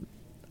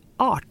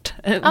art,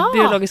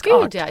 biologisk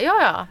art.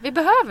 Ja, vi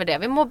behöver det.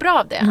 Vi mår bra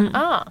av det.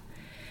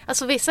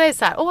 Alltså vissa är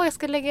så här, jag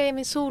ska lägga i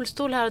min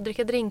solstol här och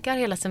dricka drinkar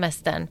hela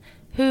semestern.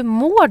 Hur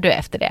mår du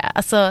efter det?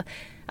 Alltså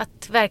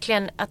att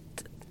verkligen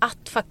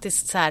att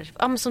faktiskt så här,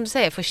 men som du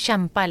säger, få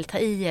kämpa eller ta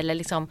i eller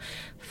liksom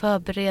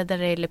förbereda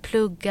dig eller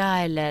plugga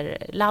eller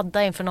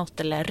ladda inför något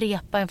eller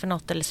repa inför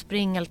något eller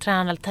springa eller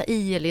träna eller ta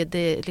i eller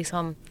det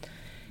liksom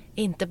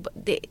inte,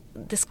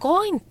 det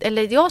ska inte,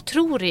 eller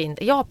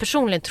jag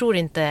personligen tror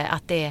inte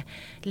att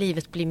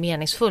livet blir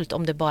meningsfullt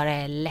om det bara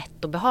är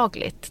lätt och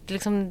behagligt.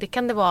 Det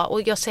kan det vara,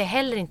 och jag säger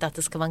heller inte att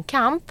det ska vara en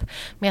kamp,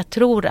 men jag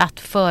tror att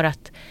för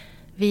att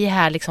vi är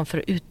här liksom för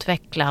att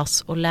utveckla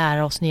oss och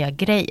lära oss nya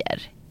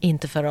grejer.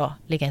 Inte för att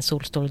ligga i en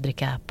solstol och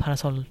dricka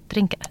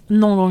parasolldrinkar.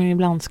 Någon gång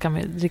ibland ska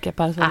man dricka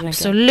parasolldrinkar.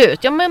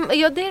 Absolut. Ja, men det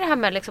är det här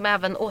med liksom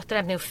även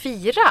återhämtning och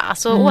fira.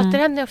 Alltså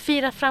återhämtning och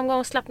fira,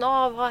 framgång, slappna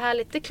av, ha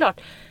härligt. Det är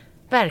klart.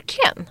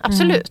 Verkligen.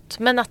 Absolut.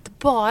 Men att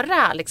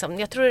bara liksom,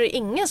 jag tror det är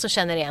ingen som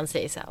känner igen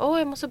sig så här,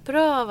 jag mår så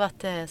bra av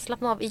att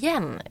slappna av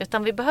igen.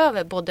 Utan vi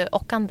behöver både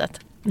och andet.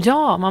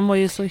 Ja, man mår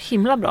ju så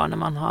himla bra när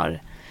man har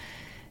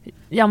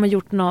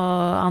gjort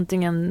något,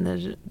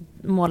 antingen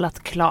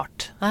målat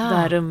klart det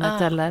här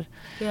rummet eller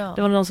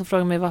det var någon som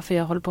frågade mig varför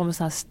jag håller på med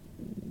såna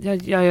här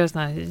jag gör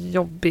såna här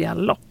jobbiga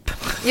lopp.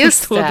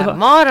 Just det,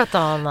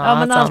 maraton och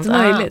men allt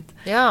möjligt.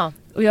 Ja.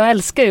 Och jag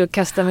älskar ju att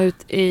kasta mig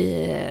ut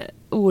i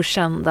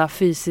okända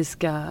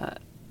fysiska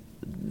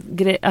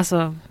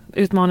alltså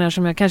utmaningar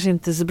som jag kanske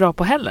inte är så bra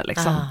på heller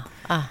liksom.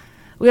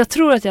 Och jag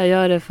tror att jag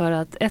gör det för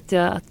att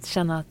att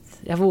känna att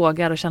jag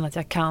vågar och känna att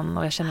jag kan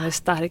och jag känner mig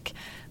stark.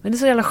 Men det är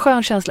så jävla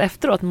skön känsla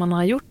efteråt när man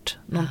har gjort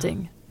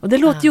någonting. Och det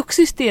låter ju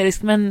också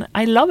hysteriskt, men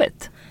I love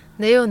it.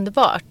 Det är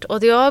underbart.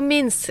 Och jag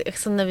minns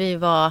liksom när vi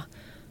var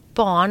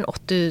barn och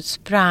du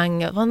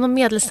sprang, var någon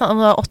medelstånd,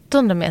 var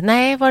 800 meter?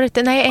 Nej, var det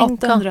inte? Nej,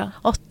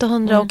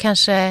 800 och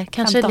kanske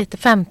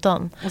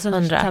 1500. Och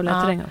sen tävlade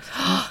jag terräng också.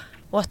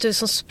 Och att du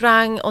som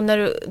sprang och när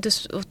du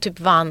och typ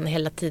vann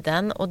hela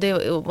tiden. Och det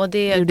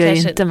gjorde jag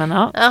inte, men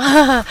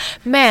ja.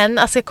 Men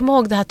alltså jag kommer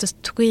ihåg det här att du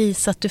tog i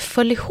så att du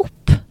föll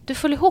ihop. Du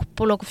föll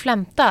ihop och låg och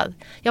flämtade.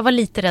 Jag var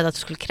lite rädd att du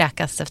skulle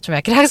kräkas eftersom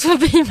jag kräks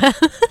förbi mig.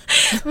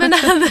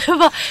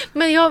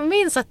 Men jag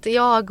minns att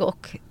jag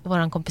och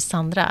våran kompis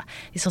Sandra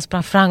liksom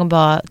sprang fram och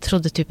bara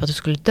trodde typ att du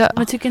skulle dö.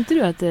 Men tycker inte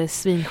du att det är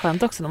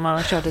svinskönt också när man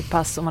har kört ett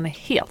pass och man är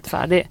helt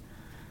färdig?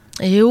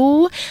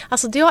 Jo,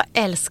 alltså det jag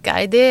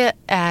älskar, det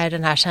är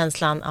den här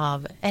känslan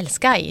av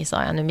älskar,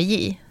 sa jag nu med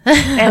J.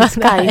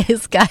 Älskar.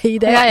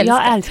 Det jag älskar.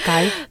 Jag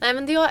älskar. Nej,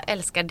 men det jag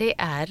älskar, det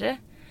är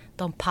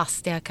de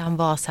pass där jag kan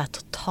vara så här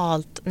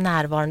totalt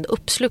närvarande,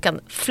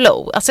 uppslukande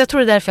flow. Alltså jag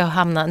tror det är därför jag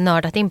har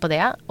nördat in på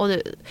det.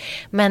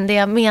 Men det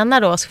jag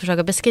menar då, ska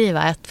försöka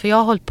beskriva, är att för jag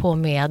har hållit på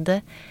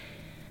med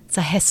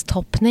så här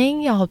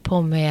hästhoppning, jag har hållit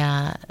på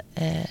med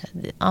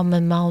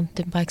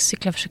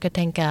mountainbike-cyklar, försöker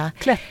tänka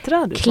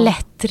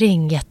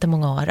klättring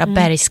jättemånga år,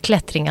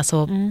 bergsklättring,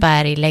 alltså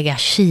berg, lägga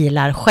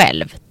kilar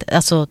själv,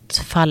 alltså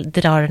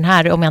dra den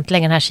här, om jag inte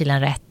lägger den här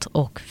kilen rätt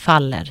och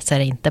faller så är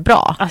det inte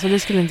bra. Alltså det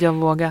skulle inte jag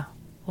våga.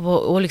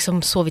 Och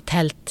liksom sov i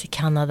tält i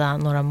Kanada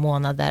några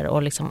månader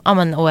och liksom,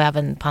 och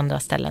även på andra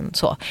ställen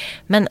så.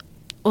 Men,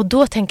 och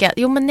då tänker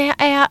jag,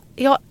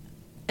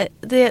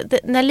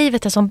 när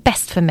livet är som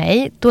bäst för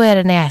mig, då är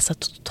det när jag är så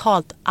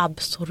totalt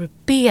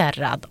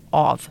absorberad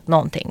av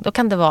någonting. Då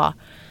kan det vara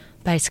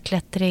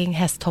bergsklättring,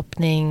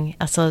 hästhoppning,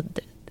 alltså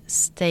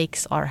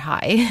stakes are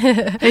high.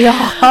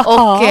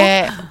 Ja.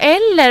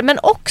 Men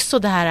också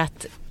det här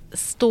att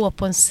stå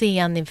på en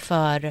scen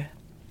inför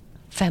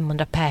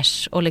 500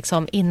 pers och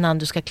liksom innan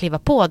du ska kliva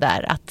på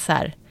där att så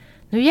här,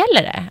 nu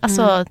gäller det.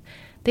 Alltså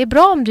det är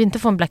bra om du inte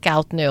får en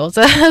blackout nu och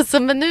så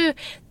men nu,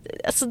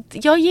 alltså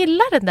jag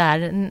gillar det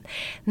där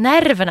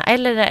nerverna,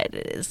 eller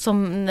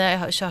som när jag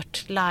har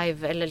kört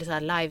live eller så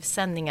här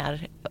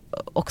livesändningar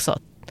också,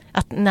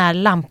 att när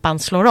lampan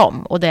slår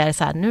om och det är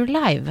så här, nu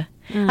live.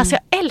 Alltså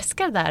jag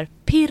älskar det där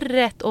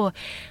pirret, och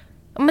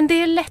men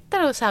det är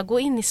lättare att så här gå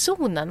in i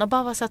zonen och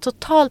bara vara så här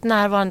totalt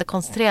närvarande,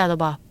 koncentrerad och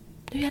bara,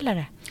 nu gäller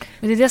det.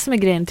 Men det är det som är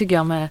grejen, tycker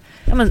jag, med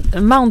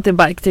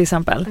mountainbike till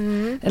exempel,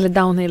 eller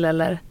downhill,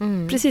 eller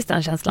precis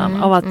den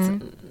känslan av att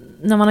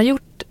när man har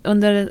gjort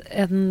under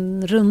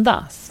en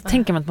runda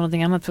tänker man på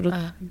någonting annat, för då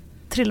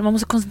trillar man,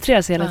 måste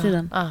koncentrera sig hela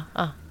tiden.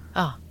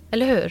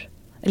 Eller hur?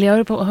 Eller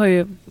jag har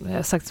ju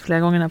sagt flera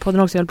gånger när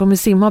podden också, jag höll på med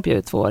simhopp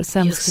i 2 år,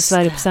 sämst i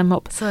Sverige på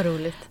simhopp. Så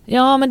roligt.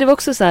 Ja, men det var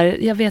också så här,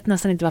 jag vet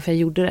nästan inte varför jag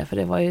gjorde det, för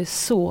det var ju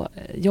så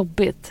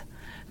jobbigt.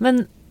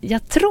 Men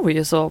jag tror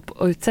ju så,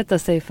 att utsätta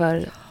sig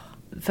för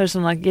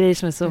sådana grejer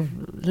som är så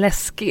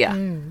läskiga.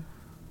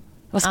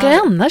 Vad ska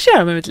jag annars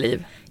göra med mitt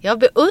liv? Jag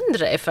beundrar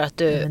dig för att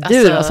du...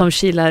 Du då, som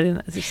kilar...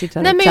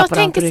 Nej, men jag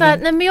tänker så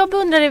här, men jag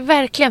beundrar dig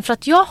verkligen för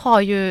att jag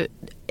har ju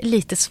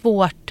lite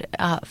svårt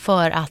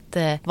för att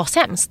vara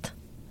sämst.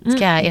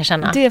 Ska jag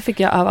erkänna. Det fick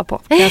jag öva på,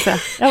 kan jag säga.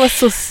 Jag var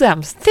så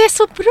sämst. Det är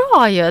så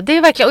bra ju. Det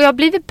är verkligen, och jag har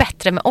blivit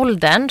bättre med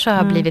åldern, så jag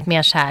har blivit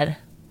mer så här...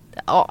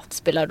 Ja, det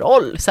spelar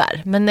roll så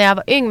här. Men när jag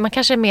var yngre, man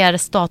kanske är mer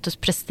status,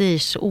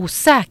 prestige,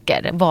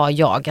 osäker var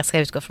jag ska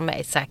utgå från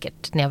mig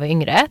säkert när jag var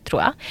yngre,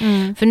 tror jag.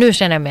 För nu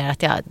känner jag mer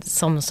att jag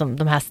som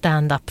de här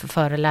stand-up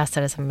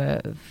föreläsare som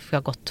jag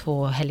har gått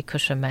 2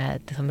 helgkurser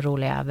med liksom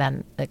roliga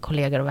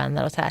kollegor och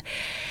vänner och så här.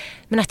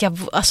 Men att jag,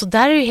 alltså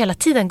där är ju hela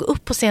tiden gå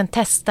upp på scen,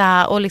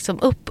 testa och liksom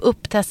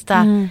upp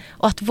testa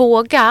och att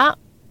våga.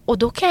 Och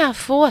då kan jag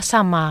få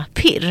samma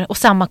pirr och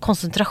samma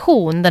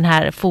koncentration, den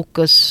här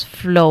fokus,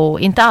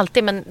 flow, inte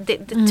alltid, men det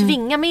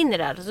tvingar mig in i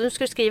det här. Så nu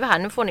ska du skriva här,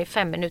 nu får ni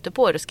 5 minuter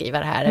på er att skriva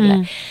det här.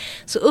 Eller.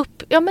 Så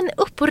upp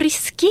och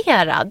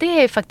riskera,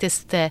 det är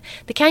faktiskt, det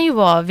kan ju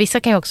vara, vissa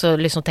kan ju också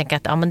liksom tänka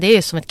att men det är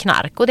ju som ett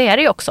knark, och det är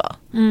det ju också.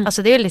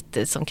 Alltså det är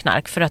lite som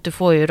knark, för att du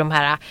får ju de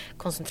här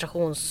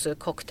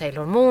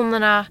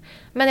koncentrationscocktailhormonerna.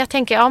 Men jag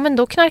tänker, men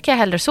då knarkar jag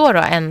hellre så då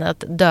än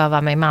att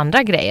döva mig med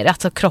andra grejer.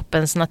 Alltså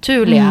kroppens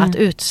naturliga, att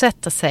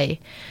utsätta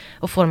sig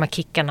och få de här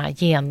kickarna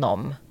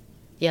genom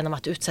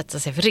att utsätta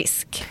sig för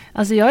risk.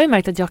 Alltså jag har ju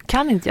märkt att jag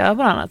kan inte göra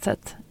på annat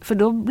sätt. För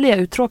då blir jag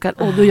uttråkad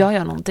och då gör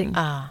jag någonting.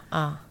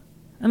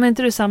 Men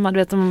inte du samma, du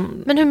vet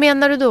Men hur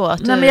menar du då?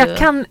 Att men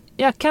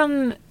jag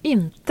kan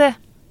inte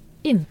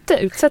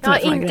utsätta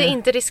mig för grejer.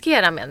 Inte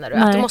riskera, menar du?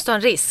 Nej. Att du måste ha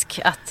en risk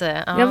att...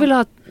 Jag vill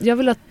ha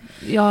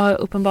jag har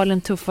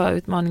uppenbarligen tuffa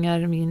utmaningar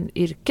i min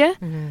yrke.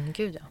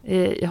 Gud, ja.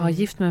 Jag har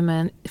gift mig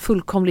med en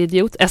fullkomlig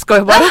idiot. Jag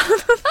skojar bara.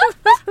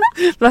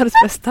 Världens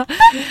bästa.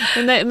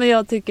 Men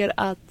jag tycker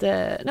att...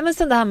 men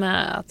sen det här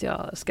med att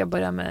jag ska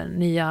börja med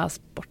nya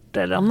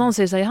sporter. Eller om någon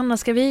säger så här, Johanna,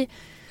 ska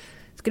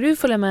du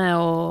följa med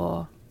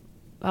och...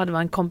 Ja, det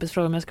var en kompis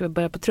fråga om jag skulle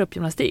börja på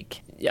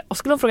truppgymnastik. Ja, och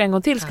skulle hon fråga en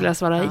gång till skulle jag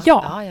svara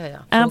ja.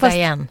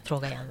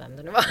 Fråga igen vem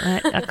det nu var.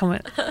 Nej, jag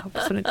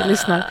hoppas hon inte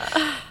lyssnar.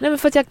 Nej, men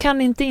för att jag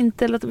kan inte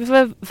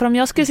för om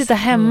jag skulle sitta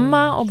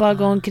hemma och bara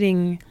gå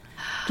omkring,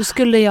 då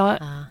skulle jag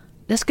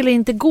skulle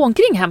inte gå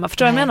omkring hemma,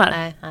 förstår du vad jag menar?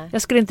 Nej.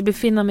 Jag skulle inte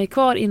befinna mig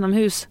kvar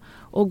inomhus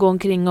och gå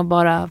omkring och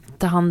bara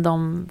ta hand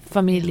om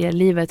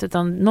familjelivet,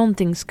 utan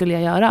någonting skulle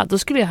jag göra. Då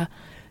skulle jag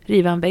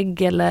riva en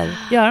vägg eller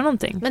göra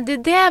någonting. Men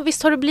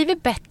visst har du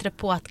blivit bättre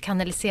på att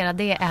kanalisera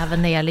det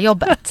även när det gäller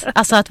jobbet?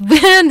 Alltså att,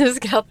 nu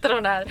skrattar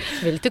hon här,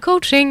 vill lite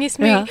coaching i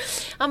smyg.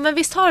 Ja, men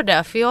visst har du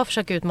det, för jag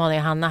försöker utmana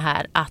Johanna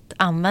här att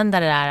använda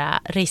det där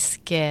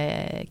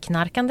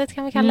riskknarkandet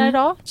kan vi kalla det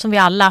då, som vi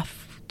alla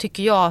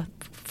tycker jag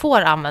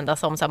får använda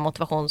som så här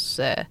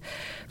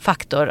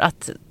motivationsfaktor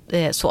att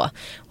så.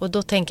 Och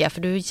då tänker jag,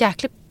 för du är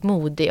jäkligt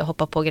modig att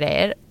hoppa på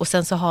grejer, och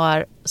sen så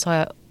har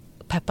jag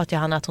peppat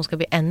Johanna att hon ska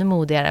bli ännu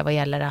modigare vad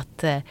gäller att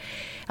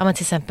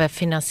till exempel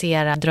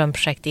finansiera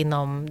drömprojekt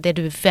inom det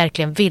du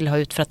verkligen vill ha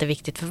ut för att det är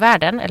viktigt för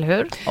världen, eller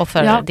hur? Och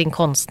för din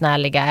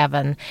konstnärliga,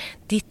 även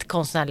ditt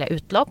konstnärliga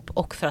utlopp,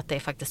 och för att det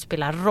faktiskt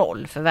spelar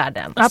roll för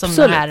världen. Absolut.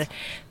 Som de här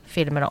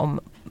filmerna om,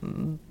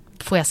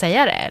 får jag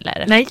säga det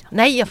eller?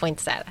 Nej, jag får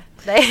inte säga det.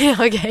 Nej,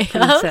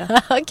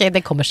 okej,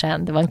 det kommer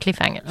sen. Det var en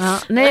cliffhanger. Ja,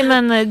 nej,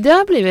 men det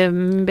har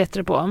blivit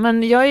bättre på.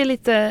 Men jag är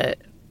lite...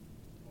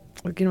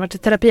 Det kunde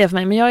varit terapi för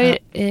mig. Men jag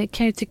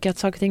kan ju tycka att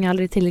saker och ting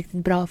aldrig är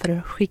tillräckligt bra för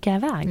att skicka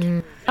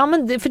iväg. Ja,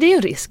 men för det är ju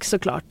en risk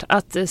såklart.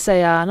 Att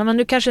säga, nej men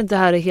nu kanske inte det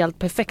här är helt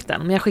perfekt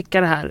än. Men jag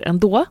skickar det här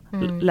ändå.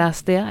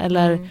 Läs det.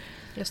 Eller...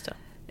 Just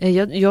det.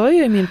 Jag är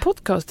ju i min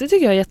podcast, det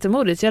tycker jag är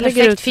jättemodigt.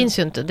 Perfekt finns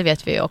ju inte, det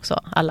vet vi ju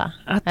också alla.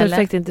 Att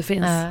perfekt inte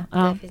finns.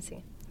 Det finns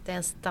inget. Det är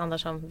en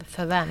standard som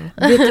för vem?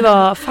 Vet du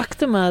vad,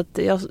 faktum är att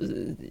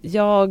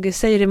jag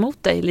säger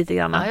emot dig lite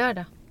grann. Ja, gör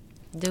det.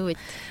 Do it.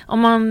 Om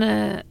man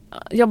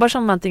jobbar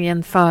som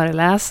antingen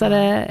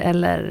föreläsare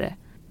eller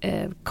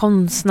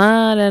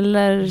konstnär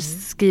eller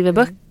skriver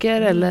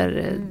böcker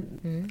eller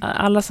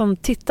alla som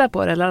tittar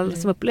på det eller alla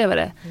som upplever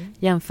det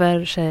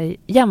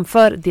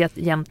jämför det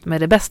jämt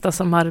med det bästa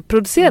som har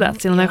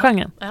producerats inom den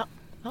genren. Ja.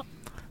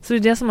 Så det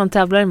är det som man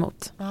tävlar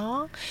emot.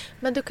 Ja,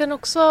 men du kan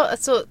också,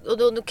 alltså, och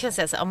då kan jag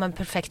säga så här, men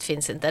perfekt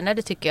finns inte. Nej,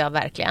 det tycker jag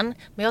verkligen.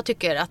 Men jag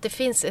tycker att det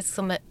finns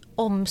som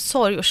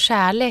omsorg och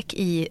kärlek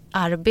i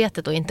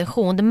arbetet och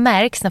intention. Det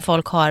märks när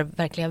folk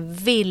verkligen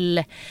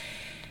vill,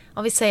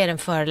 om vi säger en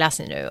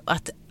föreläsning nu,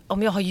 att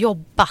om jag har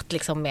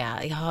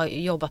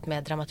jobbat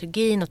med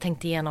dramaturgin och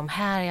tänkt igenom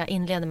här, jag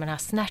inleder med den här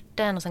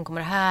snärten och sen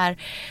kommer det här,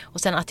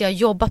 och sen att jag har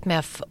jobbat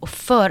med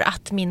för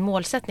att min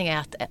målsättning är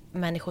att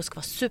människor ska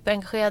vara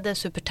superengagerade,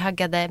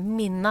 supertaggade,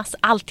 minnas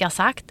allt jag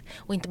sagt,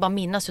 och inte bara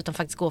minnas utan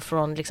faktiskt gå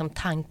från liksom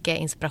tanke,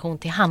 inspiration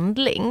till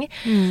handling.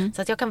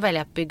 Så att jag kan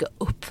välja att bygga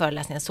upp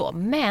föreläsningen så.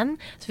 Men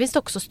så finns det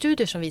också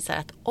studier som visar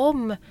att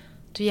om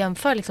du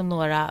jämför liksom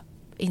några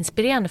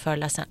inspirerande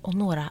föreläsare och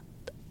några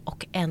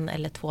och en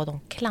eller två av dem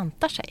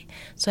klantar sig,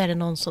 så är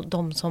det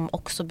de som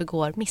också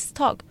begår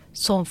misstag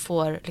som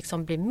får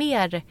liksom bli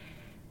mer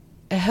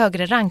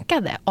högre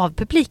rankade av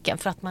publiken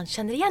för att man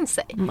känner igen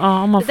sig.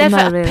 Ja, man får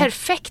därför att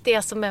perfekt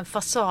är som en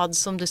fasad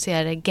som du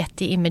ser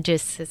Getty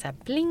Images, så här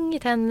bling i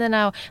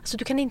tänderna. Alltså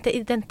du kan inte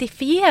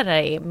identifiera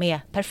dig med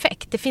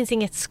perfekt. Det finns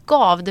inget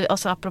skav,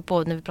 alltså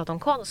apropå när vi pratar om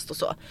konst och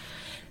så.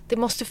 Det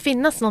måste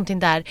finnas någonting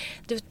där.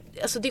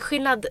 Alltså det är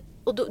skillnad,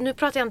 och nu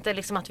pratar jag inte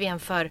liksom att vi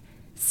jämför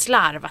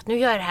slarv, att nu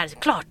gör jag det här,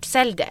 klart,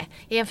 sälj det.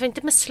 Jag jämför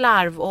inte med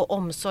slarv och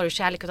omsorg och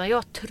kärlek, utan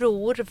jag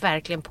tror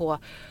verkligen på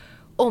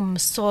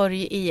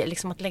omsorg i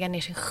liksom att lägga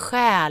ner sin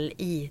själ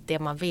i det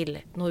man vill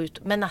nå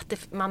ut, men att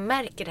man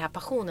märker det här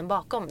passionen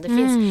bakom. Det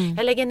finns,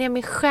 jag lägger ner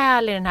min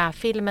själ i den här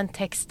filmen,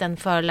 texten,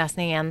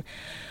 föreläsningen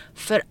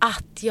för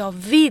att jag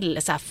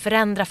vill så här,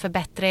 förändra,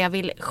 förbättra, jag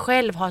vill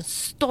själv ha en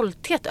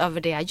stolthet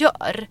över det jag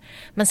gör.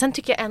 Men sen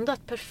tycker jag ändå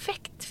att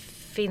perfekt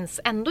finns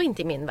ändå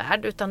inte i min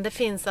värld, utan det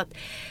finns att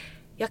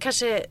jag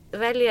kanske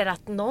väljer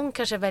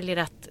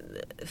att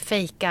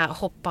fejka,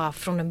 hoppa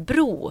från en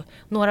bro.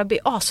 Några blir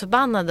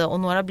asförbannade och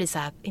några blir så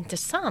här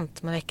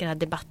intressant. Man väcker den här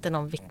debatten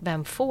om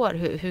vem får,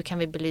 hur kan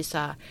vi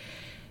belysa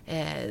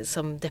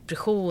som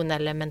depression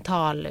eller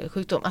mental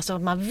sjukdom. Alltså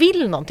man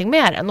vill någonting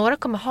med det. Några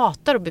kommer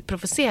hata och bli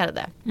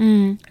provocerade.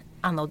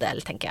 Anna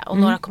Odell tänker jag. Och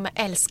några kommer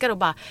älska det och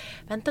bara,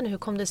 vänta nu, hur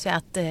kom det sig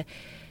att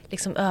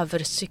liksom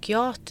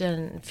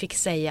överpsykiatern fick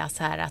säga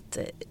så här att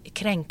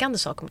kränkande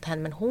saker mot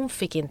henne, men hon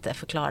fick inte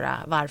förklara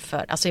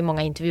varför. Alltså i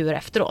många intervjuer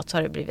efteråt så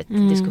har det blivit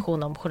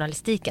diskussion om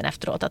journalistiken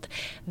efteråt, att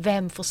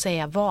vem får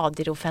säga vad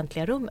i det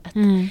offentliga rummet.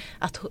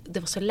 Att det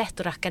var så lätt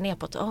att racka ner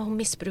på att hon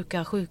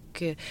missbrukar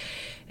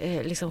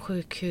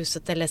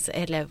sjukhuset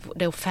eller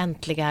de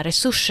offentliga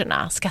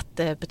resurserna.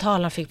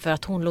 Skattebetalarna fick för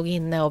att hon låg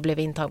inne och blev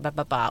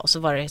intagen, och så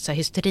var det så här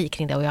hysteri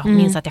kring det, och jag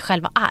minns att jag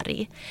själv var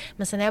arg.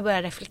 Men sen när jag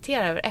började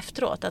reflektera över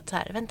efteråt att så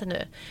här, vänta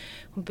nu,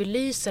 hon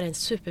belyser en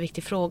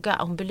superviktig fråga.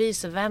 Hon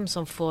belyser vem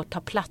som får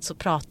ta plats och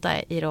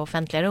prata i det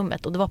offentliga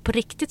rummet. Och det var på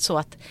riktigt så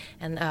att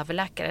en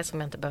överläkare, som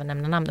jag inte behöver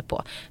nämna namnet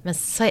på, men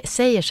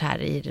säger så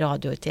här i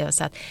radio och TV,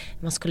 så att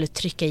man skulle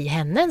trycka i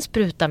henne en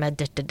spruta med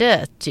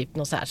typ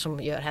något så här som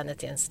gör henne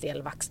till en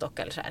stel vaxstock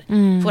eller så här.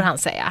 Får han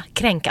säga,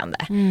 kränkande.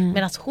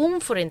 Medan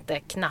hon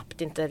får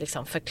knappt inte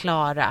liksom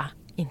förklara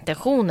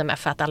intentionen med,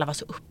 för att alla var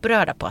så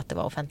upprörda på att det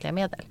var offentliga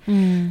medel.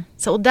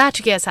 Så, och där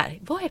tycker jag så här,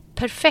 vad är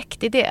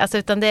perfekt i det? Alltså,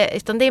 utan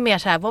det är mer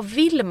så här, vad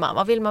vill man?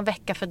 Vad vill man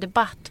väcka för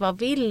debatt? Vad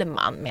vill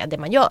man med det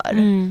man gör?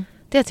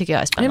 Det tycker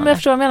jag är spännande. Men jag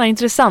förstår vad jag menar,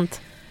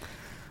 intressant.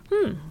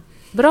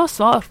 Bra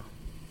svar.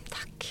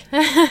 Tack.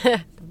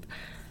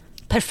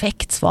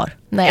 perfekt svar.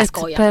 Nej, jag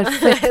skojar.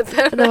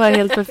 Perfekt. Det var ett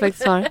helt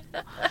perfekt svar.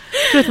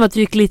 Förutom att du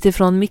gick lite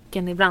ifrån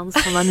micken ibland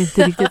som man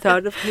inte riktigt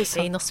hörde. Jag är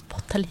inne och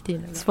spottar lite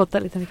in. Spotta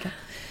lite mycket.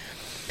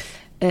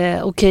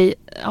 Okej,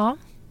 ja.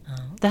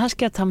 Det här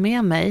ska jag ta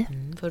med mig.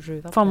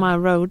 From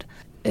my road.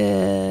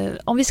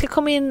 Om vi ska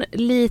komma in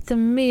lite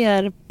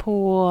mer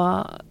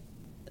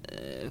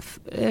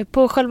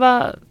på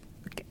själva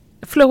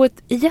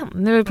flowet igen.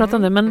 Nu har vi pratat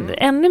om det, men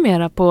ännu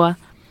mera på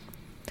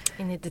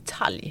in i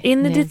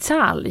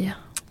detalj.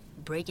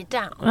 Break it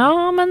down.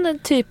 Ja, men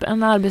typ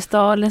en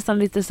arbetsdag, nästan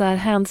lite så här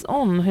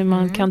hands-on, hur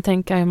man kan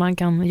tänka, hur man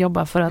kan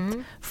jobba för att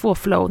få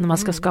flow när man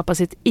ska skapa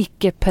sitt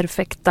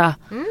icke-perfekta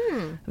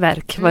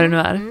verk, vad det nu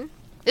är.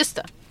 Just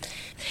det.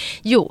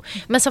 Jo,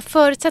 men så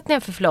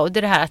förutsättningen för flow, det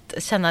är det här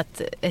att känna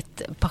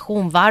ett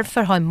passion,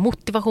 varför, ha en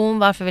motivation,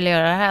 varför vill jag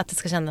göra det här, att det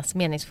ska kännas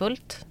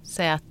meningsfullt.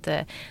 Säga att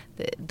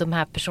de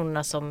här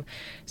personerna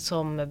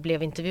som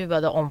blev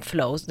intervjuade om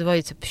flow, det var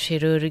ju typ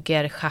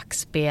kirurger,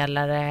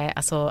 schackspelare,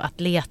 alltså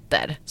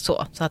atleter,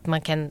 så att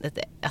man kan,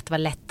 att det var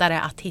lättare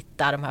att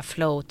hitta de här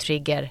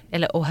flow-trigger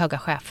och höga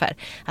chefer,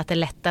 att det är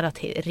lättare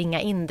att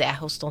ringa in det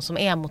hos de som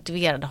är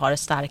motiverade, har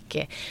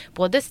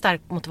både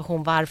stark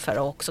motivation varför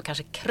och också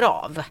kanske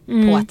krav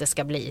på att det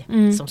ska bli,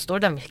 som står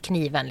där med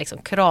kniven,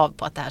 liksom krav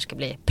på att det här ska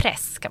bli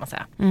press, kan man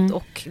säga.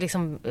 Och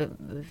liksom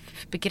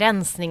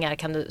begränsningar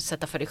kan du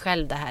sätta för dig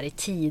själv, det här i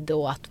tid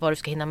och att vad du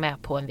ska hinna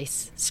med på en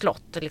viss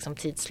slott, liksom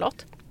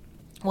tidsslott.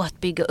 Och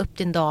att bygga upp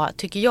din dag,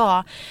 tycker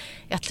jag,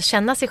 att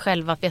känna sig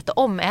själv, att veta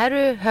om, är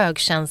du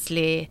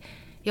högkänslig?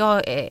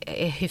 Jag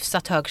är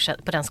hyfsat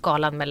högkänslig på den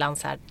skalan mellan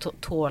så här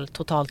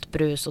totalt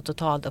brus och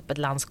totalt öppet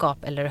landskap,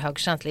 eller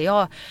högkänslig.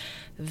 Jag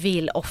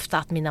vill ofta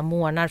att mina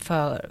morgnar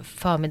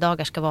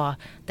förmiddagar ska vara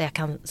där jag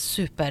kan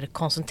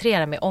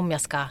superkoncentrera mig om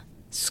jag ska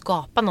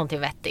skapa någonting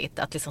vettigt,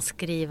 att liksom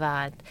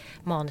skriva ett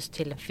manus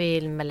till en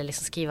film, eller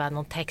liksom skriva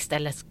någon text,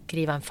 eller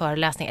skriva en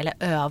föreläsning, eller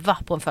öva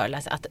på en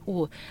föreläsning,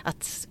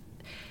 att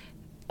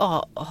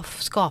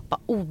skapa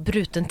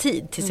obruten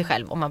tid till sig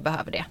själv om man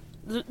behöver det.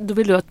 Då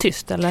vill du ha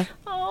tyst, eller?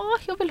 Ja,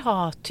 jag vill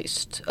ha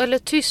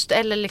tyst,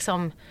 eller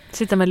liksom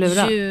sitta med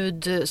lurar.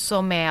 Ljud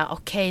som är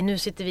okej, nu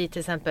sitter vi till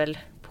exempel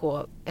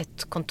på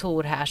ett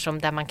kontor här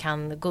där man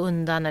kan gå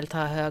undan eller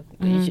ta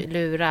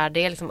lurar,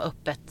 det är liksom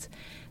öppet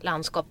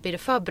landskap. Blir det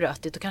för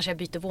brötigt, då kanske jag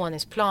byter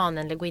våningsplan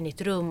eller går in i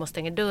ett rum och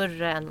stänger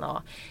dörren,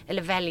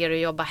 eller väljer att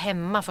jobba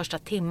hemma första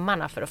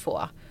timmarna för att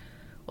få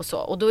och så.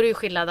 Och då är det ju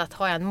skillnad att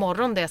ha en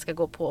morgon där jag ska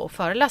gå på och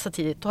föreläsa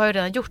tidigt, då har jag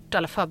redan gjort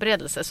alla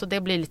förberedelser, så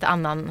det blir lite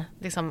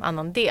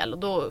annan del, och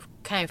då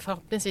kan jag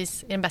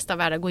förhoppningsvis i den bästa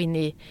världen gå in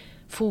i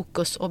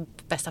fokus och i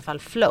bästa fall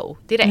flow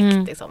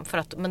direkt liksom,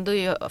 men då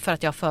är ju för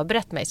att jag har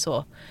förberett mig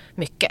så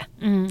mycket.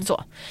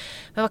 Så.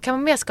 Men vad kan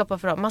man mer skapa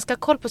för dem? Man ska ha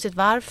koll på sitt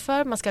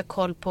varför, man ska ha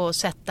koll på att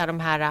sätta de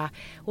här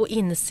och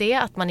inse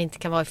att man inte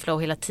kan vara i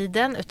flow hela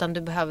tiden, utan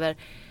du behöver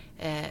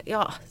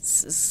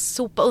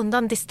sopa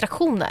undan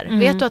distraktioner.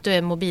 Vet du att du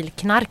är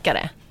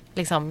mobilknarkare?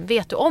 Liksom,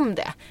 vet du om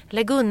det?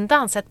 Lägg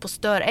undan, sätt på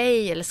stör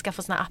ej, eller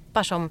skaffa såna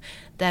appar som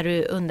där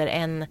du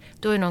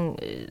du har ju någon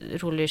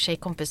rolig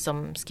tjejkompis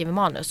som skriver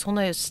manus. Hon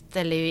har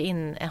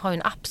ju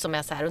en app som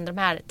är så här, under den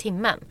här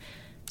timmen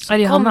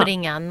så kommer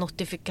inga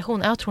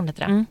notifikationer. Jag tror hon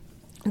heter det.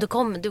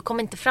 Du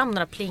kommer inte fram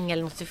några pling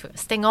eller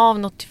stäng av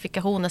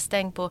notifikationer,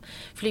 stäng på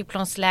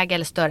flygplansläge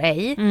eller stör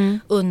ej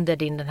under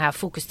den här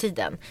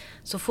fokustiden.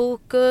 Så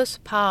fokus,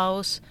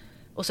 paus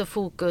och så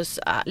fokus,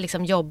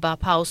 liksom jobba,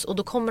 paus, och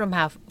då kommer de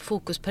här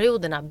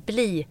fokusperioderna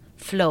bli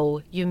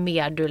flow ju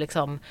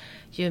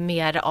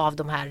mer av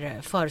de här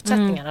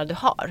förutsättningarna du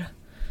har.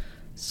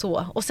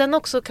 Så. Och sen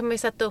också kan man ju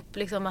sätta upp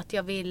liksom att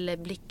jag vill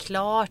bli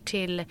klar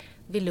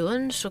vid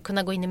lunch och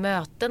kunna gå in i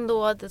möten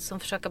då, som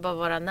försöker bara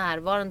vara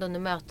närvarande under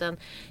möten.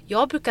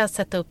 Jag brukar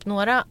sätta upp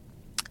några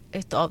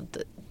utav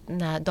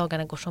när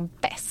dagarna går som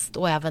bäst,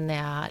 och även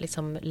när jag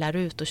liksom lär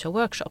ut och kör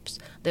workshops.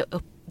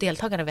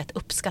 Deltagarna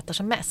uppskattar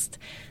som mest.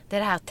 Det är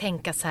det här att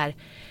tänka så här,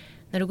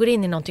 när du går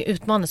in i någonting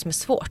utmanande som är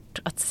svårt,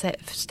 att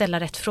ställa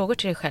rätt frågor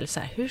till dig själv. Så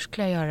här, hur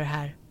skulle jag göra det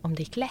här om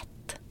det gick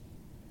lätt?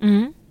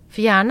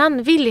 För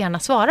hjärnan vill gärna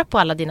svara på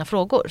alla dina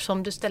frågor. Så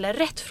om du ställer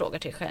rätt frågor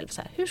till dig själv.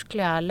 Så här, hur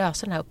skulle jag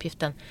lösa den här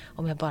uppgiften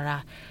om jag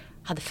bara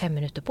hade 5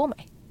 minuter på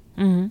mig?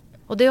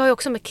 Och det har ju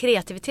också med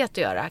kreativitet att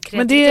göra.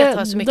 Kreativitet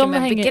har så mycket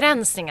med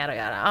begränsningar att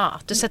göra.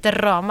 Att du sätter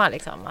ramar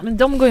liksom. Men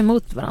de går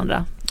emot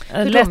varandra.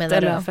 Lätt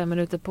eller 5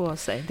 minuter på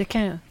sig. Det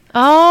kan ju...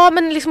 Ja,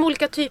 men liksom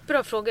olika typer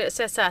av frågor.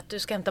 Säg så här att du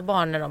ska hämta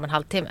barnen om en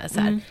halvtimme. Så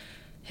här.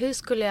 Hur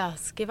skulle jag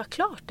skriva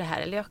klart det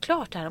här? Eller göra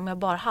klart det här om jag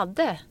bara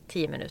hade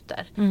 10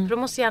 minuter? För då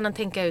måste hjärnan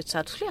tänka ut så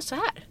här, då skulle jag så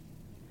här.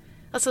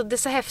 Alltså det är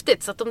så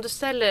häftigt. Så att om du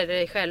ställer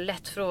dig själv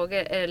lätt frågor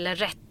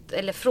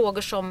eller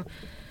frågor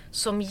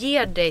som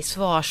ger dig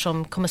svar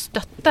som kommer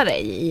stötta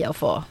dig i att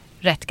få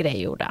rätt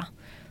grej gjorda.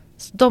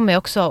 Så de är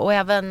också, och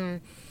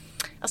även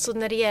alltså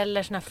när det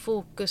gäller såna här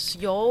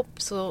fokusjobb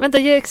så... Vänta,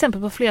 ge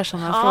exempel på fler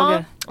sådana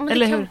frågor.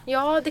 Eller hur?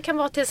 Ja, det kan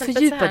vara till exempel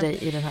fördjupa så här. Dig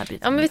i den här biten.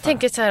 Ja, men vi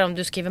tänker så här, om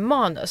du skriver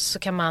manus så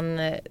kan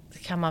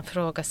man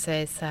fråga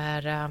sig så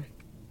här...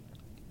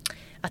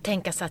 att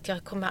tänka så att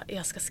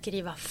jag ska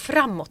skriva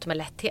framåt med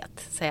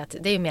lätthet. Säga att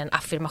det är ju mer en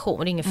affirmation,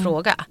 det är ingen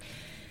fråga.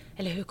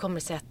 Eller hur kommer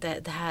det sig att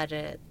det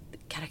här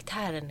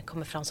karaktären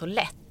kommer fram så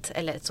lätt?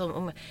 Eller så,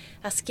 om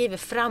jag skriver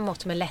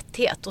framåt med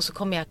lätthet och så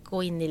kommer jag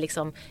gå in i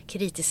liksom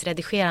kritiskt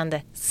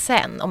redigerande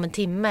sen om en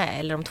timme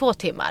eller om 2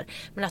 timmar.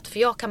 Men för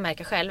jag kan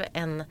märka själv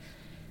en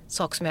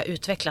sak som jag har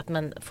utvecklat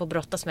men får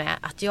brottas med,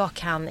 att jag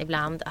kan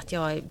ibland, att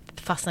jag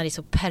fastnar i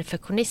så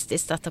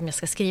perfektionistiskt att om jag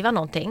ska skriva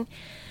någonting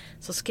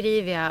så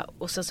skriver jag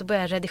och så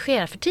börjar jag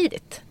redigera för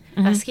tidigt.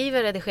 Jag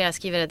skriver,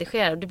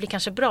 redigerar och det blir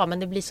kanske bra men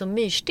det blir så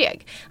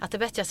myrsteg att det är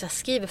bättre att jag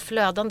skriver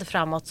flödande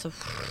framåt så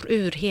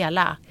ur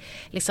hela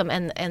liksom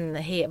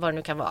vad det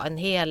nu kan vara,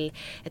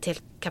 ett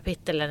helt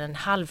kapitel eller en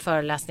halv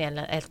föreläsning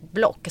eller ett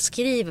block. Jag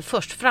skriver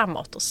först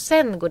framåt och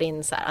sen går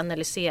in så här,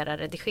 analyserar,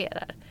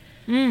 redigerar.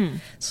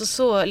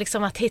 Så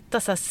liksom att hitta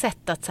så här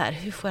sätt att så här,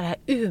 hur får jag det här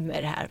ur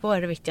med det här? Vad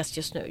är det viktigaste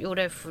just nu? Jo,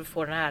 det är att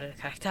få den här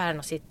karaktären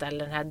att sitta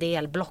eller den här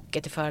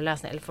delblocket i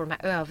föreläsningen eller få de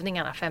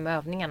här 5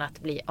 övningarna att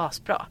bli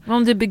asbra.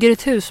 Om du bygger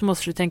ett hus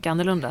måste du tänka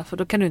annorlunda, för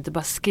då kan du inte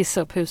bara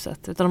skissa upp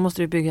huset utan då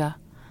måste du bygga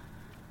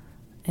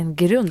en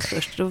grund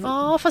först.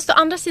 Ja, fast å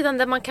andra sidan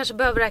där man kanske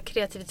behöver det här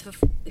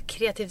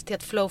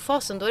kreativitet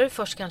flow-fasen, då är det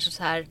först kanske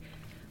så här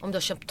om du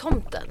har köpt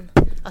tomten.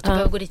 Att du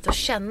behöver gå dit och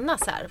känna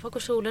så här. Var går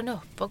solen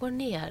upp? Var går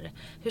ner?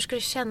 Hur ska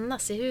det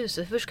kännas i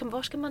huset?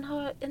 Var ska man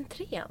ha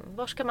entrén?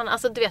 Var ska man...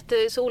 Alltså du vet, det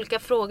är så olika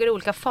frågor och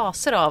olika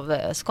faser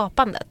av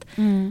skapandet.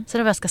 Så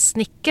när jag ska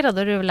snickra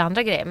då är det väl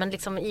andra grejer. Men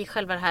liksom i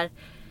själva det här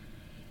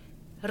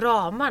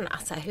ramarna.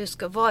 Så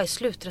här, vad är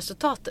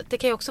slutresultatet? Det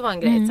kan ju också vara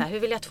en grej. Så här, hur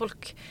vill jag att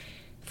folk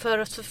för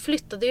att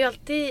förflytta? Det är ju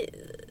alltid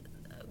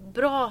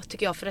bra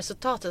tycker jag för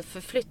resultatet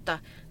förflytta.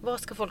 Vad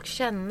ska folk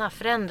känna,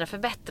 förändra,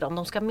 förbättra? Om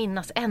de ska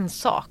minnas en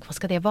sak, vad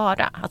ska det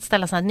vara? Att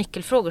ställa sådana här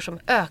nyckelfrågor som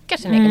ökar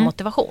sin egen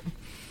motivation.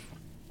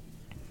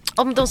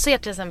 Om de ser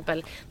till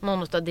exempel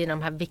någon av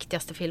de här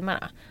viktigaste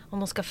filmerna. Om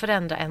de ska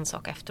förändra en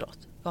sak efteråt,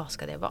 vad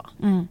ska det vara?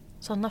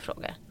 Sådana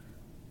frågor.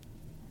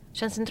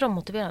 Känns inte de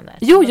motiverande?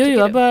 Jo,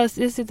 jag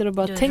sitter och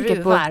bara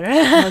tänker på...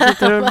 Jag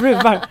sitter och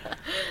ruvar.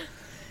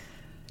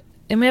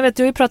 Men jag vet,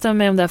 du har ju pratat med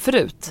mig om det här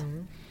förut.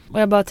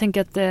 Och jag bara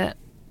tänker att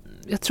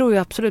jag tror ju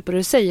absolut på det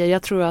du säger.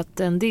 Jag tror att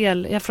en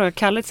del... Jag frågar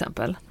Kalle till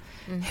exempel.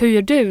 Hur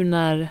gör du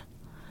när...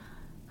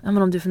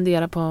 om du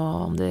funderar på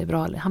om det är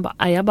bra eller... Han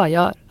bara, jag bara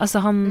gör. Alltså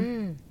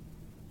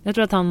jag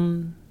tror att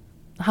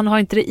han har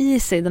inte det i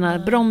sig, den här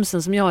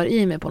bromsen som jag har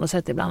i mig på något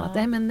sätt ibland.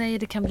 Att nej,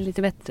 det kan bli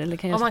lite bättre. Eller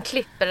kan om man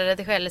klipper eller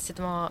redigerar eller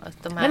sitter med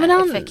de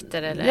här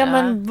effekter. Eller, ja,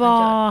 men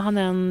vad han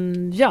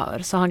än gör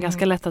så har han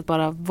ganska lätt att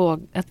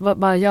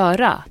bara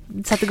göra.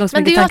 Sätta igång så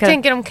men mycket det tankar. Jag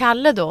tänker om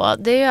Kalle då,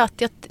 det är ju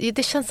att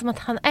det känns som att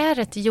han är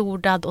rätt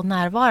jordad och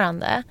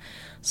närvarande.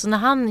 Så när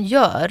han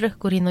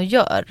går in och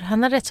gör,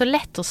 han har rätt så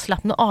lätt att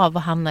slappna av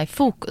och hamna i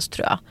fokus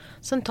tror jag.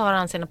 Sen tar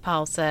han sina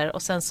pauser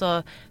och sen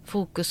så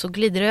fokus och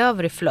glider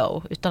över i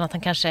flow. Utan att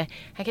han kanske,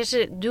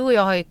 du och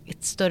jag har ju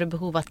ett större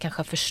behov att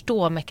kanske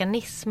förstå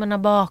mekanismerna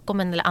bakom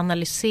eller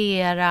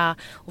analysera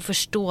och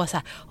förstå så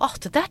här,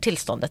 det där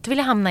tillståndet vill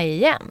jag hamna i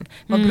igen.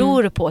 Vad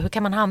beror det på? Hur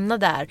kan man hamna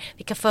där?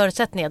 Vilka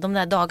förutsättningar? De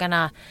där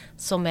dagarna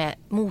som är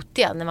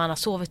motiga när man har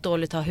sovit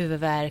dåligt, har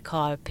huvudvärk,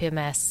 har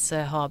PMS,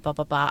 har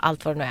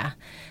allt vad det nu är.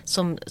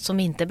 Som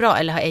inte är bra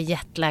eller är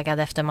jetlaggad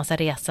efter en massa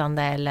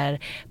resande eller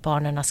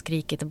barnen har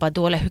skrikit och bara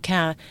dåliga. Hur kan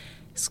jag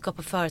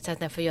skapa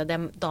förutsättningar för att göra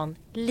den dagen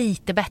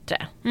lite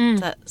bättre?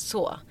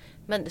 Så.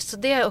 Men så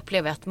det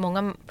upplever jag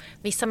att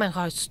vissa människor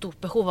har ett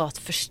stort behov av att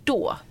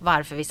förstå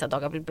varför vissa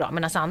dagar blir bra.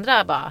 Men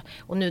andra bara,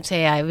 och nu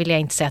vill jag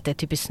inte säga att det är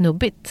typiskt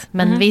snubbigt.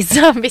 Men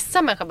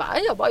vissa människor bara,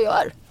 jag bara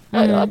gör.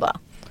 Jag gör bara.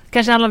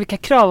 Kanske handlar om vilka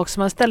krav också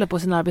man ställer på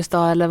sin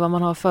arbetsdag eller vad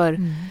man har för...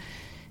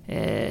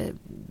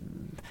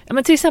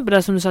 men till exempel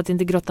det som du sa, att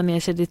inte grotta ner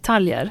sig i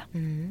detaljer.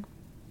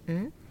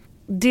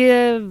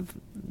 Det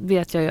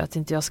vet jag ju att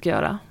inte jag ska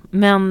göra.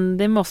 Men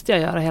det måste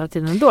jag göra hela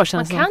tiden ändå.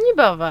 Man kan ju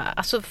behöva,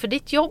 alltså för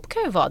ditt jobb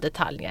kan ju vara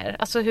detaljer.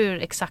 Alltså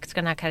hur exakt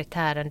ska den här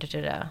karaktären...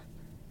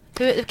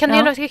 Kan du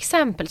ge några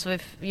exempel så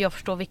jag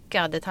förstår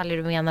vilka detaljer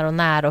du menar och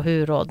när och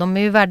hur. Och de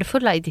är ju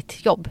värdefulla i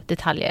ditt jobb,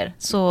 detaljer.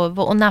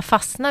 Och när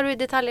fastnar du i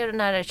detaljer och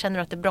när känner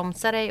du att det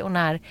bromsar dig och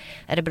när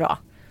är det bra?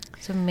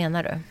 Så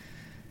menar du?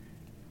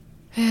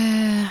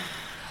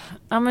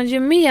 Men ju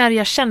mer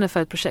jag känner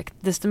för ett projekt,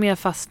 desto mer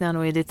fastnar jag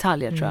nog i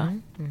detaljer tror jag.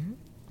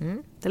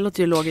 Det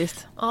låter ju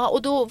logiskt. Ja,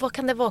 och då, vad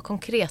kan det vara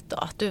konkret då?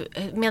 Att du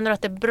menar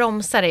att det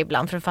bromsar dig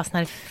ibland för att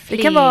fastna i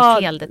fel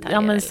detaljer?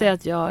 Ja, men säg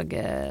att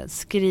jag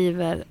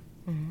skriver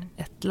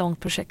ett långt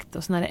projekt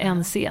och sen är det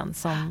en scen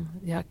som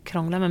jag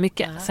krånglar med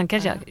mycket. Sen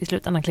kanske jag i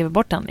slutändan kliver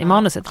bort den i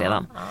manuset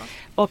redan.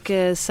 Och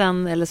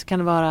sen, eller så kan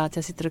det vara att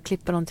jag sitter och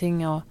klipper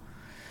någonting och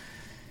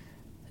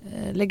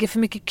lägger för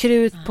mycket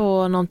krut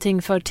på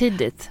någonting för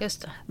tidigt.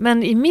 Just det.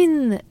 Men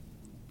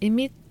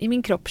i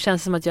min kropp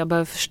känns det som att jag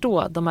behöver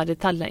förstå de här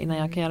detaljerna innan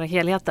jag kan göra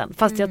helheten.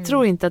 Fast jag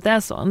tror inte att det är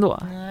så ändå.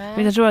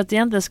 Men jag tror att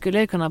egentligen skulle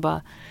jag kunna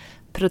bara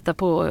prutta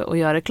på och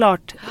göra det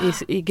klart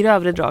i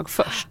grövre drag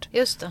först.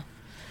 Just det.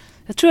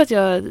 Jag tror att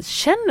jag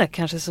känner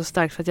kanske så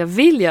starkt för att jag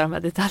vill göra de här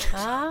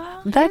detaljerna.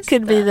 That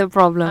could be the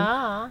problem.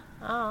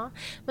 Ja.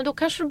 Men då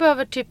kanske du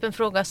behöver typ en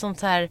fråga som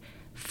så här,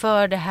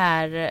 för det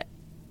här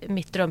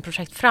mitt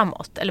drömprojekt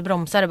framåt, eller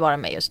bromsar det bara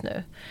mig just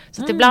nu?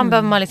 Så att ibland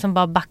behöver man liksom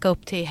bara backa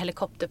upp till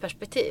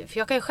helikopterperspektiv. För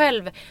jag kan ju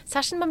själv,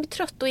 särskilt när man blir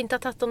trött och inte har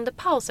tagit de där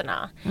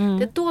pauserna,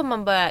 det är då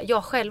man börjar,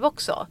 jag själv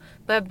också,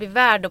 börjar bli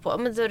värd på,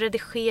 men så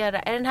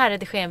redigera, är den här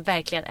redigeringen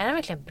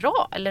verkligen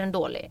bra eller är den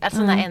dålig? Alltså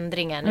den här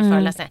ändringen i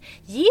föreläsningen,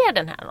 ger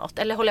den här något?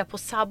 Eller håller jag på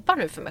att sabba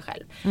nu för mig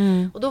själv?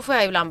 Och då får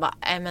jag ibland bara,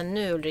 men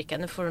nu Ulrika,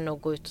 nu får du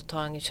nog gå ut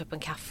och köpa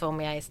en kaffe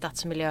om jag är i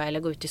stadsmiljö, eller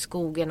gå ut i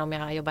skogen om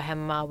jag jobbar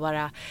hemma och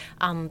bara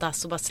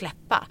andas och bara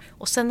släppa.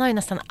 Och sen har ju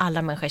nästan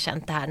alla människor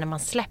känt det här när man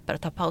släpper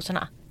och tar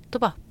pauserna. Då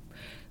bara,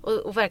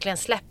 och verkligen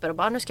släpper och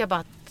bara, nu ska jag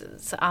bara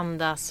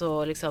andas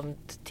och liksom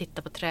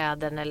titta på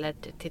träden eller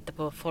titta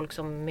på folk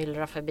som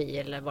myllrar förbi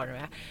eller vad det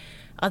är.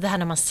 Ja, det här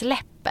när man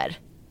släpper,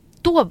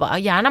 då bara,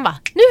 hjärnan bara,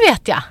 nu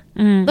vet jag!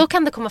 Då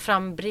kan det komma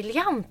fram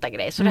briljanta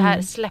grejer. Så det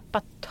här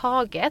släppa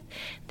taget,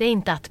 det är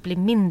inte att bli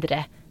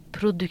mindre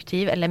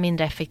produktiv eller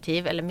mindre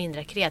effektiv eller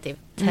mindre kreativ.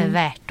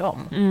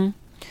 Tvärtom.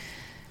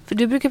 För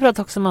du brukar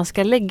prata också om att man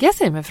ska lägga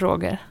sig med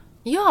frågor.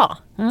 Ja,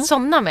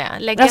 somna med.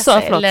 Lägga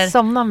sig. Eller...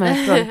 somna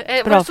med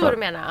frågor. Vad så du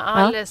menar?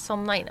 Ja. Eller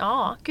somna in.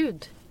 Ja,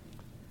 gud.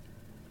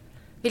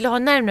 Vill du ha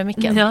närmare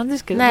micken? Ja, det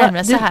ska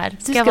närmare så här.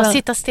 Ska jag bara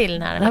sitta still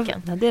nära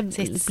micken? Ja, det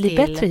blir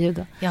bättre ljud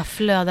då. Jag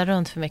flödar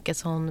runt för mycket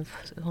så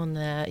hon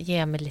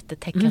ger mig lite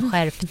tecken.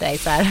 Skärp dig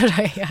så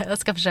här. Jag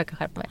ska försöka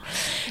skärpa mig.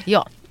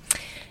 Ja.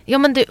 Ja,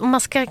 men om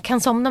man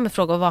kan somna med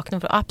frågor och vakna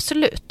med frågor.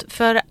 Absolut.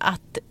 För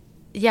att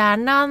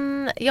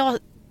hjärnan...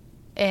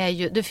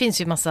 det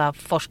finns ju massa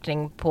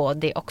forskning på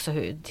det också,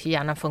 hur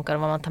hjärnan funkar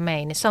och vad man tar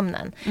med in i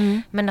sömnen.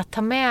 Men att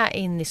ta med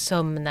in i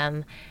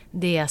sömnen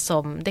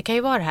det kan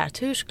ju vara det här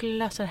att hur skulle jag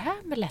lösa det här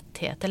med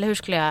lätthet, eller hur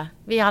skulle jag,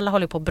 vi alla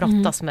håller på att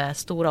brottas med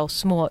stora och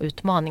små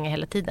utmaningar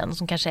hela tiden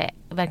som kanske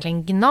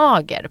verkligen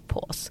gnager på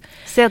oss.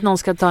 Säg att någon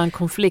ska ta en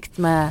konflikt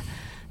med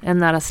en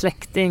nära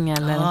släkting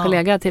eller en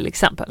kollega till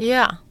exempel.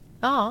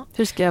 Ja.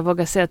 Hur ska jag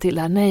våga säga till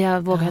här? Nej,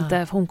 jag vågar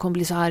inte, hon kommer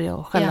bli så arg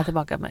och skälla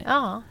tillbaka mig.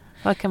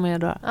 Vad kan man göra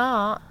då?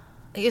 Ja.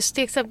 Just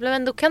det exempel,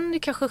 men då kan du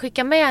kanske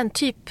skicka med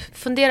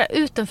fundera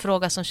ut en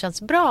fråga som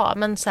känns bra,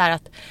 men så här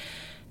att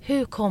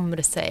hur kommer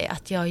det sig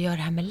att jag gör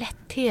det här med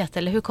lätthet,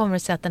 eller hur kommer det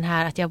sig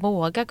att jag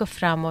vågar gå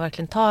fram och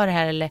verkligen ta det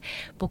här, eller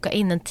boka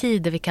in en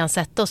tid där vi kan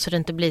sätta oss så det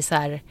inte blir så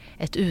här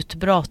ett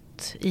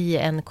utbrott i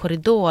en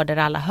korridor där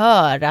alla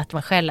hör att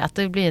man skäller, att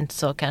det blir inte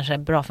så kanske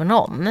bra för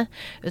någon,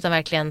 utan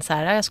verkligen så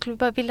här, jag skulle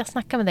bara vilja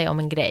snacka med dig om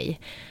en grej,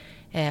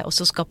 och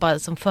så skapa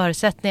som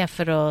förutsättningar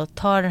för att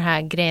ta den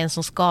här grejen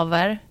som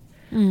skaver.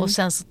 Och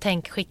sen så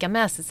skicka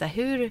med sig så här,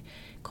 hur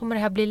kommer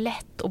det här bli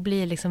lätt och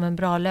bli liksom en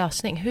bra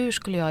lösning? Hur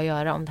skulle jag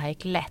göra om det här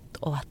gick lätt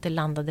och att det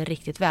landade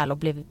riktigt väl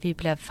och vi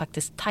blev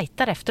faktiskt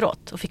tajtare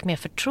efteråt och fick mer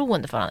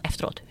förtroende för varandra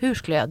efteråt? Hur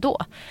skulle jag då?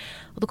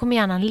 Och då kommer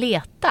hjärnan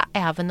leta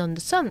även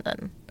under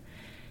sömnen.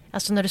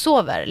 Alltså när du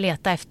sover,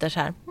 leta efter så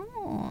här.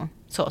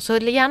 Så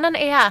hjärnan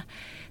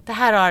det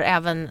här har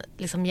även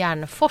liksom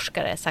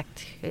hjärnforskare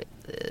sagt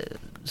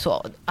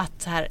så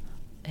att så här,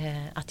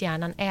 att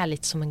hjärnan är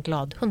lite som en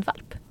glad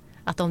hundvalp.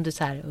 Att om du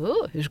så här,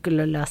 hur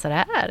skulle du lösa det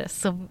här?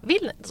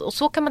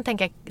 Så kan man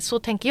tänka, så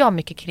tänker jag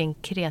mycket kring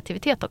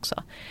kreativitet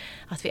också.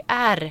 Att vi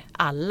är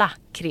alla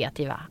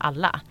kreativa,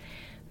 alla.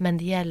 Men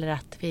det gäller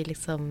att vi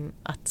liksom,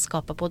 att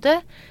skapa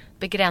både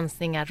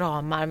begränsningar,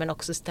 ramar, men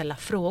också ställa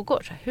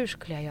frågor. Så hur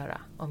skulle jag göra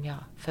om jag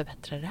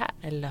förbättrar det här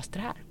eller löste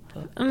det här?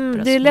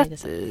 Det är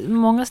lätt,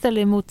 många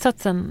ställer i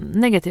motsatsen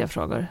negativa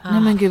frågor.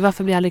 Nej men gud,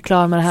 varför blir jag aldrig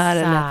klar med det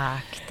här?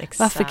 Exakt.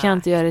 Varför kan jag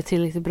inte göra det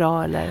tillräckligt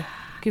bra? Eller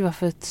gud,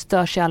 varför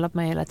störs jag alla på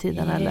mig hela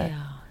tiden?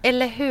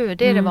 Eller hur,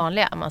 det är det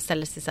vanliga. Man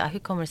ställer sig så här, hur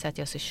kommer det sig att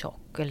jag är så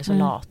tjock eller så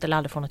lat eller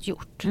aldrig får något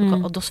gjort?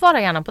 Och då svarar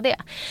gärna på det.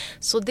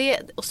 Så det,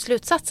 och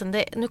slutsatsen,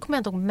 nu kommer jag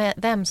inte ihåg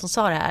vem som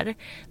sa det här,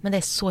 men det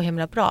är så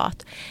himla bra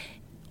att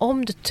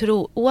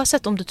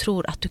oavsett om du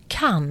tror att du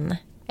kan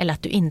eller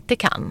att du inte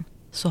kan,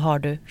 så har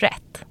du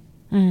rätt.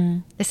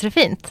 Är det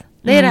fint?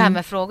 Det är det här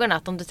med frågorna,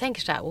 att om du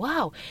tänker så här,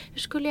 wow, hur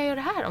skulle jag göra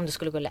det här om det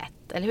skulle gå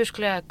lätt? Eller hur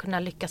skulle jag kunna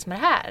lyckas med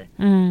det här?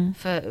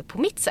 För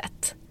på mitt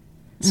sätt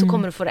så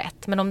kommer du få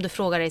rätt. Men om du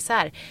frågar dig så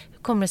här, hur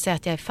kommer det sig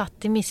att jag är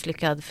fattig,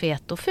 misslyckad,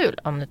 fet och ful?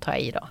 Om nu tar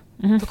jag i då.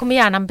 Då kommer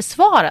hjärnan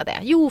besvara det.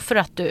 Jo, för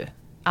att du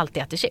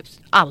alltid äter chips.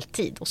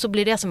 Alltid. Och så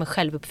blir det som en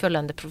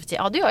självuppfyllande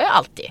profetia. Ja, det gör jag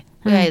alltid.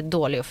 Och jag är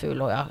dålig och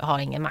ful och jag har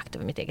ingen makt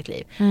över mitt eget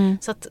liv.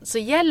 Så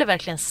gäller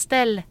verkligen,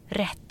 ställ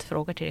rätt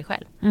frågor till dig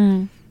själv.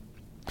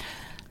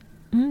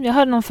 Jag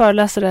hörde någon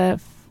föreläsare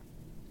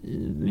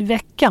i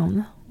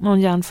veckan,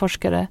 någon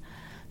hjärnforskare,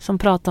 som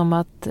pratade om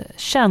att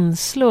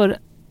känslor,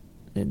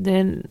 det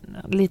är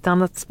lite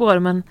annat spår,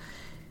 men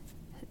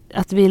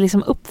att vi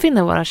liksom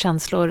uppfinner våra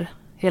känslor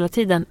hela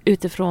tiden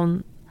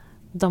utifrån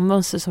de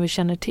mönster som vi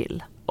känner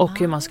till. Och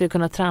hur man skulle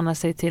kunna träna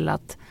sig till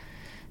att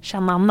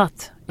känna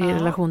annat i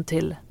relation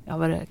till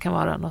vad det kan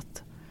vara,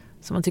 något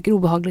som man tycker är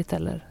obehagligt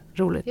eller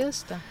roligt.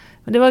 Just det.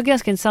 Men det var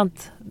ganska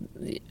intressant.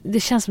 Det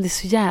känns som det är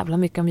så jävla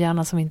mycket om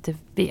hjärnan som vi inte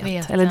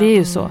vet. Eller det är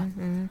ju så.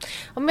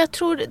 Ja, men jag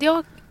tror,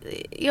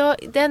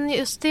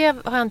 just det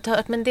har jag inte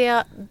hört, men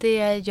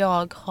det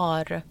jag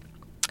har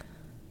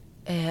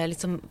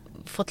liksom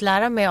fått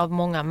lära mig av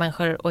många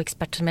människor och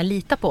experter som jag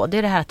litar på, det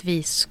är det här att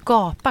vi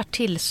skapar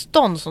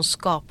tillstånd som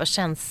skapar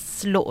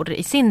känslor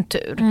i sin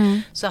tur.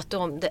 Så att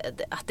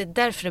det är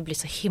därför det blir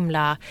så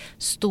himla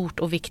stort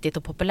och viktigt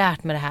och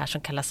populärt med det här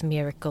som kallas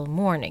miracle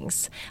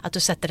mornings. Att du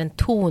sätter en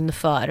ton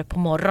för på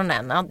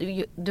morgonen.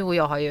 Du och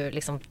jag har ju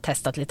liksom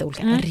testat lite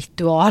olika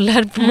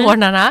ritualer på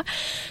morgnarna.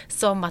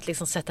 Som att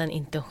liksom sätta en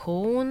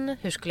intention.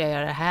 Hur skulle jag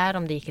göra det här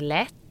om det gick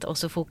lätt? Och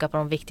så foka på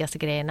de viktigaste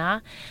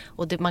grejerna.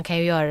 Och man kan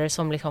ju göra det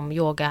som liksom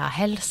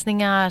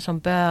yoga-hälsningar, som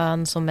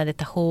bön, som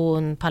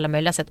meditation, på alla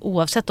möjliga sätt.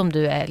 Oavsett om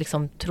du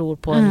liksom tror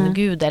på en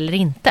gud eller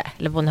inte.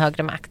 Eller på en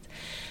högre makt.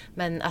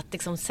 Men att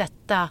liksom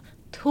sätta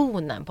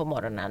tonen på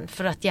morgonen.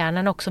 För att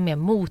hjärnan är också mer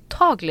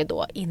mottaglig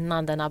då.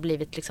 Innan den har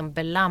blivit liksom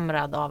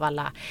belamrad av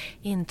alla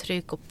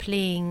intryck och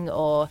pling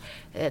och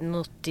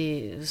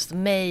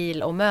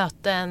mejl och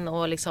möten.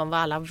 Och liksom vad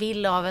alla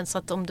vill av en. Så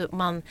att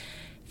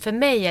för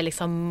mig är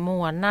liksom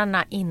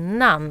morgnarna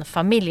innan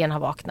familjen har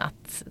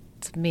vaknat,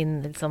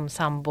 min liksom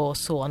sambo,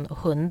 son och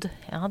hund.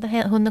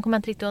 Hunden kommer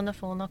inte riktigt undan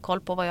för hon har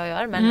koll på vad jag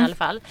gör, men i alla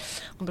fall.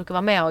 Hon brukar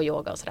vara med och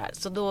yoga och sådär.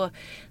 Så då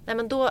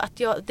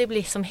det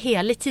blir som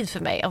helig tid för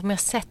mig. Om jag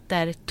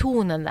sätter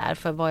tonen där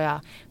för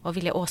vad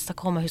vill jag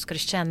åstadkomma, hur ska det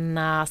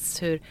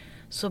kännas,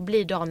 så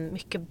blir dagen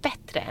mycket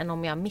bättre än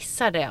om jag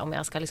missar det. Om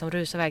jag ska liksom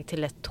rusa iväg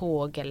till ett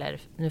tåg eller,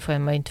 nu får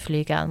man ju inte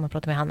flyga, man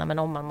pratar med Hanna, men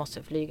om man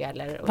måste flyga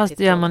eller... Fast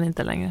det gör man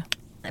inte längre.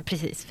 Nej,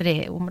 precis, för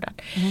det är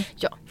omodernt.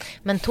 Ja,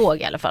 men tåg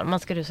i alla fall. Man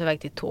ska rusa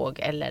iväg till tåg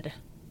eller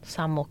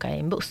samåka i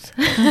en buss.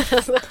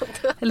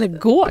 Eller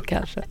gå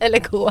kanske.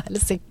 Eller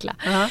cykla.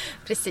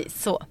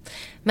 Precis, så.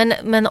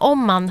 Men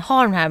om man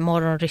har den här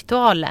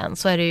morgonritualen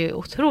så är det ju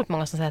otroligt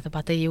många som säger på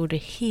att det gjorde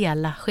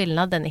hela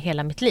skillnaden i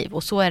hela mitt liv.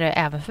 Och så är det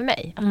även för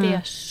mig. Att det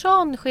är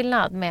sån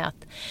skillnad med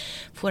att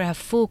få det här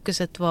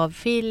fokuset. Vad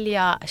vill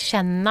jag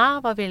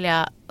känna? Vad vill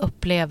jag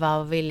uppleva?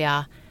 Vad vill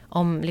jag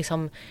om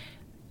liksom...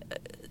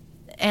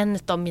 En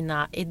av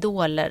mina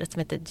idoler som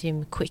heter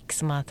Jim Quick,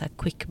 som har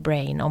Quick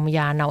Brain, om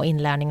hjärna och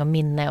inlärning och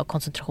minne och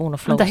koncentration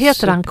och flow. Men det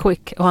heter han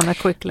Quick och han är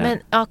Quickler. Men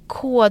ja,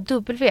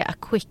 KW,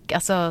 Quick,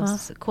 alltså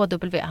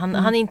KW. Han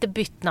är inte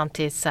bytt namn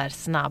till så här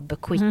snabb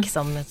Quick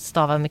som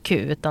stavar med Q,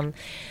 utan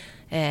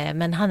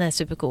men han är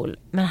supercool.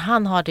 Men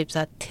han har typ så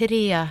här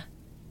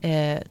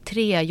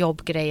tre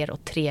jobbgrejer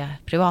och 3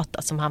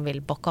 privata som han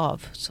vill bocka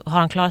av. Så har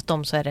han klarat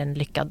dem så är det en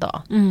lyckad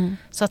dag.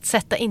 Så att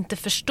sätta inte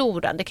för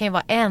stora. Det kan ju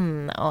vara 1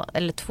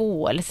 eller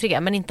 2 eller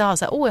 3. Men inte ha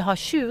så här, jag har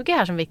 20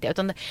 här som är viktiga.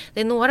 Utan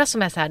det är några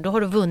som är så här, då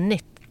har du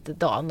vunnit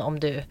dagen om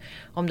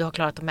du har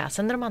klarat dem med.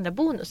 Sen är de andra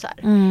bonusar.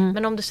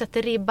 Men om du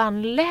sätter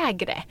ribban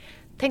lägre.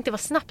 Tänk dig vad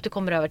snabbt du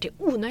kommer över till,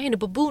 nu är jag inne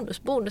på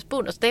bonus.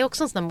 Det är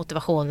också en sån här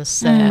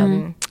motivations...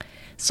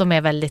 som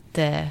är väldigt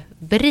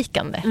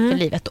berikande för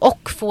livet.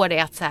 Och får det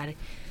att så här...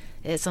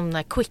 som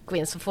när quick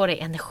wins, så får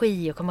det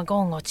energi och komma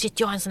igång och shit,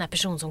 jag är en sån här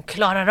person som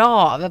klarar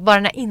av bara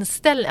den här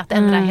inställningen, att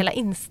ändra hela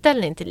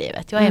inställningen till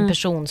livet. Jag är en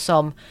person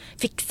som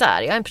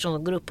fixar, jag är en person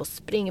som går upp och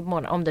springer på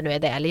morgonen, om det nu är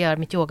det, eller gör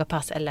mitt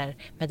yogapass eller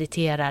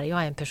mediterar.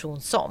 Jag är en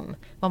person som,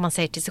 vad man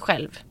säger till sig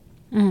själv.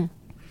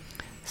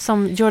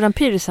 Som Jordan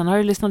Peterson, har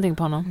du lyssnat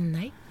på honom?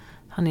 Nej.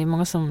 Han är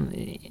många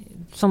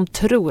som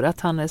tror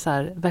att han är så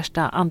här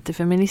värsta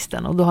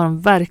antifeministen, och då har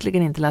de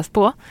verkligen inte läst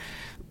på.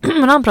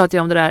 Men han pratar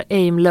ju om det där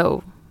aim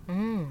low.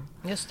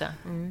 Just det.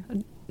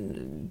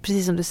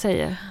 Precis som du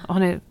säger. Och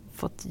han har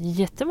fått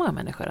jättemånga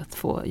människor att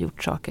få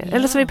gjort saker.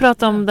 Eller så vi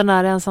pratar om den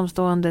här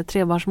ensamstående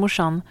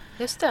 3-barnsmorsan.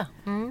 Just det.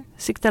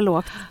 Sikta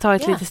lågt, ta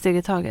ett litet steg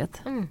i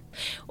taget.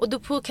 Och då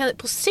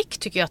på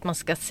sikt tycker jag att man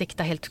ska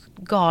sikta helt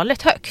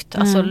galet högt.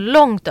 Alltså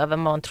långt över vad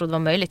man trodde var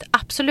möjligt.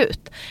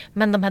 Absolut.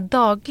 Men de här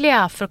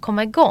dagliga för att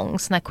komma igång,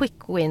 såna här quick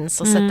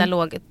wins och sätta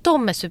låg,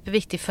 de är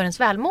superviktiga för ens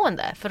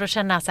välmående. För att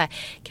känna så här,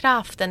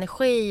 kraft,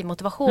 energi,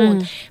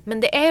 motivation. Men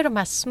det är de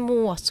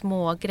här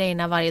små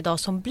grejerna varje dag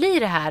som blir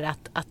det här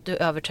att du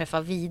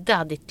överträffar vida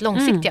ditt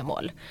långsiktiga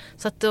mål.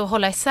 Så att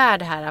hålla isär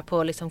det här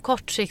på liksom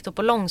kort sikt och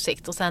på lång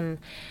sikt, och sen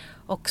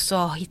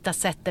också hitta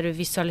sätt där du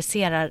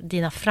visualiserar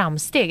dina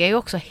framsteg är ju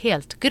också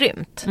helt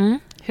grymt.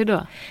 Hur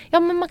då? Ja,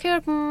 men man kan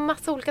göra på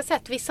massa olika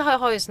sätt. Vissa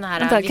har ju såna här...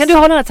 Vänta, kan du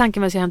hålla den här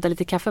tanken medan jag hämtar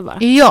lite kaffe bara?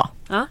 Ja,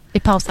 vi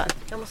pausar.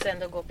 Jag måste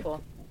ändå gå på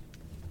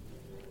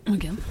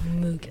muggen.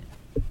 Okej,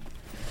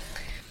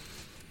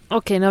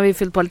 Okej, nu har vi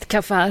fyllt på lite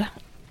kaffe här.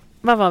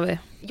 Vad var vi?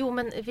 Jo,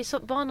 men vi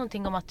var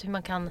någonting om att hur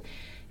man kan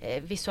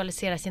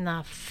visualisera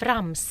sina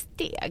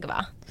framsteg,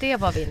 va? Det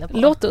var vi inne på.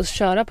 Låt oss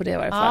köra på det i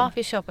varje fall. Ja,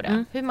 vi kör på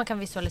det. Hur man kan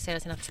visualisera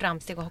sina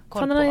framsteg och ha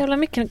koll på. Den här jävla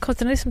micken,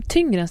 den är liksom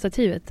tyngre än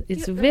stativet.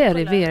 It's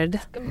very weird.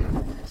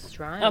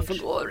 Jag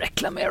får gå och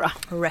reklamera.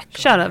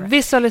 Köra,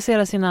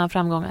 visualisera sina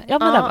framgångar. Ja,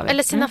 men där var vi.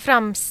 Eller sina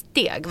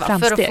framsteg, va?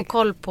 För att få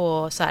koll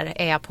på så här,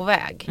 är jag på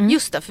väg?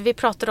 Just det, för vi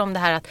pratade om det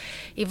här att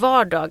i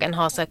vardagen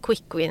ha så här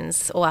quick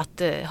wins och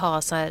att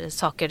ha så här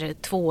saker,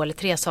 2 eller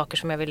 3 saker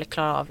som jag ville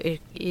klara av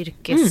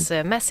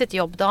yrkesmässigt,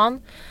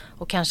 jobbdagen.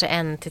 Och kanske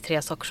 1 till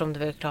 3 saker som du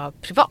vill klara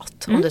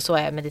privat. Om det så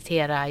är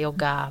meditera,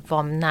 jogga,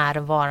 vara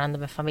närvarande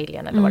med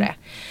familjen eller vad det är.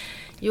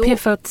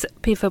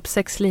 Piffa upp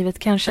sexlivet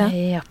kanske.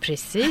 Ja,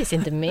 precis.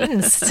 Inte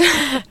minst.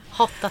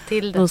 Hotta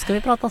till det. Då ska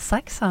vi prata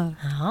sex här.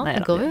 Ja, Nej,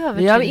 då går vi över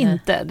det gör vi till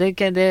inte. Det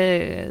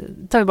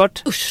tar vi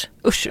bort. Usch.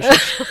 Usch.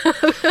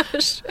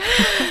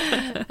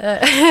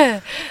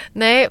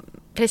 Nej,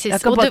 precis.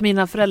 Jag kom på att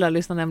mina föräldrar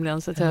lyssnar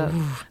nämligen. Så att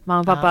mamma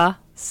och pappa,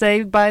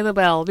 save by the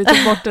bell. Vi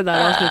tog bort det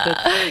där avslutet.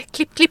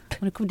 Klipp.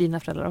 Och nu kommer dina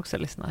föräldrar också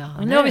att lyssna. Ja,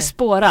 men nu har vi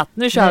spårat.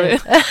 Nu kör vi.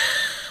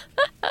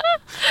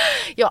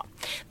 Ja,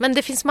 men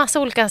det finns massa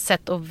olika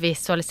sätt att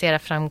visualisera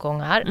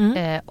framgångar.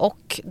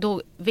 Och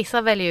då,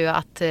 vissa väljer ju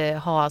att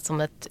ha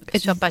som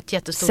köpa ett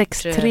jättestort...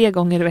 6-3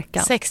 gånger i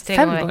veckan.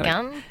 6-3 gånger i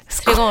veckan.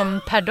 3 gånger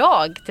per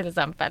dag till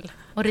exempel.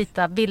 Och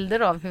rita bilder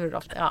av hur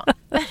ofta. Ja.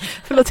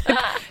 Förlåt, jag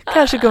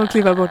kanske kommer att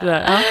klippa bort det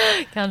där. Ja.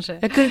 Kanske.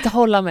 Jag kunde inte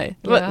hålla mig.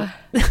 Ja.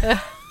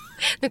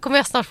 Nu kommer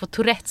jag snart få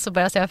Tourettes och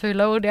börja säga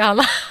fula ord i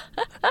Hanna.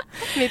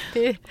 Mitt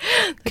i...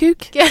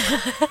 Kuk.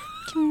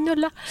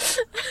 Knulla.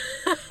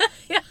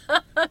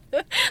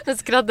 Nu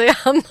skrattar jag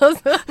Hanna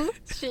som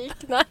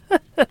kiknar.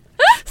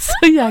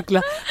 Så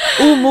jäkla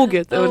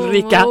omoget,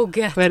 Ulrika.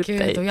 Omoget,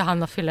 gud. Och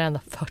Johanna fyller ändå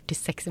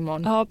 46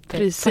 imorgon. Ja,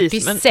 precis.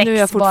 46, men nu är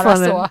jag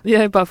fortfarande... bara så.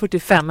 Jag är bara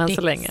 45 än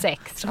så länge.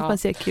 46, så får man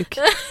säga kuk.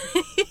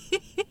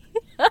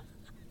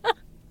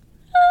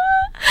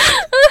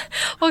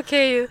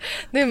 Okej,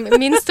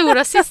 min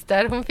stora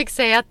syster, hon fick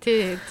säga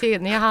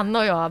till när Johanna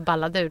och jag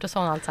ballade ut, och sa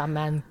hon alltså så här,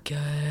 men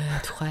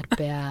gud, skärp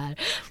er.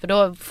 För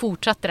då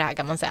fortsatte det här,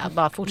 kan man säga,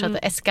 bara fortsatte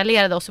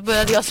eskalerade, och så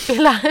började jag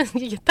spela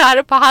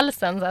gitarr på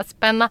halsen, så här,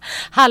 spänna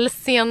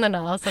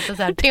halsscenerna, och så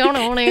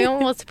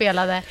här, och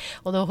spelade,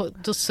 och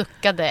då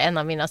suckade en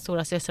av mina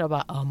stora systrar och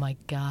bara, oh my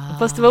god.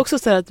 Fast det var också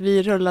så här att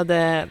vi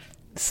rullade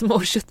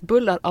små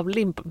köttbullar av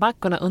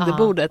limpmackorna under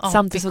bordet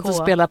samtidigt som du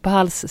spelar på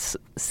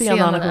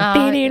halsscenen.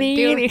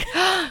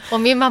 Och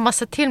min mamma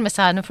sa till mig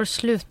så här, nu får du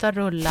sluta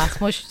rulla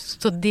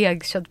små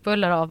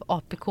degköttbullar av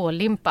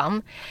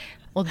APK-limpan.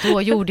 Och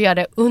då gjorde jag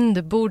det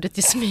under bordet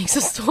i smyg,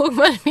 så såg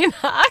man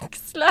mina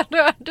axlar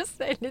rörde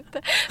sig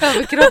lite,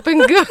 överkroppen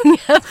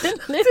gungade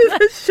lite.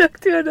 Du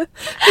försökte göra det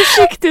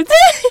försiktigt.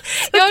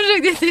 Jag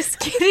försökte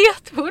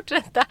diskret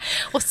fortsätta.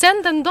 Och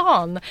sen den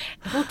dagen,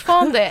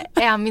 fortfarande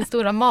är min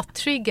stora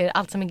mattrigger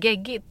allt som är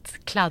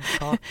geggigt.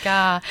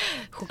 Kladdkaka,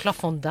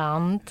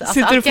 chokladfondant.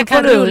 Alltså allt jag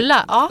kan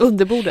rulla.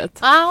 Under bordet?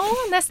 Ja,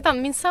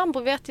 nästan. Min sambo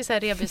vet ju så här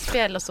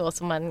revbensspjäll och så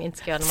som man inte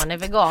ska göra när man är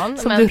vegan.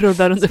 Som du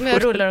rullar under bordet? Som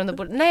jag rullar under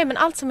bordet. Nej, men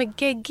allt som är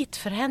geggigt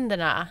för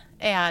händerna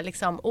är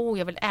liksom,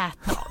 jag vill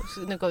äta.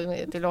 Nu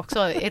går det också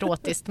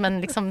erotiskt,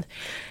 men liksom,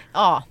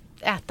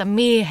 äta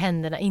med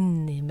händerna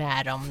in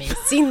med dem i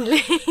sin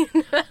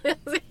lin.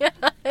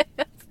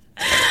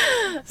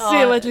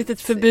 Se vad ett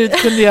litet förbud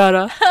kunde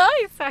göra. Ja,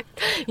 exakt.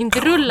 Inte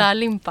rulla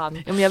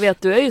limpan. Ja, men jag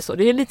vet, du är ju så.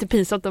 Det är lite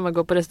pinsamt om man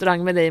går på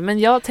restaurang med dig. Men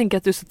jag tänker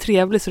att du är så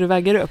trevlig så du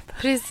väger upp.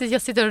 Precis,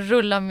 jag sitter och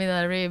rullar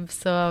mina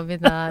ribs och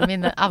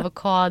mina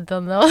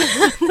avokadon och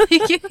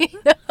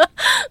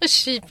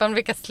kypan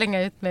brukar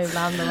slänga ut mig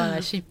ibland av den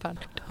här kypan.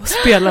 Och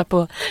spela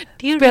på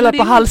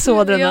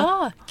halsådrorna.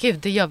 Ja, gud,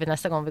 det gör vi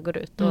nästa gång vi går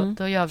ut.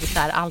 Då gör vi så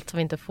här, allt som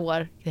vi inte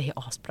får. Det är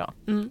asbra.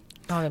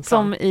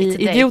 Som i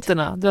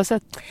Idioterna, du har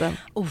sett den?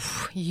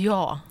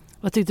 Ja.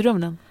 Vad tyckte du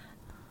om den?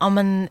 Ja,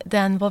 men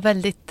den var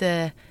väldigt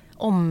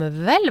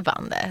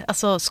omvälvande.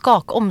 Alltså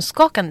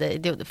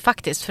omskakande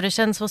faktiskt. För det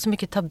känns som så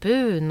mycket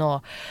tabun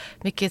och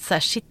mycket så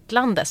här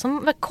kittlande.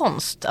 Som var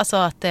konst. Alltså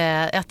att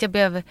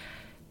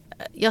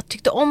jag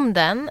tyckte om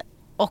den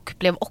och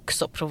blev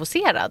också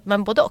provocerad.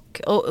 Men både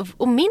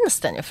och minns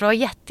den ju. För det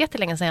var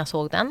jättelänge sedan jag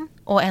såg den.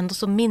 Och ändå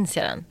så minns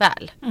jag den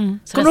väl.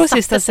 Kommer du ihåg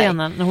sista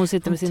scenen när hon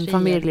sitter med sin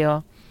familj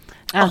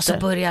och så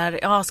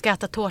börjar, ska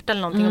äta tårta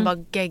eller någonting och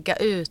bara gegga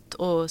ut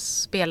och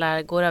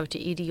går över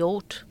till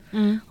idiot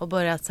och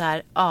börjar så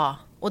här,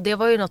 och det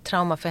var ju något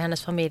trauma för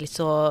hennes familj,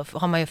 så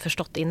har man ju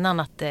förstått innan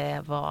att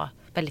det var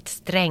väldigt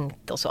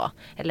strängt och så.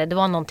 Eller det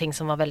var någonting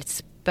som var väldigt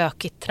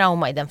spökigt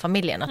trauma i den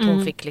familjen, att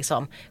hon fick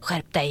liksom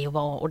skärp dig och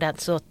vara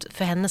ordentligt. Så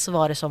för henne så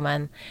var det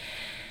som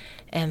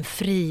en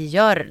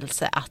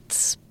frigörelse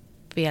att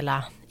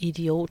spela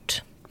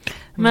idiot.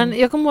 Men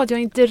jag kommer ihåg att jag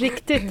inte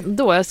riktigt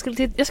då, jag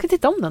ska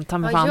titta om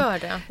den, gör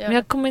det. Men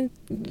jag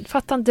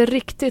fattar inte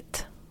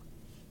riktigt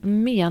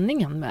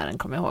meningen med den,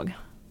 kommer jag ihåg.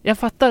 Jag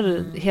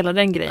fattar hela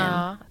den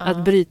grejen, att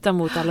bryta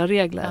mot alla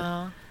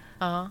regler.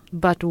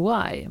 But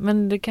why?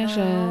 Men det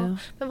kanske...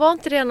 Men var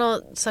inte det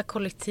något så här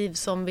kollektiv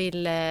som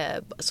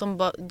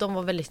de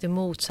var väldigt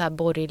emot så här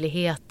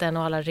borgerligheten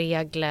och alla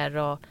regler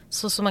och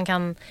så som man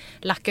kan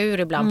lacka ur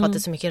ibland på att det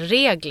är så mycket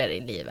regler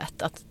i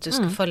livet, att du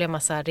ska följa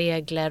massa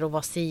regler och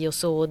vara si och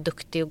så och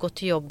duktig och gå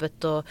till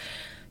jobbet och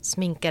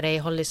sminka dig,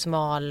 hålla dig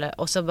smal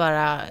och så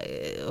bara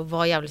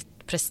vara jävligt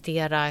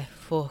prestera,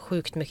 få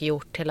sjukt mycket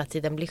gjort hela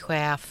tiden, bli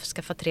chef,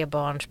 skaffa 3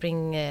 barn,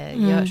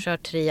 kör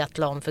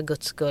triathlon för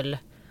Guds skull.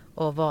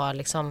 Och var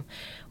liksom,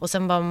 och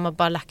sen man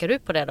bara lackar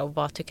ut på det då och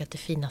bara tycker att det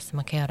finaste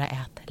man kan göra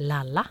är att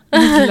lalla.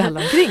 Lalla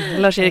omkring.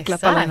 Lars-Erik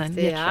Lappalainen.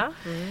 Ja.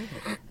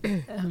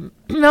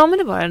 Ja, men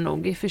det var det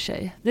nog i och för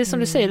sig. Det är som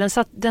du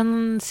säger,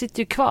 den sitter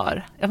ju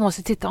kvar. Jag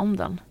måste titta om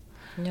den.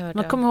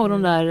 Man kommer ihåg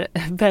de där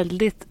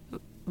väldigt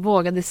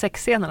vågade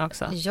sexscenen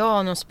också.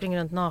 Ja, de springer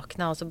runt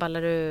nakna och så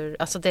ballar ur.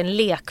 Alltså det är en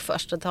lek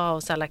först att ta av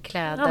sig alla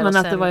kläder. Ja, men och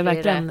att det var ju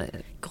verkligen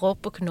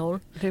kropp och knorr.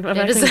 Det var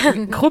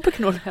verkligen kropp och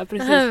knorr, ja,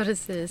 precis. Ja,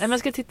 precis. Nej, men jag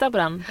ska titta på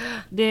den.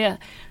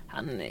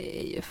 Han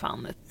är ju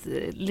fan ett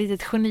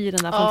litet geni,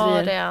 den där von Trier.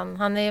 Ja, det är han.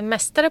 Han är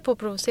mästare på att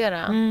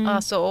provocera.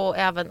 Alltså, och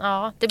även,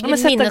 det blir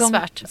men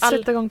minnesvärt.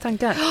 Sätta igång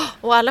tankar.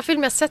 Och alla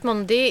filmer jag sett med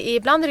honom,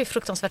 ibland är det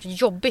fruktansvärt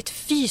jobbigt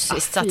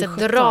fysiskt. Så att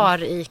det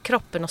drar i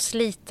kroppen och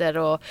sliter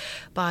och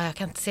bara, jag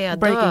kan inte säga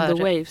Breaking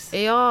the Waves.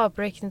 Ja,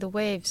 Breaking the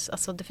Waves.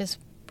 Alltså det finns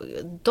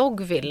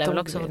Dogville är väl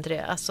också inte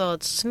det. Alltså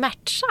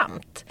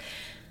smärtsamt.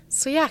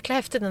 Så jäkla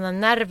häftigt,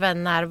 den där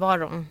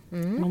närvaron.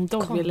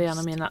 Dogville är en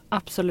av mina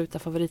absoluta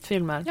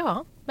favoritfilmer.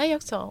 Ja, mig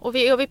också. Och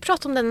vi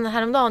pratade om den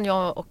häromdagen,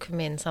 jag och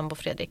min sambo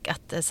Fredrik,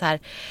 att så här,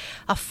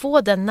 att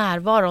få den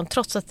närvaron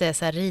trots att det är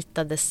så här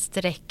ritade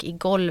streck i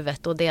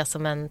golvet och det är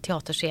som en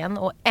teaterscen,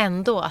 och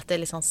ändå att det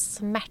liksom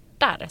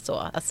smärtar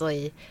så. Alltså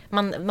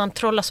man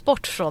trollas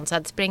bort från så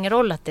här, det spelar ingen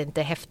roll att det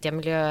inte är häftiga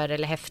miljöer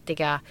eller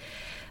häftiga.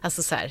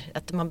 Alltså så här,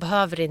 att man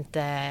behöver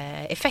inte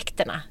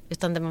effekterna,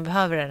 utan det man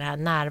behöver är den här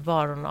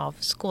närvaron av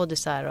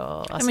skådisar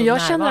och alltså men jag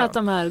närvaron. känner att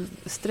de här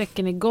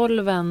strecken i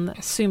golven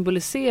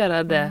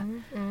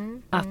symboliserade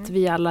att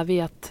vi alla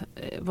vet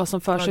vad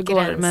som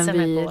försiggår, men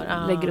vi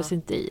lägger oss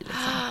inte i.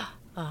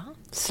 Liksom.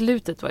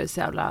 Slutet var ju så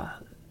jävla...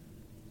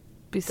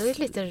 Det är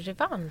lite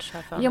revansch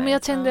här för mig. Ja, men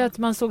jag kände att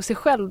man såg sig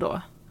själv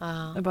då.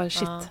 Jag bara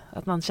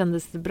att man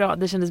kändes bra.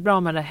 Det kändes bra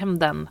med den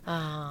hämnden.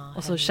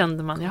 Och så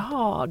kände man,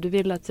 jaha, du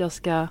vill att jag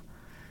ska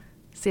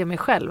se mig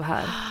själv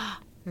här.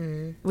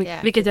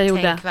 Vilket jag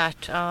gjorde.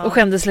 Och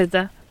skämdes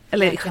lite.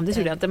 Eller skämdes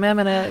gjorde jag inte. Men jag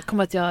menar, kom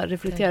att jag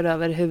reflekterade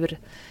över hur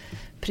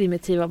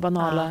primitiva,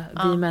 banala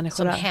vi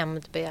människor är. Som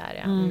hämndbegär,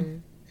 ja.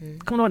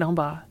 Kommer du ihåg när hon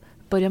bara,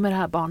 börja med det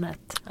här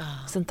barnet.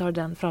 Sen tar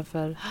den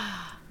framför...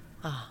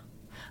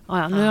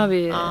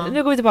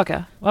 Nu går vi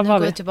tillbaka. Var var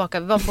vi? Vi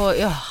var på...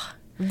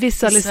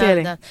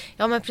 Visualisering.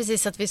 Ja, men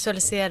precis, att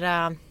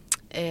visualisera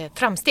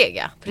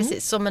framsteg,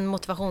 precis, som en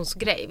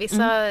motivationsgrej.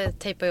 Vissa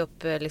tejpar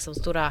upp liksom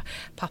stora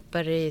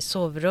papper i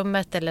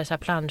sovrummet eller så här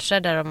planscher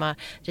där de har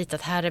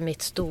ritat, här är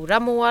mitt stora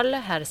mål,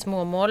 här är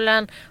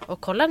småmålen,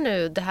 och kolla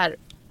nu det här,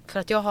 för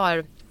att jag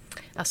har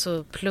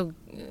alltså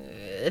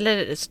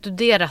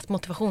studerat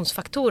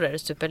motivationsfaktorer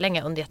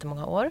superlänge under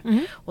jättemånga år.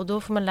 Och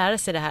då får man lära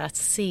sig det här att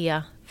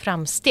se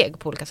framsteg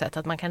på olika sätt.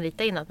 Att man kan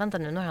rita in att vänta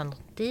nu har jag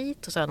nått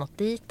dit och så har jag nått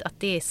dit. Att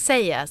det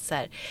säger så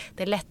här,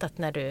 det är lätt att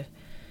när du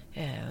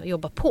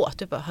jobbar på att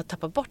du bara har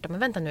tappat bort det. Men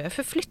vänta nu, jag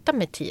förflyttar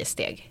mig 10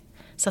 steg.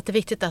 Så att det är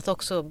viktigt att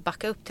också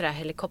backa upp till det här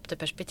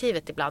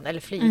helikopterperspektivet ibland. Eller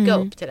flyga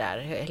upp till det här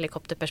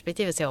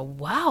helikopterperspektivet och säga,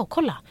 wow,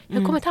 kolla, jag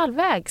har kommit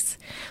halvvägs.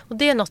 Och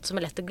det är något som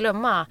är lätt att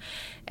glömma.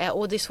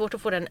 Och det är svårt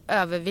att få den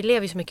vi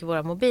lever ju så mycket i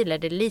våra mobiler.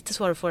 Det är lite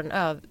svårt att få den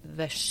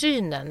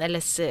översynen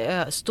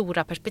eller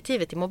stora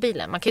perspektivet i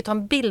mobilen. Man kan ju ta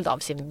en bild av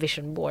sin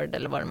vision board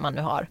eller vad man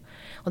nu har.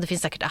 Och det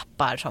finns säkert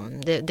appar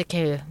som, det kan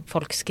ju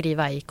folk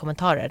skriva i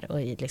kommentarer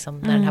och i liksom,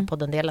 när den här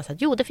podden delas.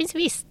 Att, jo, det finns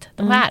visst,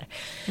 de här.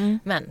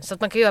 Men, så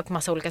att man kan göra på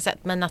massa olika sätt.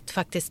 Men att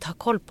faktiskt ha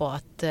koll på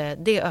att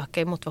det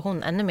ökar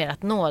motivationen ännu mer.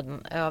 Att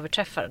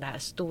överträffa den här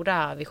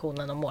stora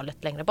visionen och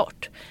målet längre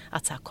bort.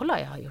 Att så här, kolla,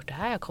 jag har gjort det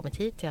här, jag har kommit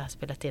hit, jag har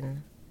spelat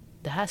in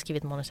det här,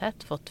 skrivit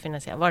manuset, fått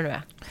finansiera, vad det nu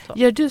är. Så.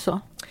 Gör du så?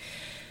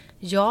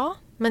 Ja,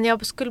 men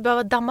jag skulle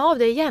behöva damma av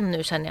det igen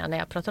nu, känner jag, när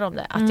jag pratar om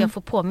det. Att jag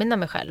får påminna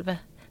mig själv.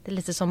 Det är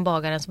lite som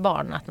bagarens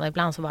barn, att man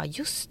ibland så bara,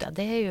 just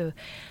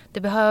det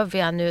behöver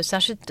jag nu,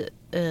 särskilt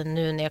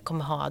nu när jag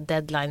kommer ha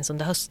deadlines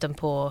under hösten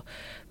på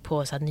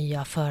så här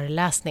nya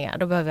föreläsningar.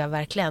 Då behöver jag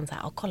verkligen så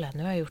här, kolla,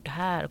 nu har jag gjort det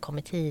här och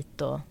kommit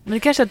hit. Och... Men det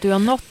kanske att du har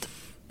nått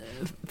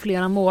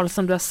flera mål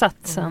som du har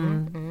satt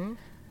sedan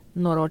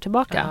några år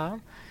tillbaka.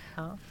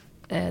 Ja.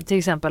 Till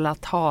exempel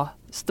att ha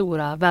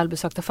stora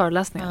välbesökta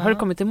föreläsningar. Har du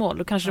kommit till mål?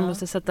 Då kanske du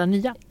måste sätta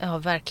nya. Ja,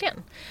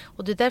 verkligen.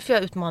 Och det är därför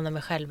jag utmanar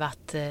mig själv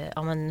att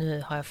men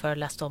nu har jag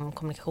föreläst om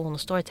kommunikation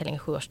och storytelling i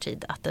 7 års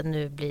tid. Att det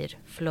nu blir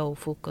flow,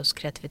 fokus,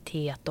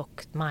 kreativitet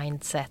och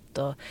mindset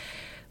och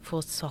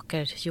få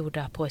saker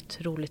gjorda på ett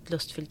roligt,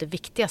 lustfyllt, det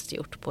viktigaste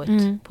gjort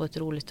på ett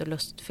roligt och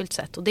lustfyllt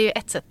sätt. Och det är ju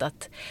ett sätt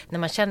att när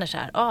man känner så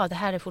här, det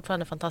här är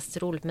fortfarande fantastiskt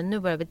roligt, men nu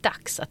börjar det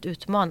dags att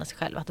utmana sig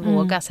själv, att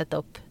våga sätta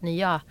upp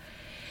nya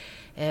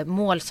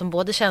mål som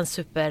både känns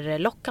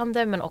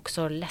superlockande men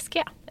också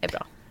läskiga är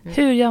bra.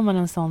 Hur gör man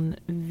en sån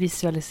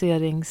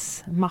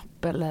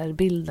visualiseringsmapp eller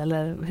bild,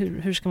 eller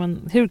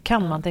hur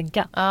kan man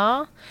tänka?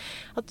 Ja,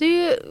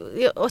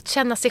 att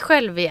känna sig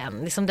själv igen,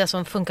 liksom det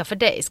som funkar för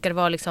dig. Ska det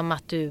vara liksom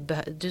att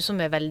du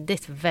som är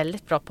väldigt,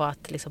 väldigt bra på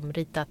att liksom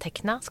rita,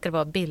 teckna, ska det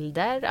vara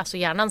bilder? Alltså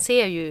hjärnan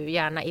ser ju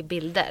gärna i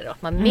bilder och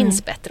man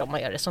minns bättre om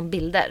man gör det som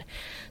bilder.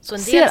 Så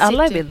en del ser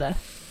alla i bilder?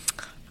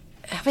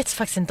 Jag vet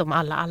faktiskt inte om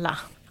alla.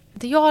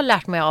 Det jag har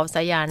lärt mig av så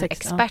här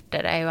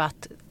hjärnexperter är ju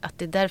att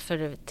det är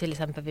därför till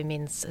exempel vi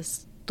minns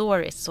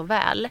stories så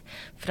väl.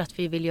 För att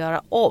vi vill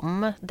göra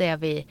om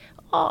det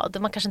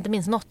man kanske inte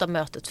minns något av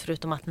mötet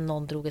förutom att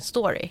någon drog en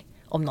story.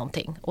 om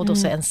någonting. Och då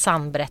så en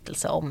sann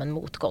berättelse om en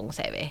motgång,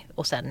 säger vi.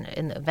 Och sen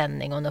en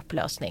vändning och en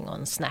upplösning och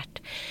en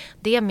snärt.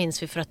 Det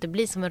minns vi för att det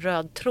blir som en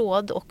röd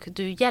tråd och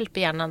du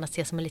hjälper hjärnan att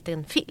se som en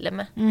liten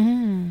film.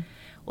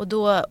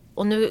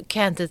 Och nu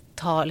kan jag inte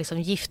ta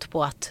liksom gift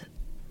på att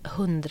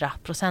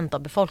 100%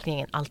 av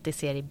befolkningen alltid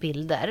ser i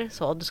bilder.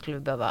 Så då skulle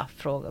vi behöva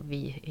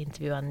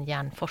intervjua en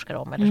hjärnforskare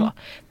om eller så.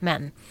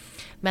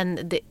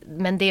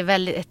 Men det är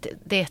väldigt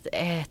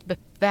ett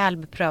väl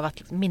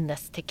beprövat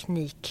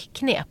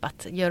minnesteknikknep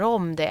att göra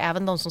om det.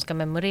 Även de som ska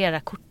memorera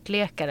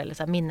kortlekar eller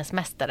så här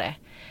minnesmästare,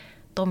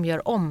 de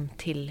gör om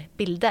till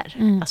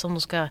bilder. Alltså om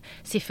de ska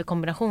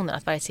sifferkombinationer,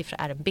 att varje siffra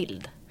är en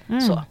bild.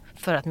 Så,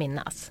 för att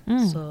minnas.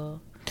 Så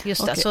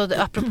just det, så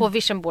apropå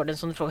visionboarden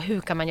som du frågar,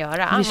 hur kan man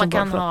göra?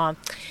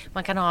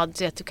 Man kan ha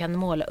så att du kan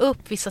måla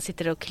upp, vissa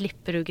sitter och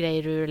klipper ur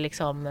grejer ur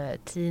liksom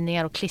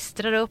tidningar och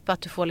klistrar upp,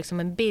 att du får liksom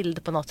en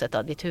bild på något sätt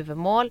av ditt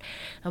huvudmål,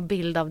 en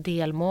bild av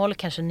delmål,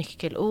 kanske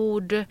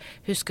nyckelord,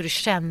 hur ska du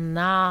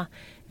känna,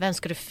 när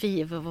ska du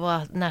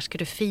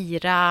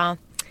fira,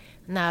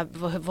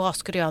 vad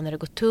ska du göra när det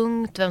går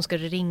tungt, vem ska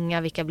du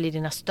ringa, vilka blir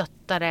dina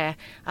stöttare,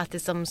 att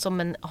det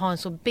ha en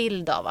så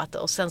bild av att,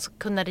 och sen så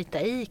kunna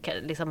rita i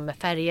liksom med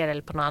färger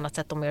eller på något annat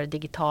sätt, om man gör det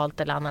digitalt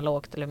eller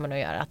analogt eller hur man nu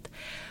gör, att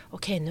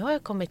okej, nu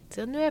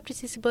är jag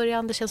precis i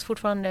början, det känns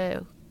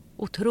fortfarande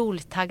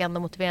otroligt taggande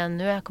och motiverande,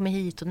 nu har jag kommit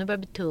hit och nu börjar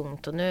det bli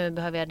tungt och nu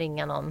behöver jag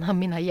ringa någon av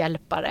mina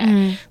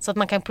hjälpare, så att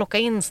man kan plocka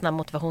in såna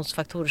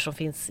motivationsfaktorer som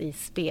finns i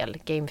spel,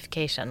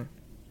 gamification.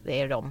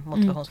 Det är de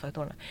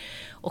motivationsfaktorerna.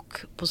 Och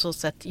på så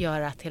sätt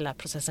göra att hela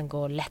processen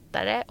går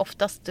lättare.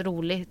 Oftast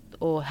roligt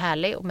och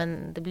härlig.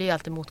 Men det blir ju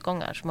alltid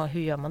motgångar. Så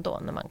hur gör man då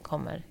när man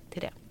kommer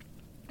till det?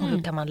 Och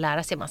hur kan man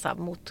lära sig massa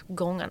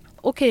motgångar?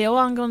 Okej,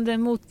 och angående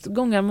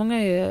motgångar. Många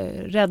är ju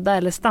rädda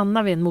eller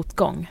stannar vid en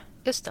motgång.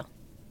 Just det.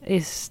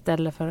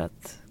 Istället för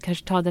att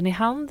kanske ta den i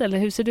hand. Eller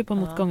hur ser du på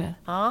motgångar?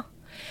 Ja.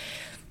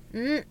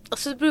 Och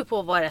så det beror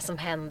på vad det är som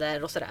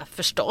händer och sådär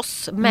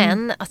förstås.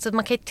 Men alltså,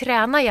 man kan ju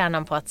träna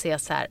hjärnan på att se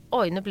så här: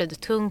 oj, nu blev det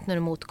tungt, nu är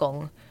det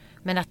motgång.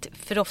 Men att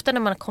för ofta när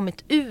man har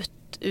kommit ut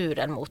ur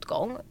en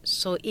motgång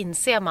så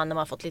inser man, när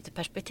man har fått lite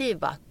perspektiv,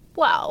 bara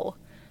wow,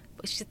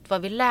 shit,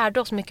 vad vi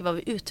lärde oss, mycket vad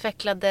vi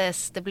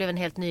utvecklades, det blev en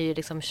helt ny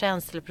liksom,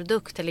 tjänst eller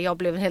produkt, eller jag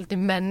blev en helt ny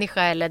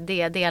människa,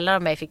 eller delar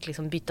av mig fick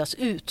liksom bytas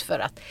ut för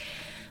att.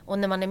 Och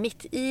när man är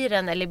mitt i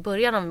den eller i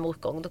början av en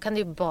motgång, då kan det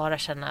ju bara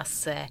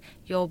kännas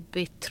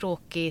jobbigt,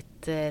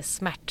 tråkigt,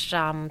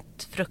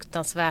 smärtsamt,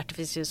 fruktansvärt. Det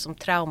finns ju som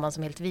trauman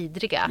som är helt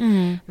vidriga.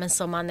 Men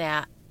som man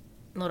är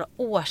några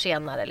år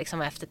senare,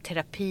 liksom efter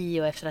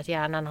terapi och efter att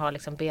hjärnan har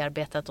liksom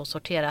bearbetat och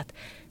sorterat,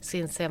 så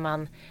inser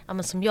man, ja,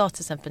 men som jag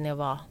till exempel när jag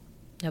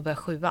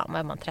började 7:an,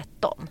 var man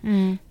 13,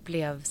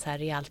 blev så här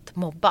rejält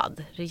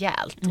mobbad,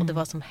 rejält. Och det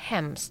var som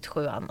hemskt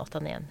 7:an,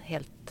 8:an,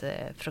 helt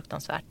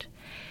fruktansvärt.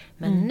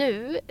 Men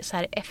nu, så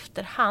här i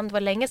efterhand, det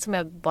var länge som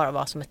jag bara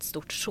var som ett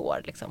stort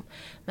sår. Liksom.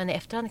 Men i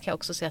efterhand kan jag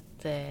också se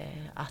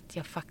att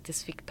jag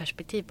faktiskt fick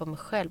perspektiv på mig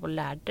själv och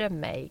lärde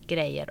mig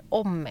grejer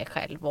om mig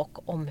själv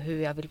och om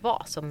hur jag vill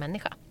vara som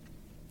människa.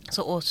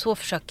 Så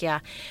försöker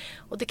jag,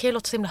 och det kan ju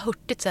låta så himla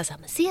hurtigt säga så här,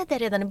 men se det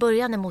redan i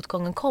början när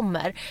motgången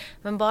kommer.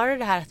 Men bara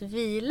det här att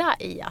vila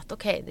i att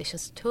okej, det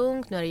känns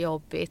tungt, nu är det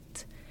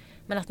jobbigt.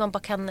 Men att man bara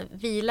kan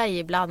vila i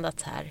ibland att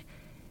så här,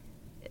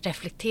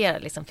 reflektera,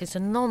 liksom, finns det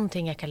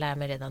någonting jag kan lära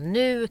mig redan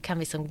nu? Kan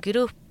vi som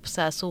grupp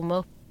så här zooma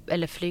upp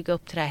eller flyga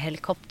upp till det här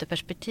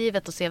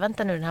helikopterperspektivet och se,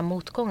 vänta nu, den här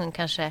motgången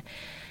kanske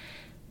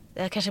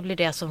blir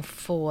det som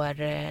får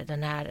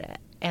den här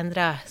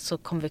ändra, så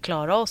kommer vi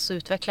klara oss och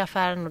utveckla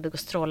affären och det går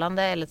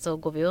strålande, eller så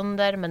går vi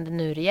under, men det är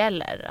nu det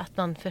gäller. Att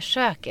man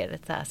försöker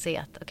så här, se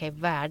att okej,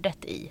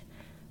 värdet i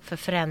för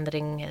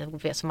förändring,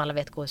 som alla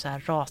vet går så här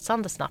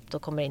rasande snabbt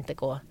och kommer inte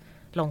gå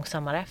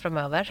långsammare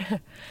framöver.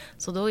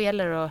 Så då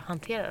gäller det att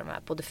hantera de här,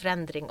 både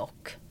förändring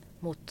och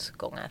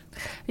motgångar.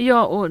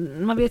 Ja, och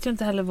man vet ju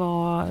inte heller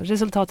vad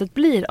resultatet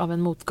blir av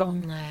en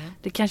motgång. Nej.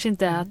 Det kanske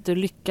inte är att du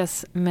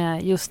lyckas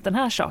med just den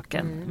här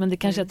saken, men det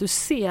kanske är att du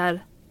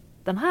ser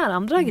den här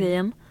andra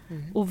grejen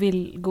och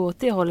vill gå åt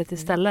det hållet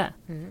istället.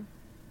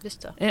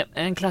 Just det.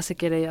 En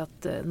klassiker är ju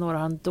att några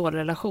har en dålig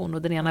relation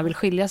och den ena vill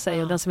skilja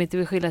sig och den som inte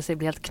vill skilja sig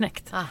blir helt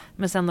knäckt.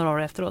 Men sen några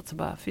år efteråt så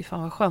bara, fy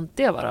fan vad skönt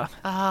det var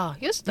då.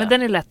 Just det. Men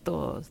den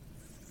är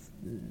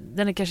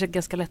den är kanske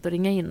ganska lätt att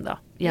ringa in då.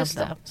 Egentligen. Just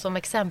det, som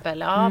exempel.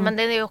 Ja, men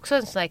det är också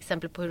en sån här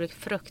exempel på hur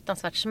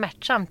fruktansvärt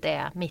smärtsamt det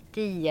är mitt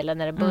i, eller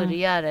när det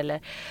börjar,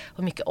 eller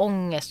hur mycket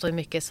ångest och hur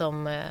mycket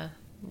som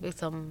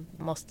liksom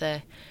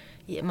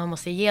man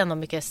måste igenom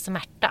mycket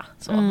smärta.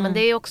 Så. Men det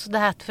är också det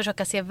här att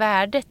försöka se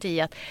värdet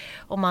i att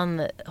om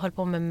man håller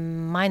på med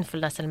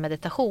mindfulness eller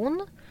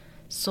meditation,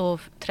 så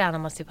tränar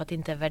man sig på att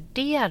inte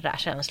värdera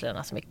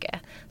känslorna så mycket.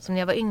 Som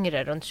när jag var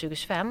yngre, runt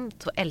 2025,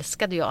 så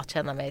älskade jag att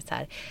känna mig så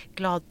här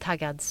glad,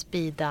 taggad,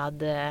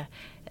 speedad,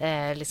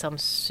 liksom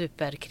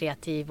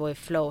superkreativ och i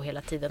flow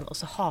hela tiden. Och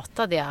så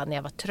hatade jag när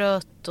jag var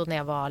trött och när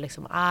jag var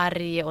liksom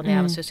arg och när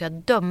jag var så jag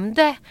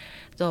dömde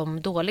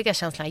de dåliga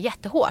känslorna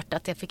jättehårt.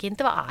 Att jag fick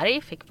inte vara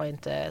arg, fick man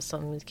inte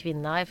som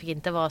kvinna, jag fick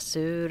inte vara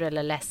sur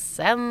eller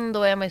ledsen.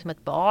 Då är man ju som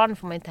ett barn,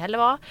 får man inte heller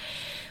vara.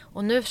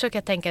 Och nu försöker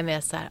jag tänka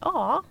mer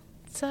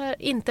så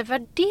här, inte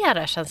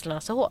värdera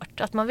känslorna så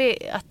hårt.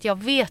 Att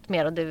jag vet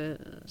mer av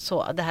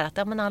det här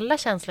att men alla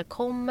känslor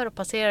kommer och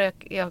passerar.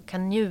 Jag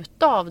kan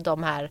njuta av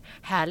de här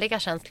härliga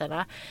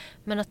känslorna.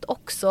 Men att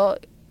också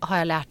har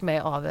jag lärt mig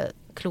av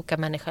kloka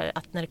människor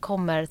att när det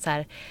kommer så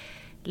här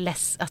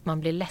att man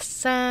blir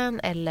ledsen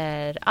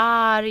eller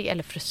arg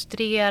eller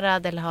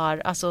frustrerad eller har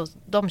alltså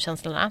de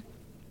känslorna.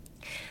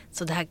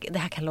 Så det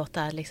här kan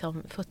låta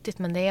liksom futtigt,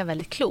 men det är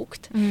väldigt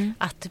klokt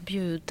att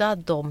bjuda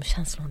de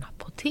känslorna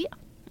på te.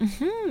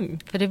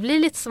 För det blir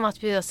lite som att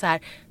bjuda så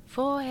här,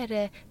 vad är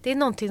det? Det är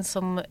någonting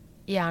som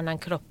hjärnan,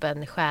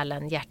 kroppen,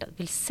 själen, hjärtat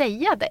vill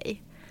säga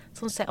dig.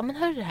 Som säger, men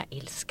hör det här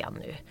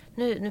ilskan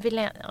nu vill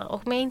jag,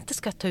 och om jag inte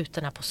ska ta ut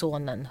den här på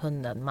sonen,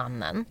 hunden,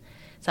 mannen,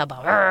 så här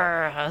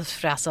bara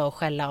fräsa och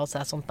skälla och så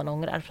här, sånt man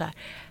ångrar för här.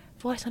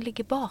 Vad är det som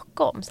ligger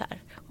bakom så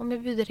här? Om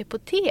jag bjuder dig på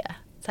te,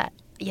 så här,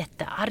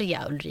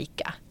 jättearga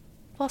Ulrika.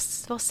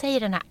 Vad säger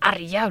den här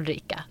arga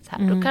Ulrika? Så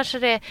här, då kanske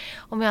det,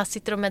 om jag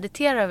sitter och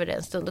mediterar över det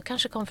en stund, då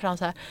kanske kommer fram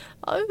så här,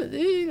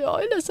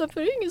 jag är ledsen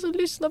för det är ingen som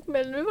lyssnar på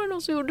mig, nu var det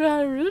någon som gjorde det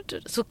här.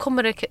 Så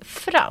kommer det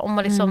fram, om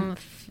man liksom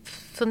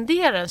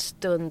funderar en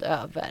stund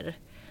över.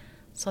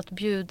 Så att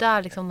bjuda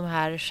liksom de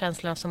här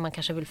känslorna som man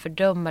kanske vill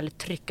fördöma eller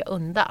trycka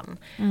undan.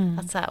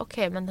 Att säga,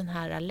 okej, men den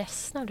här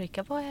ledsna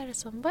Ulrika, vad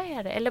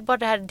är det? Eller bara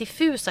det här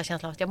diffusa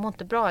känslan att jag mår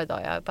inte bra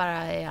idag, jag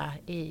bara är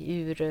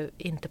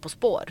inte på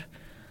spår.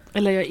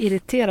 Eller jag är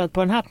irriterad på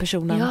den här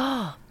personen.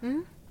 Ja.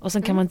 Och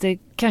sen kan man inte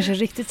kanske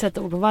riktigt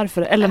sätta ord på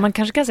varför. Eller man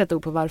kanske kan sätta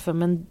ord på varför,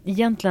 men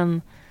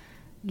egentligen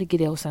ligger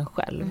det hos en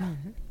själv.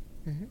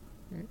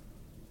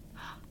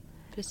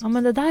 Ja,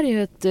 men det där är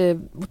ju ett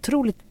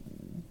otroligt...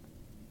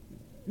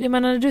 Jag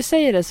menar, när du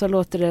säger det så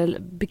låter det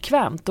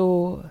bekvämt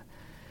och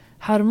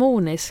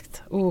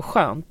harmoniskt och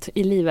skönt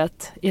i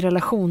livet i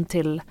relation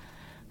till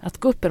att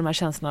gå upp i de här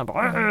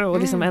känslorna och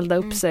liksom elda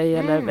upp sig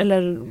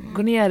eller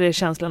gå ner i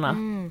känslorna.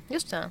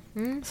 Just det.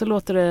 Så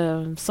låter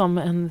det som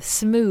en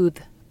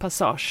smooth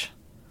passage.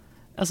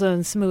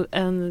 Alltså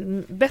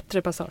en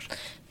bättre passage.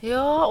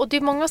 Ja, och det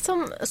är många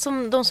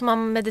de som har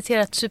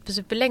mediterat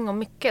super länge och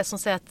mycket som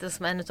säger att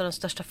det är en av de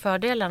största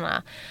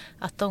fördelarna.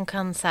 Att de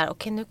kan så här,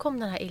 okej, nu kom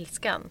den här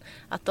ilskan.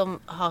 Att de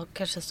har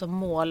kanske som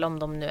mål, om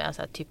de nu är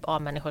så här, typ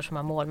A-människor som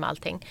har mål med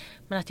allting.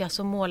 Men att jag har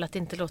som mål att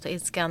inte låta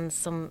ilskan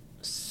som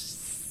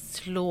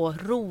slå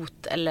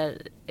rot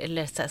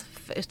eller så här,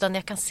 utan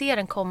jag kan se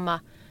den komma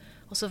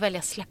och så väljer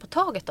jag släppa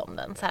taget om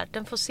den. Så här,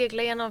 den får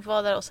segla igenom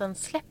vad där och sen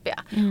släpper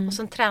jag. Och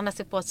sen tränar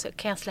sig på att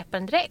kan jag släppa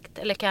den direkt?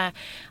 Eller kan jag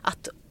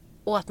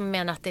att man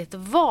menar att det är ett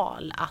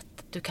val att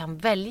du kan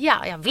välja.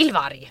 Jag vill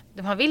vara arg.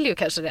 Man vill ju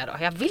kanske det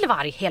då. Jag vill vara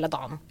arg hela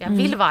dagen. Jag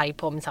vill vara arg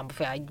på min sambo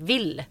för jag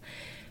vill.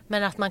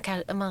 Men att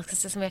man ska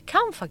se som jag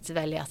kan faktiskt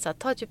välja. Så att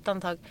ta ett djupt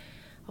andetag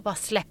och bara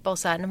släppa och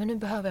så här, nej, men nu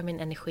behöver jag min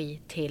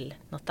energi till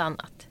något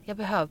annat. Jag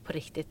behöver på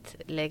riktigt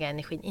lägga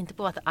energin, inte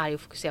på att vara arg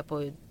och fokusera på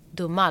hur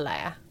dumma alla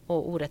är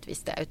och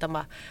orättvist det är, utan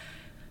bara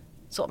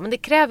så. Men det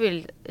kräver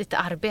ju lite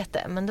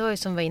arbete, men det var ju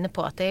som vi var inne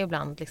på att det är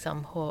ibland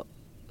liksom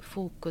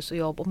fokus och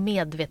jobb och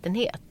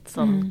medvetenhet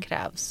som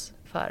krävs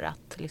för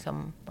att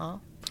liksom, ja.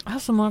 Jag har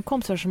så många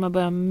kompisar som har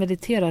börjat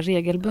meditera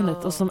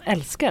regelbundet och som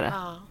älskar det.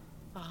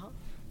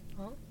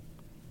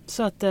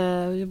 Så att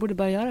jag borde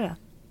börja göra det.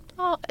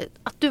 Ja,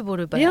 att du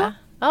borde börja.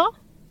 Ja.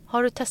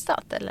 Har du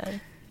testat eller?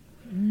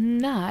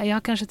 Nej, jag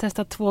har kanske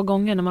testat 2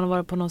 gånger när man har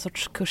varit på någon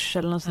sorts kurs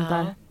eller något sånt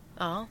där.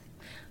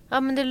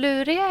 Ja, men det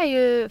luriga är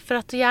ju för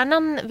att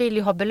hjärnan vill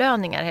ju ha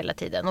belöningar hela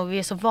tiden och vi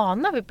är så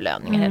vana vid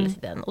belöningar hela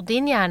tiden. Och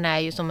din hjärna är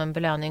ju som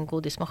en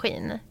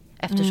godismaskin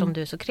eftersom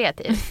du är så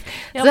kreativ.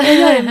 Ja, men jag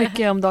gör ju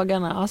mycket om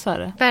dagarna, ja, så är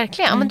det.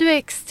 Verkligen, ja, men du är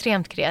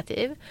extremt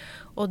kreativ.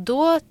 Och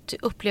då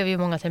upplever ju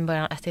många till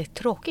början att det är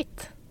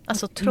tråkigt.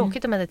 Alltså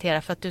tråkigt att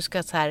meditera för att du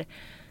ska så här,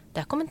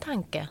 där kommer en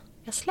tanke.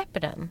 Jag släpper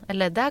den.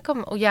 Eller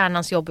där och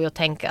hjärnans jobb är att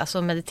tänka.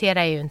 Alltså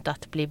meditera är ju inte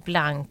att bli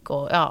blank.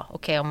 Och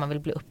okej, om man vill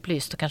bli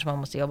upplyst då kanske man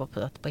måste jobba på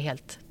att bli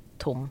helt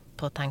tom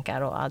på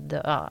tankar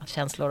och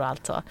känslor och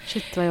allt så.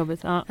 Shit, vad jobbigt.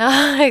 Ja,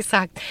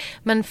 exakt.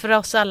 Men för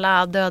oss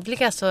alla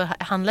dödliga så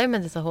handlar ju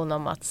meditation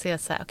om att se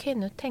så här, okej,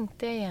 nu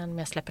tänkte jag igen men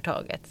jag släpper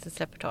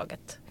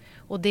taget.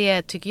 Och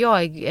det tycker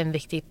jag är en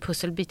viktig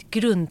pusselbit,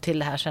 grund till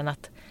det här sen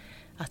att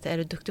är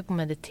du duktig på att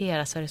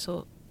meditera så är det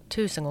så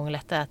 1000 gånger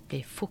lättare att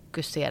bli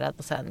fokuserad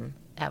och sen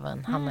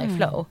även hamna i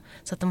flow.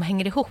 Så att de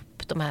hänger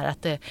ihop de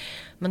här.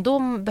 Men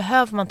då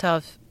behöver man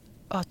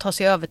ta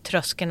sig över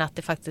tröskeln att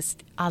det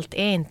faktiskt allt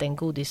är inte en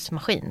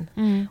godismaskin.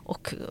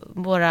 Och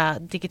våra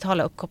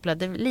digitala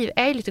uppkopplade liv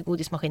är lite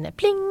godismaskiner.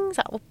 Pling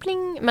och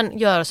pling. Men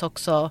gör oss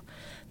också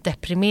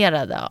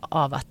deprimerade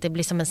av att det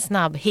blir som en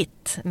snabb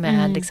hit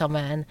med liksom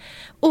det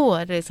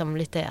är liksom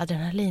lite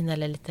adrenalin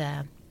eller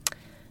lite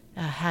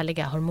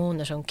härliga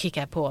hormoner som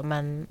kickar på.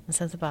 Men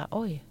sen så bara,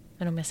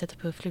 men om jag sätter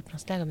på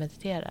flygplansläge och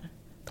mediterar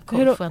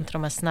då får jag inte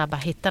de här snabba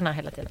hittarna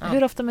hela tiden. Ja.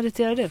 Hur ofta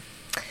mediterar du?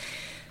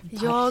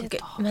 Jag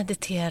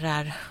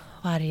mediterar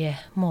varje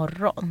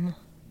morgon.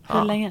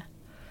 Hur länge?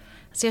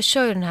 Så jag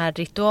kör ju den här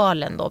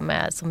ritualen då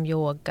med som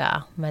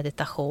yoga,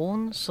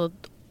 meditation.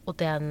 Och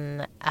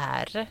den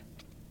är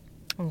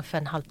ungefär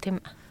en halvtimme.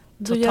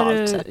 Då gör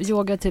du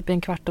yoga typ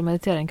en kvart och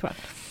mediterar en kvart?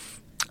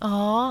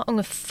 Ja,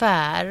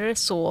 ungefär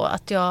så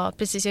att jag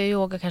gör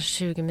yoga kanske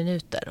 20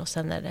 minuter och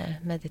sen är det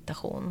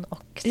meditation.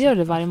 Och gör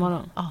du varje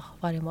morgon? Ja,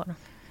 varje morgon.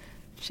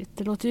 Shit,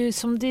 det låter ju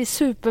som det är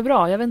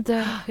superbra. Jag vet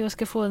inte hur jag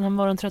ska få den här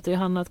morgontrötta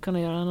Johanna att kunna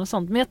göra något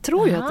sånt. Men jag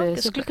tror ju att det är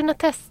jag skulle kunna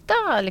testa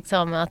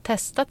att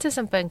testa till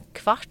exempel en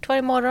kvart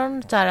varje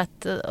morgon. Så här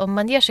att om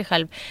man ger sig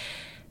själv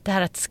det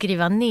här att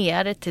skriva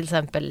ner till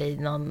exempel i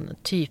någon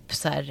typ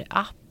så här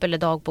app eller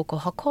dagbok och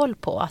ha koll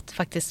på att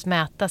faktiskt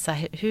mäta så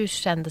här, hur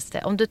kändes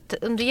det om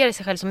du ger dig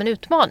själv som en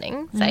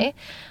utmaning säg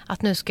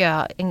att nu ska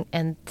jag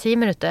en 10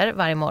 minuter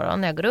varje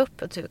morgon när jag går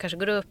upp, du kanske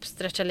går upp,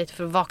 stretcha lite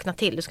för att vakna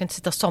till, du ska inte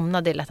sitta och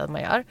somna, det är lätt att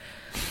man gör.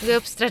 Gå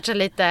upp, stretcha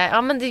lite,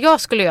 ja men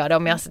jag skulle göra det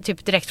om jag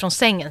typ direkt från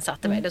sängen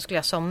satte mig, då skulle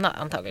jag somna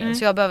antagligen.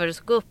 Så jag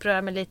behöver gå upp,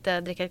 röra mig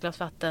lite, dricka ett glas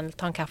vatten,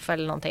 ta en kaffe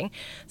eller någonting,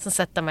 sen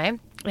sätta mig.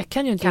 Jag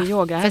kan ju inte göra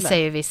yoga heller. För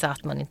säger vissa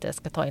att man inte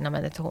ska ta innan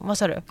meditation. Vad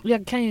sa du?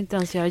 Jag kan ju inte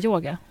ens göra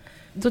yoga.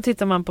 Då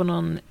tittar man på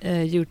någon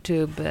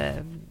YouTube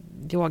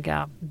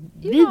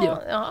yoga-video.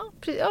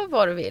 Ja,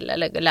 vad du vill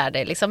eller lär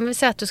dig. Liksom. Men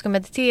säg att du ska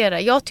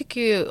meditera. Jag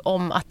tycker ju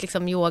om att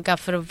liksom, yoga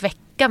för att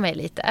väcka mig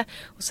lite.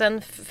 Och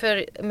sen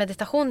för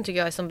meditation tycker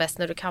jag är som bäst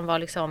när du kan vara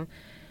liksom,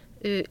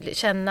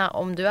 känna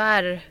om du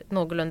är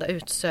någorlunda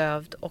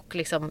utsövd och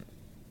liksom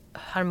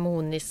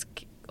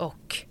harmonisk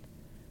och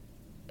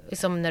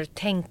liksom när du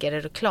tänker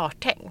är du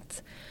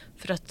klartänkt.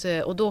 För att,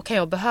 och då kan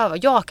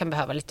jag kan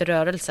behöva lite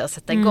rörelse och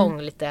sätta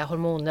igång lite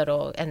hormoner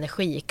och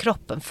energi i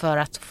kroppen för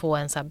att få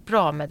en så här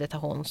bra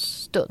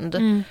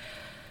meditationsstund.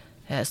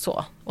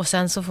 Så. Och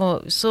sen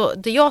så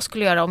det jag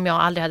skulle göra om jag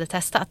aldrig hade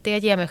testat, det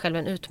ger mig själv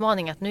en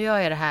utmaning att nu gör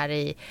jag det här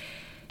i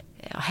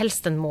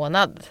helst en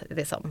månad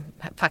liksom,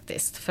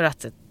 faktiskt. För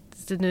att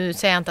nu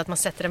säger jag inte att man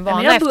sätter en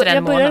vana efter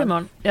en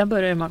månad. Jag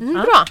börjar imorgon.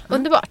 Bra,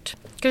 underbart.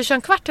 Ska du köra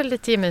en kvart eller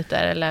 10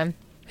 minuter eller?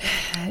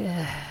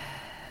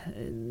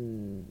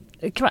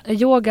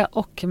 Yoga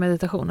och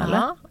meditation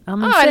eller?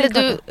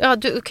 Eller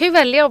du kan ju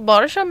välja att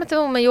bara köra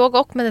meditation med yoga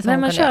och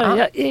meditation. Nej, men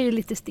jag är ju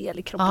lite stel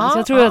i kroppen så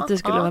jag tror att det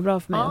skulle vara bra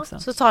för mig också.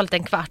 Så ta lite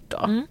en kvart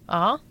då.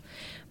 Ja.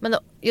 Men då,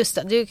 just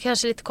det är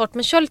kanske lite kort,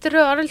 men kör lite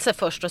rörelse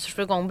först och så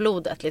får du igång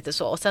blodet lite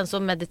så och sen så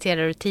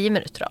mediterar du 10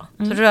 minuter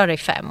då. Så rör dig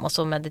 5 och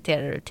så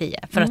mediterar du 10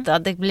 för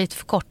att det blir lite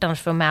för kort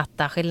annars för att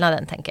mäta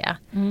skillnaden tänker jag.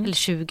 Eller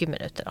 20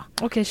 minuter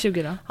då. Okej,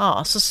 20 då.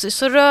 Ja,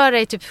 så rör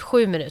dig typ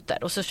 7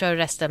 minuter och så kör du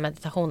resten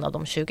meditation av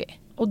de 20.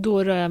 Och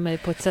då rör jag mig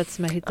på ett sätt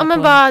som jag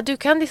hittar på. Du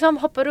kan liksom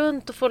hoppa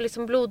runt och få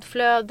liksom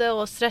blodflöde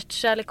och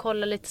stretcha eller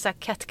kolla lite så här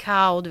cat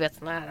cow, du vet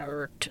såna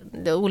här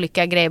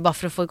olika grejer bara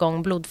för att få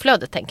igång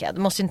blodflödet tänker jag.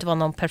 Det måste inte vara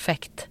någon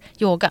perfekt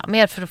yoga,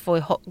 mer för att få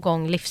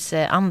igång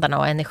livsandarna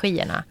och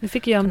energierna. Nu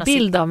fick jag en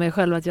bild av mig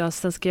själv att jag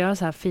sen ska göra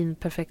så här fin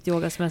perfekt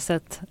yoga som jag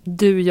sett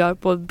du gör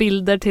på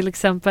bilder till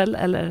exempel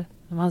eller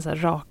man har så här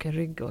rak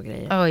rygg och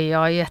grejer. Oj,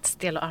 jag är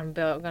jättestel och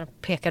armbögarna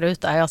pekar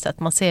ut där. Jag har sett,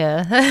 man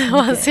ser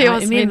vad som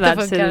i min inte värld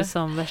funkar. ser det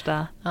som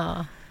värsta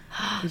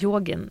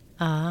yogen.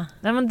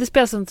 Nej, men det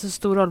spelar inte så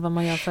stor roll vad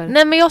man gör för.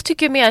 Nej, men jag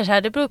tycker mer så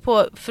här, det beror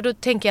på, för då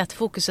tänker jag att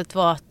fokuset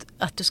var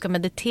att du ska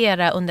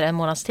meditera under en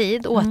månads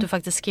tid och att du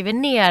faktiskt skriver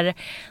ner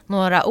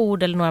några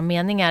ord eller några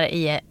meningar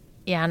i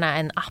gärna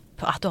en app,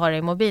 att du har det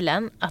i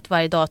mobilen, att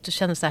varje dag att du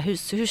känner så här,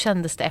 hur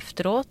kändes det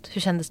efteråt,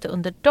 hur kändes det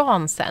under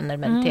dagen sen när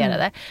du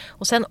mediterade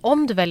och sen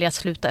om du väljer att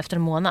sluta efter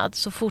en månad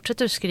så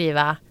fortsätter du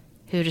skriva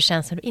hur det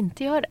känns när du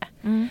inte gör det.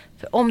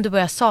 För om du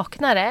börjar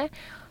sakna det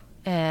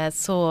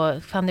så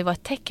kan det vara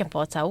ett tecken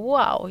på att så här,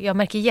 wow, jag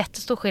märker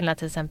jättestor skillnad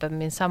till exempel med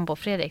min sambo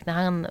Fredrik när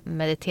han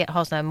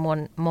har såna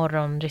här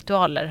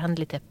morgonritualer, han är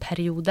lite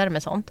perioder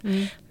med sånt,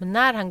 men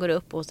när han går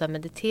upp och så här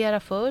mediterar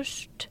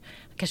först,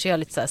 kanske gör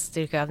lite så här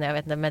styrkeövningar, jag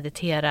vet inte,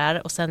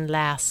 mediterar och sen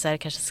läser,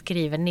 kanske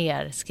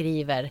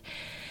skriver.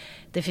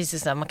 Det finns ju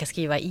så här, man kan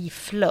skriva i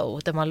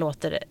flow där man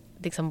låter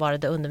liksom bara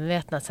det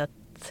undermedvetna så att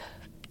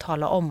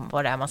tala om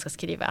vad det är man ska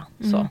skriva.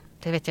 Så,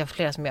 det vet jag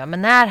flera som gör.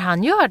 Men när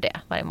han gör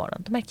det varje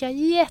morgon, då märker jag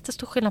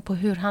jättestor skillnad på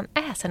hur han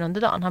är sen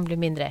under dagen. Han blir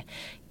mindre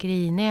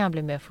grinig, han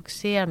blir mer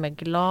fokuserad, mer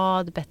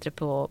glad, bättre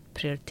på att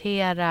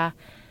prioritera.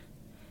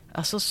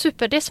 Alltså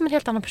super, det är som en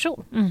helt annan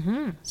person.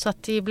 Så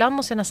att ibland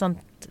måste jag nästan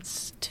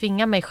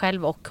tvinga mig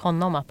själv och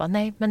honom att bara,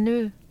 nej, men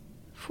nu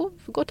får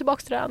vi gå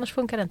tillbaka till det, annars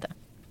funkar det inte.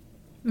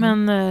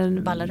 Men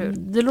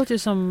det låter ju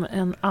som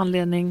en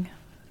anledning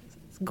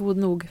god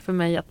nog för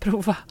mig att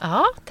prova.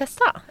 Ja,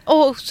 testa.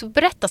 Och så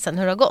berätta sen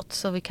hur det har gått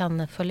så vi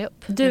kan följa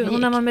upp. Du, och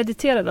när man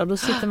mediterar då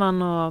sitter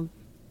man och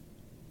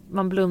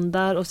man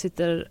blundar och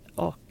sitter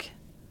och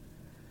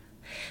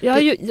jag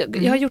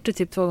har gjort det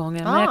typ 2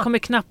 gånger men jag kommer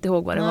knappt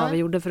ihåg vad det var vi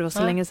gjorde för det var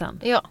så länge sedan.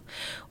 Ja,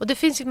 och det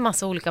finns ju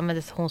massa olika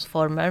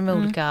meditationsformer med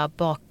olika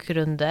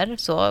bakgrunder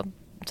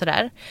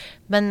sådär.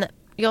 Men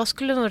jag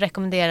skulle nog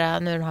rekommendera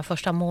nu den här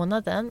första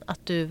månaden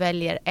att du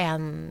väljer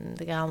en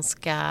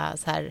ganska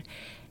så här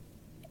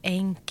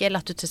enkel,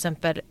 att du till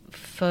exempel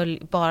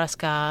bara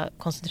ska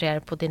koncentrera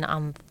dig på dina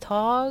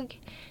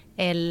andetag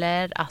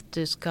eller att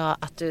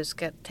du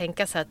ska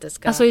tänka så att det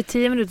ska... Alltså i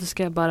 10 minuter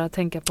ska jag bara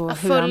tänka på hur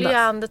följa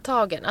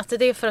andetagen. Alltså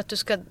det är för att du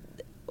ska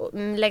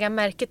lägga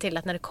märke till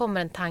att när det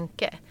kommer en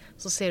tanke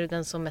så ser du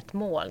den som ett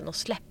moln och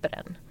släpper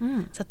den.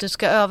 Så att du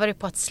ska öva dig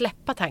på att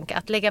släppa tankar.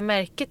 Att lägga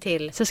märke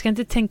till... Så jag ska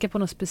inte tänka på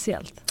något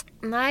speciellt?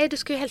 Nej, du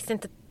ska ju helst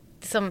inte...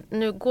 Liksom,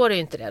 nu går det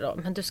ju inte det då,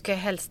 men du ska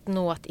helst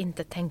nå att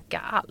inte tänka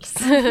alls,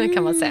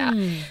 kan man säga.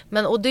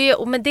 Men,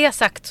 och med det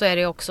sagt så är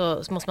det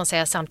också, så måste man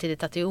säga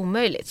samtidigt att det är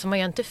omöjligt. Så man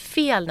gör inte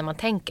fel när man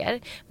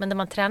tänker, men det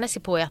man tränar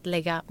sig på är att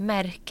lägga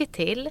märke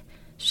till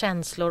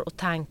känslor och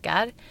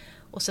tankar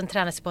och sen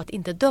träna sig på att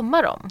inte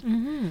döma dem.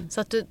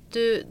 Så att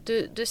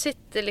du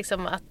sitter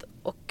liksom att,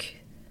 och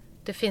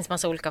det finns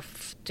massa olika,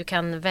 du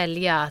kan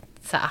välja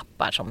så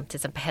appar som till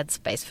exempel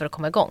Headspace för att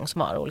komma igång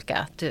som har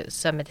olika,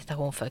 så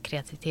meditation för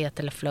kreativitet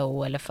eller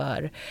flow eller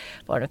för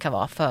vad det kan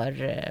vara,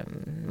 för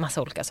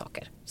massa olika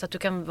saker. Så att du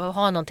kan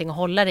ha någonting att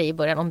hålla dig i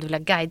början om du vill ha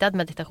guidad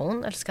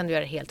meditation, eller så kan du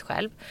göra det helt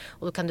själv.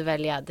 Och då kan du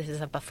välja till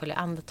exempel att följa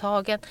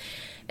andetagen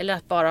eller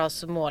att bara ha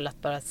som mål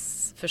att bara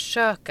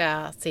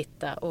försöka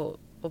sitta och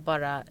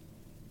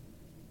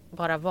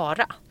bara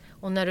vara.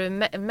 Och när du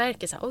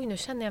märker så här, oj nu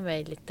känner jag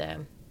mig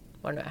lite...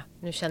 vad nu är.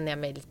 Nu känner jag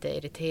mig lite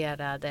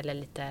irriterad eller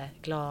lite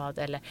glad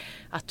eller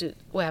att du,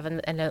 och även,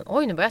 eller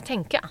oj nu börjar jag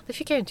tänka, det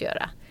fick jag ju inte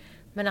göra,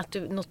 men att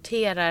du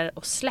noterar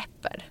och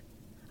släpper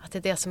att det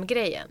är det som är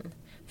grejen,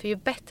 för ju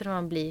bättre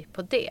man blir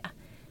på det,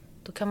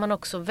 då kan man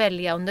också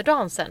välja under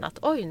dagen sen att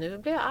oj nu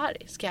blir jag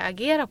arg, ska jag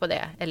agera på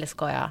det eller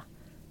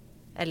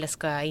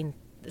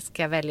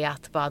ska jag välja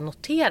att bara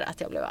notera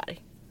att jag blev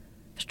arg?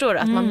 Förstår du?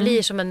 Att man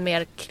blir som en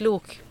mer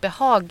klok,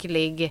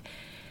 behaglig,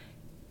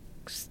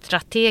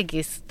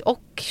 strategiskt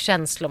och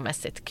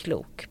känslomässigt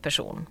klok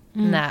person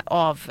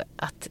av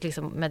att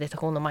liksom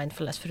meditation och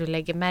mindfulness, för du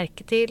lägger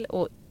märke till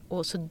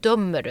och så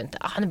dömer du inte,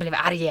 nu blev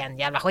jag arg igen,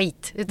 jävla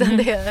skit, utan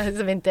det är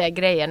som inte är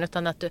grejen,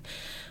 utan att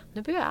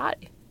nu blir jag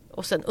arg,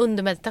 och sen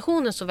under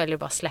meditationen så väljer du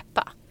bara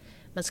släppa,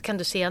 men så kan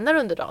du senare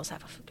under dagen säga,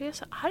 varför blir jag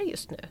så arg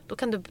just nu? Då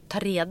kan du ta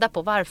reda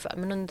på varför,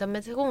 men under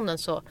meditationen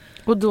så,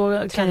 och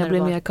då kan jag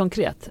bli mer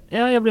konkret.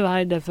 Ja, jag blev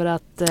arg därför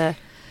att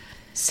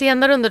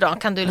senare under dagen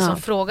kan du liksom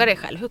fråga dig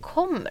själv, hur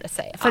kommer det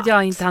sig? För att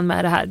jag inte hann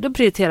med det här. Då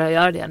prioriterar jag att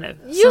göra det nu.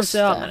 Just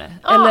det.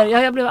 Eller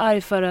jag blev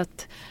arg för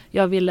att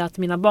jag ville att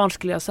mina barn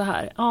skulle göra så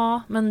här.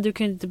 Ja, men du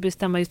kan ju inte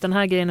bestämma just den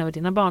här grejen över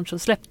dina barn, så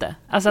släpp det.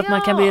 Alltså att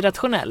man kan bli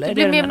rationell. Du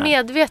blir mer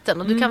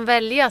medveten och du kan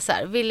välja så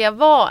här, vill jag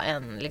vara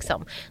en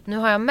liksom, nu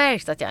har jag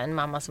märkt att jag är en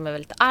mamma som är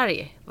väldigt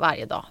arg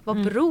varje dag.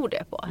 Vad beror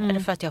det på? Är det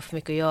för att jag har för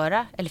mycket att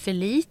göra? Eller för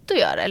lite att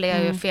göra? Eller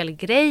jag gör fel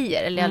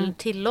grejer? Eller jag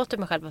tillåter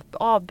mig själv att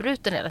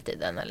avbryta hela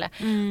tiden? Eller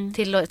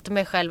tillåter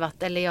mig själv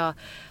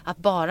att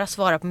bara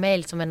svara på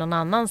mejl som är någon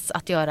annans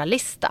att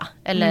göra-lista?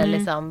 Eller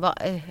liksom...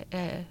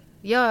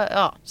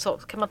 Ja, så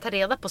kan man ta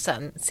reda på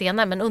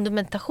senare. Men under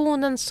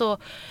meditationen så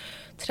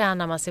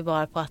tränar man sig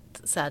bara på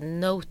att så här,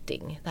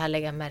 noting, det här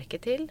lägga märke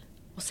till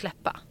och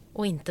släppa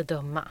och inte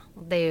döma.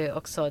 Det är ju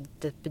också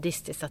det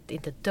buddhistiskt, att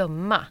inte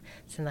döma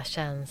sina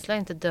känslor,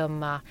 inte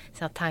döma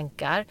sina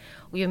tankar.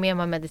 Och ju mer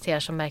man mediterar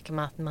så märker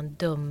man att man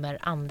dömer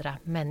andra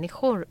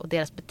människor och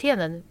deras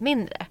beteenden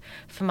mindre.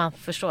 För man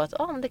förstår att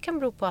det kan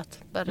bero på att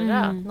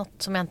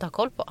något som jag inte har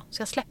koll på.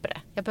 Så jag släpper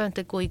det. Jag behöver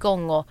inte gå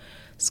igång och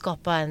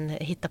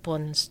hitta på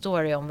en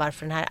story om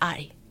varför den här är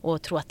arg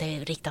och tro att det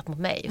är riktat mot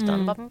mig,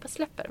 utan man bara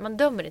släpper. Man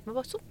dömer inte, man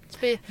bara så.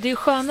 Det är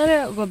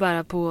skönare att gå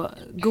bära på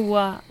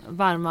goda,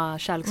 varma,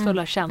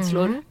 kärleksfulla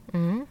känslor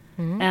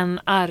än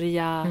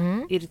arga,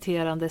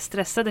 irriterande,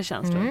 stressade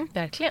känslor.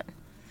 Verkligen.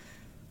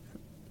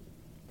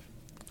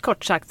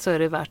 Kort sagt så är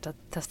det värt att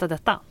testa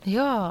detta.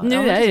 Ja,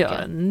 nu är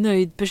jag en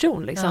nöjd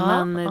person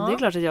liksom, men det är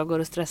klart att jag går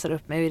och stressar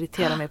upp mig och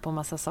irriterar mig på en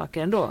massa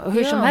saker ändå. Och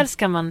hur som helst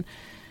kan man,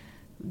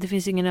 det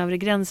finns ingen övre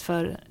gräns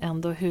för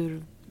ändå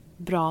hur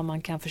bra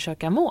man kan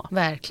försöka må.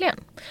 Verkligen.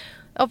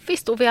 Ja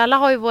visst, och vi alla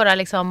har ju våra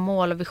liksom,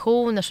 mål och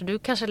visioner, så du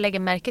kanske lägger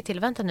märke till,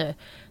 vänta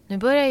nu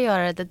börjar jag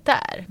göra det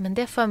där, men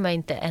det för mig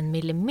inte 1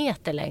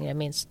 millimeter längre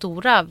min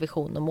stora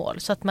vision och mål,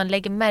 så att man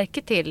lägger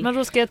märke till. Men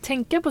då ska jag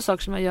tänka på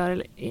saker som jag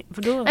gör?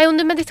 För då... Nej,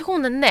 under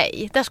meditationen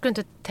nej, där ska du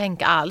inte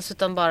tänka alls,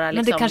 utan bara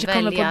liksom men det kanske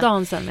välja. Kommer på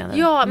dagen sen, menar du?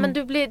 Ja, men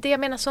det jag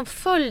menar som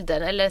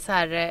följden eller så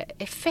här,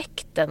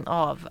 effekten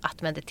av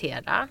att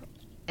meditera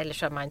eller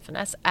köra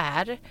mindfulness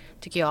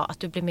tycker jag, att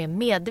du blir mer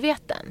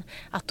medveten.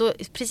 Att då,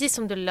 precis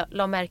som du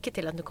la märke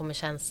till att det kommer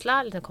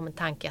känsla eller det kommer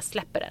tanke, jag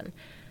släpper den.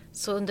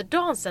 Så under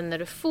dagen sen när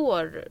du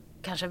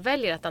kanske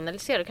väljer att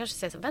analysera, du kanske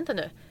säger så, vänta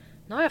nu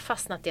har jag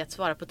fastnat i att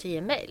svara på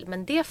 10 mejl,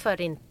 men det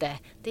gör inte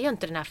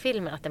den här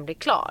filmen att den blir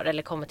klar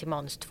eller kommer till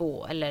manus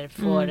 2 eller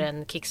får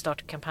en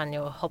Kickstarter-kampanj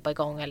och hoppa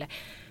igång, eller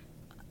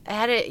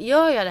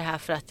gör jag det här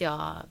för att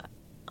jag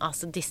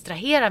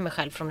distrahera mig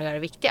själv från att göra det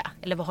viktiga?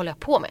 Eller vad håller jag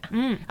på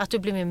med? Att du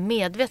blir mer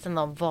medveten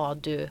om vad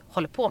du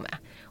håller på med.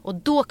 Och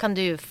då kan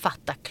du ju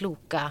fatta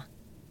kloka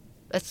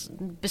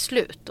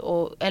beslut.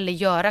 Eller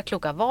göra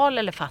kloka val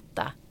eller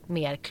fatta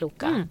mer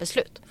kloka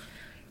beslut.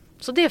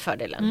 Så det är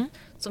fördelen.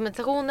 Så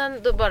meditationen,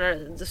 då bara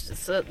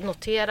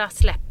notera,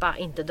 släppa,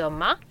 inte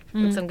döma.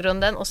 Liksom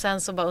grunden. Och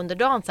sen så bara under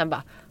dagen, sen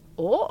bara,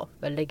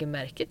 vad lägger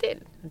märke till?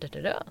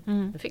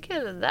 Nu fick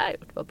jag det där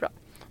gjort, vad bra.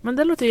 Men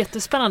det låter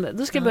jättespännande.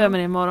 Då ska jag börja med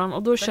det imorgon.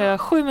 Och då kör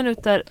jag 7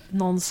 minuter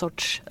någon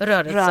sorts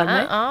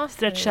rörelse. Ja,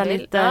 stretcha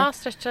lite. Ja,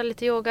 stretcha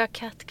lite yoga,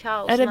 cat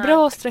cow. Är det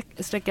bra att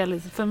sträcka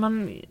lite? För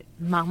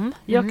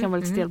jag kan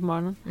vara lite stel på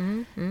morgonen.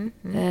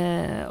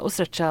 Och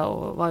stretcha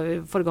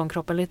och få igång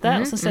kroppen lite.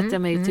 Och så sätter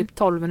jag mig i typ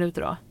 12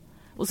 minuter då.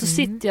 Och så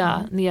sitter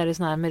jag ner i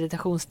sån här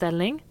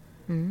meditationsställning.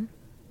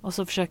 Och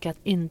så försöker jag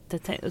att inte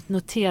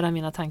notera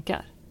mina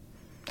tankar.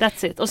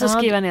 That's it. Och så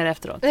skriver jag ner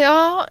efteråt.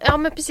 Ja,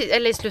 men precis.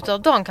 Eller i slutet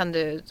av dagen kan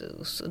du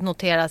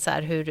notera så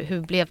här,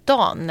 hur blev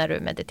dagen när du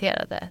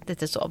mediterade?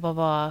 Lite så.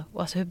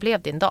 Hur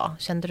blev din dag?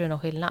 Kände du någon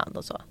skillnad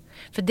och så?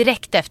 För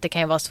direkt efter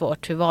kan ju vara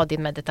svårt. Hur var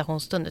din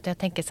meditationsstund? Jag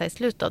tänker så här, i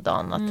slutet av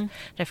dagen att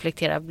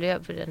reflektera.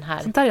 Blev den här...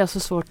 Sånt där är jag så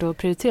svårt att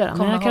prioritera.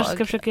 Men jag kanske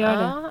ska försöka göra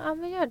det. Ja,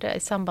 men gör det i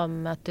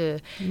samband med att du...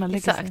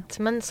 Exakt.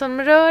 Men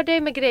som rör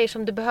dig med grejer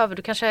som du behöver.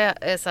 Du kanske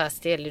är så här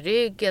stel i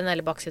ryggen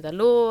eller baksida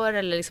lår.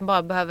 Eller liksom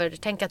bara behöver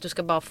tänka att du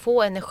ska bara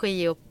få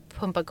energi och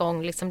pumpa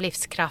igång liksom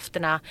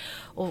livskrafterna.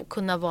 Och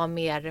kunna vara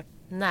mer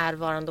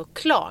närvarande och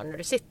klar när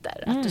du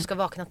sitter. Att du ska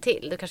vakna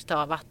till. Du kanske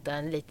tar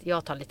vatten,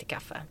 jag tar lite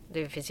kaffe.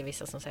 Det finns ju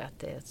vissa som säger att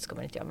det ska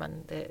man inte göra, men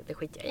det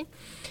skiter jag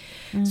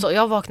i. Så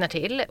jag vaknar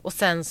till och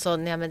sen så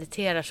när jag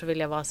mediterar så vill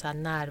jag vara så här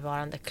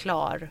närvarande,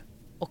 klar.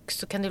 Och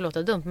så kan det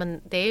låta dumt,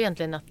 men det är ju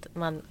egentligen att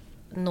man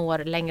når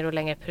längre och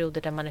längre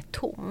perioder där man är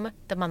tom.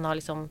 Där man har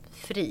liksom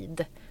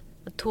frid.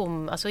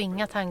 Tom, alltså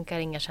inga tankar,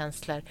 inga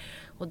känslor.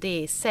 Och det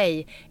i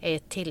sig är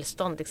ett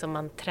tillstånd liksom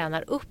man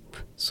tränar upp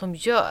som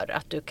gör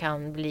att du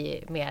kan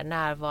bli mer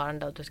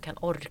närvarande och du kan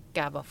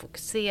orka vara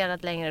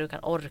fokuserad längre, du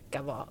kan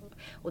orka vara,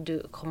 och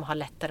du kommer ha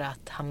lättare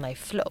att hamna i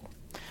flow.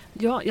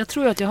 Ja, jag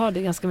tror att jag har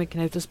det ganska mycket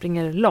när jag är ute och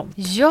springer långt.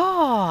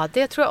 Ja,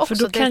 det tror jag också.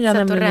 För då kan jag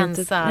nämligen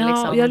rensa.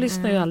 Liksom. Jag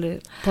lyssnar ju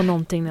aldrig på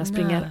någonting när jag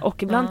springer.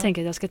 Och ibland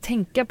tänker jag att jag ska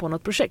tänka på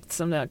något projekt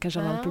som jag kanske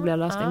har någon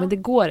problemlösning. Men det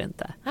går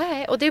inte.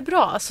 Nej, och det är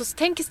bra. Så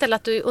tänk istället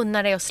att du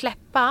unnar dig att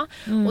släppa.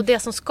 Och det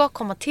som ska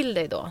komma till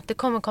dig då, det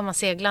kommer komma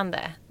seglande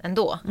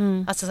ändå.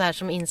 Alltså så här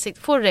som insikt.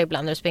 Får du det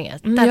ibland när du springer?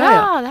 Det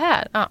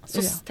här. Ja,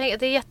 så tänk,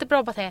 det är jättebra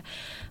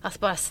att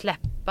bara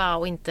släppa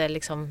och inte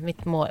liksom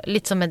mitt mål,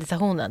 lite som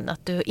meditationen.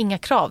 Att du inga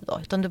krav då,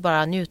 utan du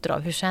bara njuter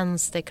av hur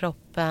känns det i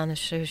kroppen,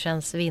 hur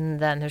känns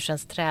vinden, hur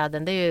känns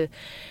träden. Det är ju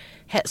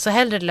så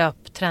hellre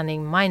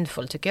löpträning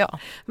mindful tycker jag.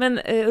 Men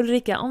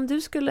Ulrika, om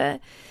du skulle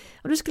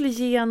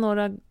ge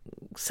några,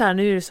 så här,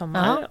 nu är det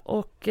sommar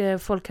och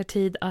folk har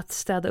tid att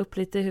städa upp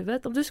lite i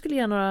huvudet. Om du skulle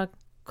ge några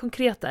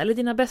konkreta eller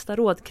dina bästa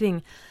råd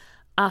kring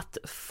att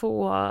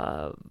få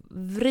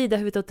vrida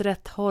huvudet åt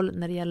rätt håll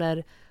när det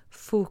gäller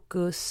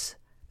fokus,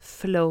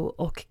 flow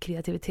och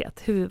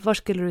kreativitet. Vad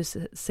skulle du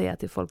säga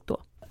till folk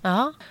då?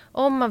 Ja,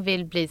 om man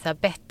vill bli så här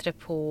bättre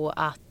på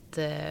att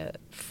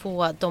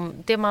få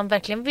det man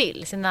verkligen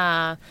vill,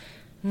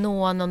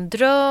 nå någon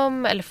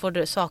dröm eller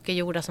få saker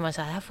gjorda som man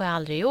säger, här får jag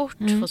aldrig gjort,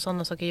 få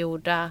sådana saker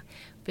gjorda,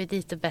 bli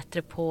lite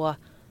bättre på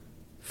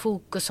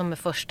fokus som är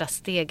första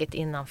steget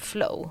innan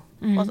flow.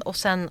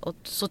 Och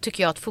så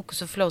tycker jag att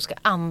fokus och flow ska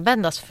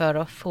användas för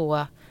att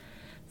få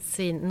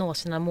nå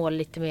sina mål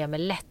lite mer med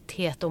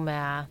lätthet och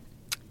med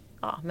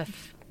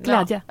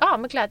glädje. Ja,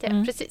 med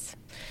glädje, precis.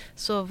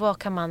 Så vad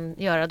kan man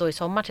göra då i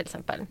sommar till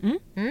exempel?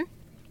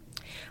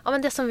 Ja,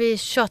 men det som vi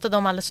tjötade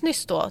om alldeles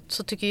nyss då,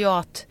 så tycker jag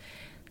att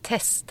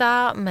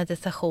testa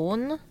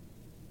meditation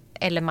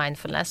eller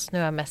mindfulness. Nu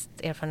har jag mest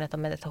erfarenhet av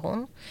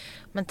meditation.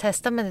 Men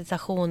testa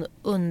meditation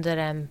under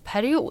en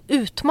period.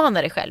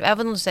 Utmana dig själv.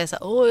 Även om du säger så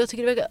här, jag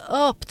tycker det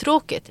verkar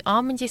tråkigt.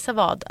 Ja, men gissa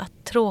vad? Att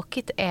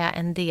tråkigt är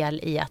en del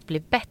i att bli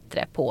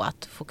bättre på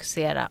att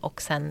fokusera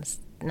och sen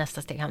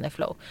nästa steg hamna i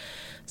flow.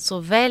 Så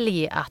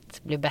välj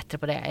att bli bättre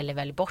på det eller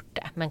välj bort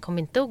det. Men kom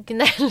inte och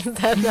gnäll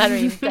när du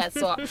inte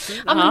så.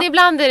 Ja, men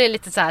ibland är det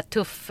lite så här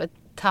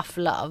tough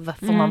love.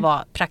 Får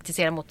man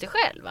praktisera mot dig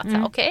själv. Att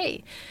säga,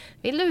 okej,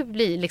 vill du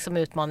bli liksom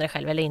utmana dig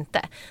själv eller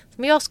inte?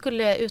 Men jag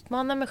skulle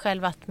utmana mig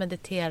själv att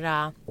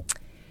meditera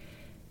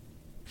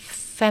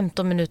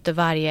 15 minuter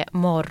varje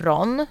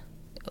morgon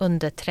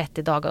under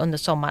 30 dagar under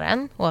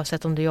sommaren.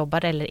 Oavsett om du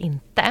jobbar eller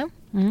inte.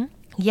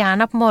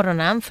 Gärna på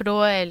morgonen, för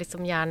då är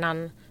liksom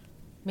hjärnan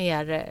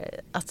mer,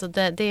 alltså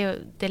det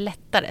är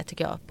lättare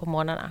tycker jag på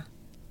morgnarna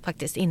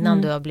faktiskt,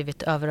 innan du har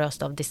blivit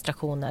överöst av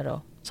distraktioner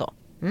och så.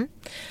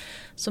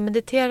 Så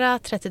meditera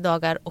 30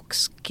 dagar och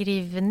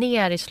skriv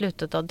ner i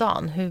slutet av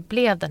dagen, hur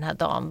blev den här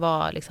dagen?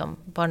 Var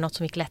det något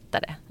som gick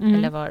lättare?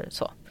 Eller var det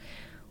så?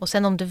 Och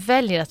sen om du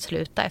väljer att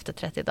sluta efter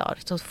 30 dagar,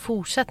 så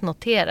fortsätt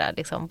notera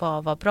liksom,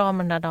 vad var bra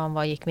med den här dagen,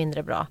 vad gick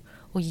mindre bra,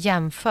 och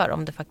jämför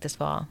om det faktiskt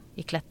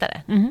gick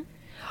lättare.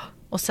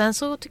 Och sen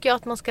så tycker jag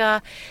att man ska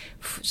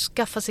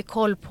skaffa sig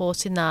koll på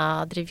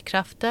sina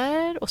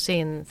drivkrafter och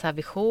sin så här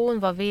vision.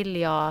 Vad vill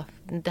jag?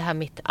 Det här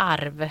mitt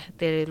arv.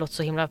 Det låter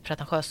så himla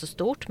pretentiöst och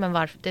stort,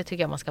 men det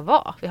tycker jag man ska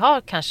vara. Vi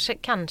har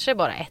kanske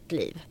bara ett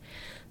liv.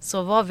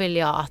 Så vad vill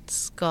jag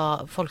att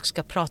folk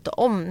ska prata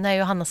om när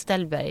Johanna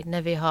Stellberg,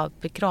 när vi har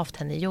begravt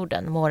henne i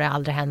jorden, må det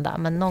aldrig hända,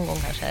 men någon gång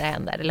kanske det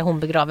händer, eller hon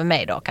begraver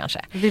mig då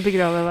kanske. Vi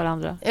begraver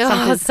varandra.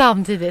 Ja,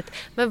 samtidigt.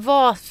 Men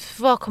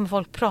vad kommer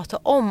folk prata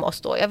om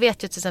oss då? Jag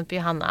vet ju till exempel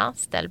Johanna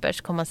Stellberg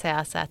kommer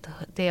säga så att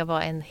det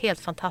var en helt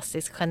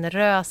fantastisk,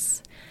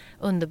 generös,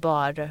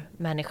 underbar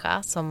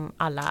människa som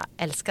alla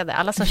älskade.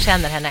 Alla som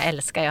känner henne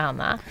älskar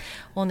Johanna.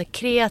 Hon är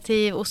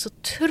kreativ och så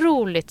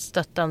otroligt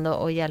stöttande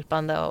och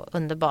hjälpande och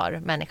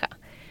underbar människa.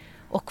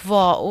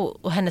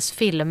 Och hennes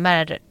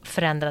filmer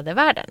förändrade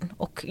världen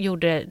och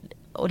gjorde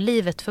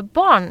livet för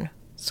barn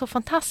så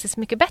fantastiskt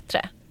mycket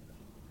bättre.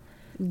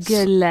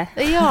 Gulle.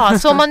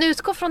 Så om man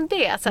utgår från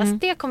det, så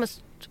det kommer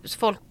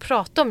folk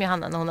prata om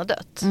Johanna när hon har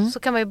dött. Så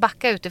kan man ju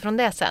backa utifrån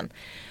det sen.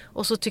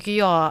 Och så tycker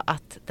jag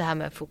att det här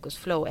med Focus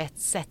Flow är ett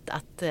sätt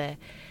att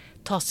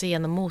ta sig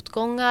igenom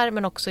motgångar,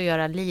 men också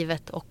göra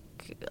livet och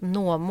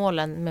nå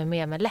målen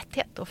med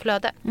lätthet och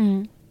flöde.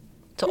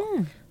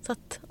 Så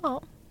att,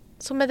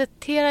 så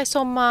meditera i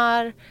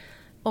sommar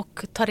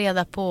och ta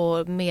reda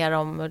på mer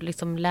om,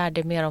 liksom lär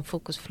dig mer om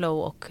Focus Flow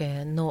och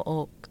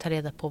ta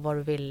reda på vad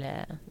du vill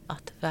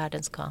att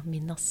världen ska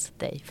minnas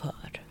dig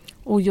för.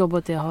 Och jobba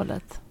åt det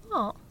hållet.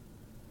 Ja.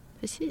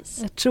 Precis.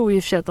 Jag tror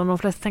ju för sig att om de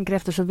flesta tänker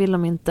efter så vill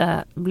de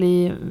inte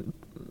bli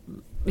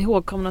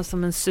ihågkomna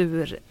som en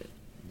sur,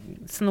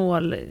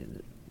 snål,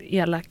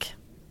 elak,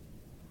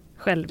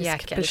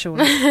 självisk person.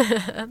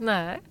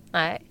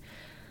 Nej.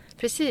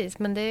 Precis,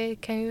 men det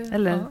kan ju...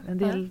 Eller en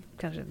del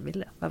kanske vill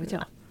det, vad vet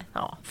jag.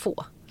 Ja,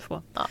 få.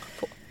 Ja,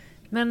 få.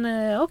 Men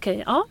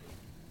okej, ja.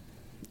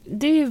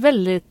 Det är ju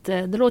väldigt,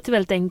 det låter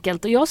väldigt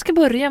enkelt. Och jag ska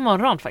börja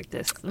imorgon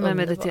faktiskt med att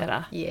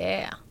meditera.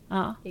 Yeah.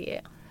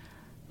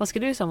 Vad ska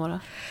du i sommar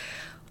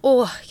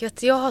då?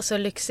 Jag har så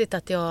lyxigt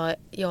att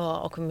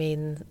jag och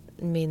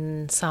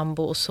min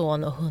sambo och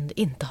son och hund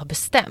inte har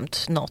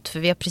bestämt något. För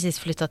vi har precis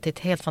flyttat till ett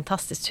helt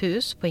fantastiskt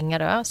hus på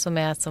Ingarö som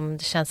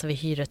det känns som vi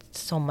hyr ett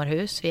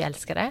sommarhus. Vi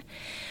älskar det.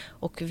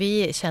 Och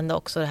vi kände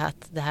också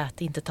det här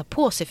att inte ta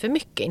på sig för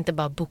mycket. Inte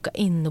bara boka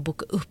in och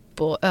boka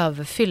upp och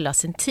överfylla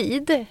sin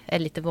tid. Är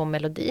lite vår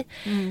melodi.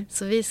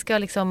 Så vi ska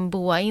liksom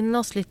boa in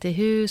oss lite i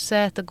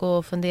huset och gå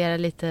och fundera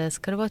lite.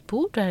 Ska det vara ett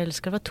bord där eller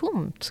ska det vara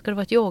tomt? Ska det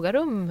vara ett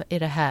yogarum i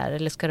det här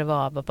eller ska det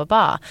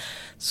vara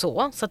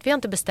Så att vi har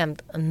inte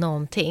bestämt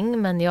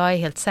någonting. Men jag är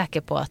helt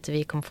säker på att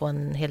vi kommer få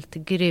en helt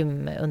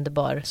grym,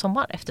 underbar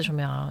sommar eftersom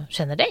jag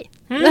känner dig.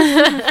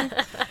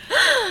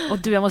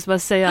 Och jag måste bara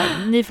säga,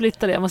 ni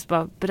flyttade, jag måste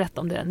bara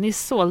berätta om det. Ni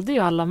sålde ju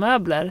alla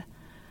möbler.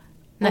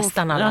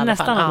 Nästan alla.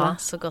 Nästan alla. Ja,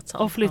 så gott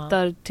som. Och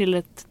flyttar till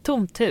ett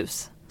tomt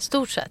hus.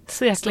 Stort sett.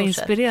 Så jäkla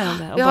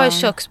inspirerande. Vi har ju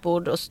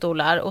köksbord och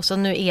stolar och så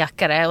nu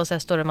ekar det och så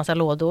står det en massa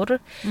lådor.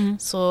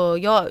 Så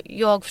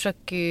jag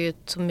försöker ju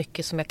så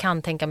mycket som jag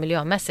kan tänka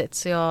miljömässigt.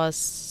 Så jag har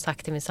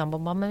sagt till min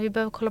sambo, men vi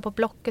behöver kolla på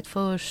Blocket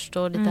först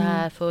och lite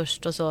här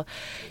först. Och så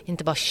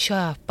inte bara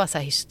köpa så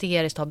här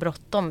hysteriskt och ha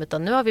bråttom.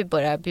 Utan nu har vi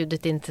börjat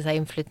bjudit in till så här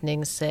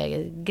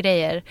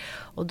inflyttningsgrejer.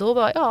 Och då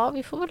bara,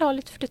 vi får väl ha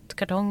lite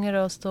flyttkartonger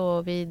och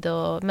stå vid.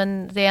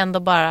 Men det är ändå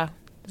bara...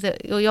 Och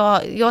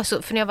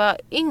för när jag var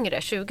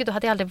yngre, 20, då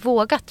hade jag aldrig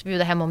vågat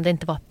bjuda hem om det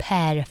inte var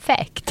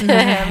perfekt.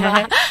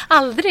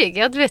 Aldrig.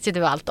 Jag vet ju det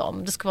var allt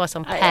om. Det ska vara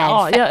som perfekt.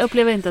 Ja, jag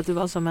upplever inte att du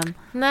var som en...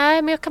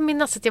 Nej, men jag kan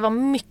minnas att jag var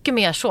mycket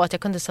mer så att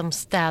jag kunde som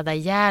städa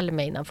ihjäl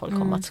mig innan folk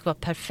kom att det skulle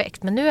vara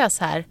perfekt. Men nu är jag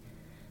så här,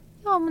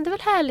 men det är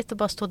väl härligt att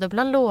bara stå där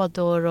bland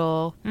lådor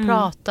och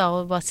prata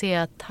och bara se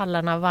att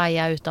tallarna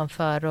vaja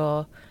utanför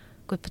och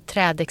gå upp på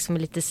trädäck som är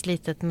lite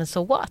slitet, men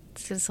så what?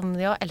 Som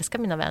jag älskar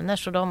mina vänner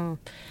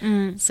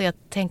så jag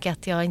tänker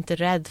att jag är inte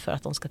rädd för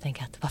att de ska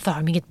tänka att varför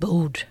har de inget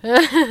bord?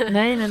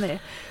 Nej. Men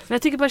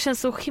jag tycker bara det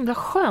känns så himla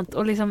skönt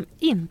att liksom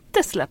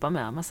inte släppa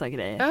med en massa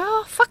grejer.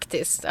 Ja,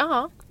 faktiskt.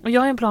 Ja. Och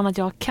jag har en plan att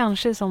jag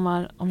kanske i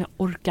sommar, om jag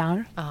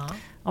orkar,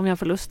 om jag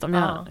får lust, om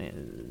jag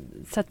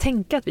så här,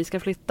 tänker att vi ska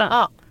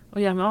flytta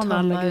och göra mig av med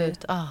alla grejer.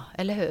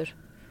 Eller hur?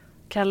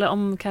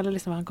 Kalle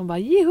liksom, han kommer bara,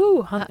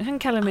 jiho! Han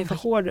kallar mig för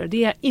hoarder. Det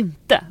är jag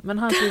inte. Men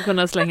han skulle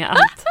kunna slänga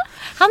allt.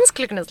 Han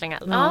skulle kunna slänga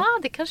allt? Ja,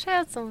 det kanske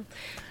är som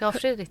jag och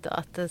Fredrik då.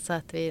 Så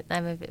att vi,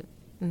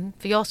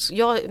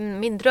 för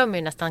min dröm är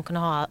ju nästan att kunna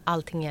ha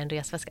allting i en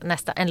resväska.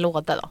 Nästan en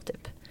låda då,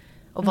 typ.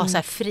 Och vara så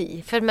här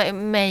fri. För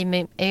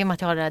mig är ju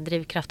att jag har den här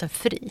drivkraften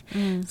fri.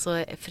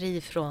 Så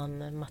fri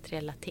från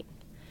materiella ting.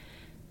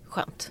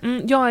 Skönt.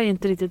 Jag är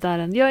inte riktigt där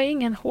än. Jag är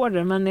ingen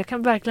hoarder, men jag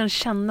kan verkligen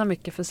känna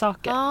mycket för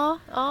saker.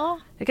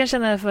 Jag kan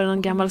känna för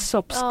en gammal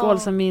soppskål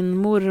som min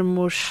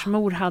mormors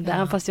mor hade,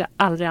 även fast jag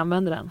aldrig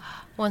använder den.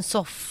 Och en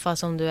soffa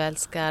som du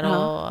älskar.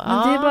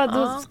 Men det är bara,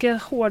 då ska jag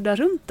hårda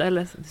runt,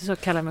 eller så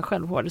kallar jag mig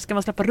själv hård. Ska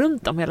man släppa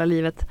runt dem hela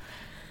livet?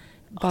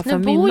 Nu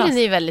bor ju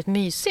ni väldigt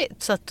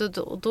mysigt, så att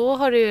då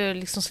har du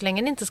liksom, så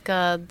länge ni inte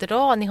ska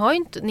dra,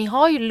 ni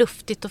har ju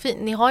luftigt och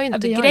fint, ni har ju inte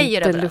grejer överallt. Vi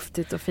har inte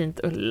luftigt och fint,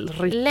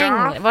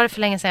 Ulrika. Var det för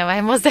länge sedan jag var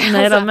hemma hos dig?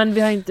 Nej då, men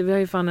vi har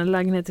ju fan en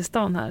lägenhet i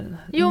stan här.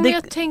 Jo, men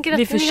jag tänker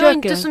att ni har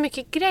inte så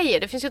mycket grejer.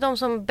 Det finns ju de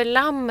som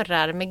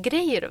belamrar med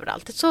grejer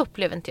överallt. Så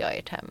upplever inte jag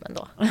ert hem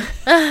ändå.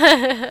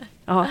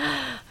 Ja.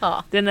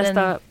 Ja, Det är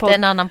nästa podd. Det är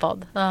en annan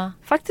podd. Ja.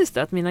 Faktiskt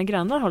att mina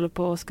grannar håller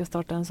på och ska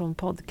starta en sån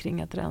podd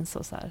kring att rensa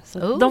och så här.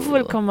 Så de får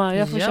väl komma,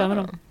 jag får köra med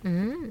dem.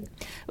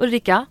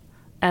 Ulrika,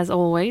 as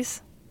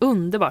always,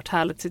 underbart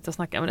härligt att sitta och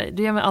snacka med dig.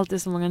 Du ger mig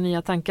alltid så många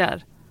nya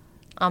tankar.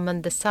 Ja,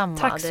 men detsamma.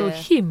 Tack så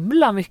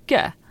himla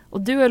mycket.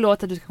 Och du har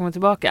lovat att du ska komma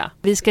tillbaka.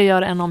 Vi ska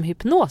göra en om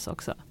hypnos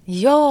också.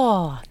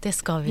 Ja, det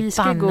ska vi. Vi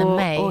ska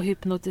gå och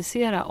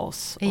hypnotisera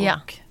oss. Ja.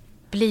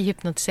 Bli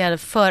hypnotiserade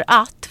för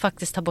att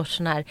faktiskt ta bort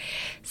såna här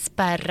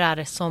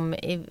spärrar som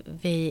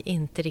vi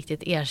inte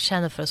riktigt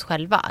erkänner för oss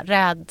själva.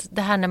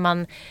 Det här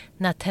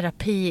när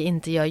terapi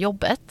inte gör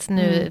jobbet.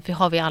 Nu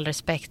har vi all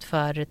respekt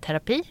för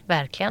terapi,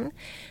 verkligen.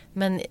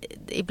 Men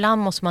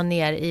ibland måste man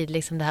ner i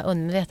liksom det här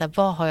undermedvetna.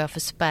 Vad har jag för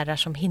spärrar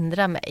som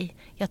hindrar mig?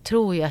 Jag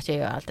tror ju att jag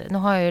gör allt det. Nu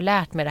har jag ju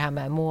lärt mig det här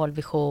med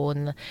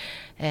målvision,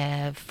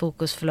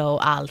 fokus, flow,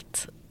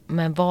 allt.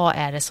 Men vad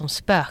är det som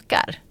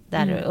spökar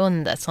där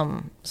under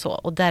som så?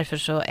 Och därför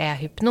så är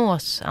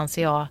hypnos,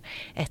 anser jag,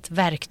 ett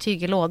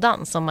verktyg i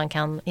lådan som man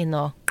kan in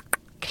och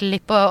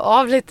klippa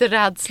av lite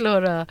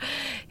rädslor och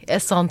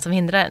sånt som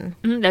hindrar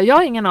en. Jag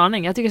har ingen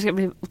aning. Jag tycker det ska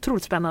bli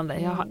otroligt spännande.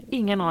 Jag har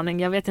ingen aning.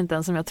 Jag vet inte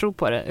ens om jag tror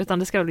på det. Utan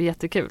det ska bli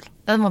jättekul.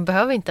 Man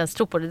behöver inte ens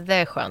tro på det. Det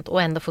är skönt.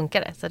 Och ändå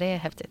funkar det. Så det är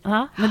häftigt.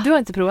 Men du har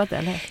inte provat det,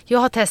 eller? Jag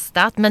har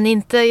testat.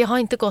 Men jag har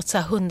inte gått så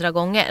här 100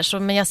 gånger.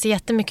 Men jag ser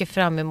jättemycket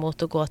fram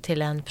emot att gå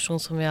till en person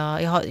som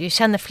jag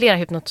känner flera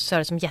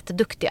hypnotisörer som är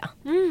jätteduktiga.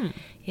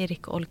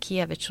 Erik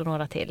Olkiewicz och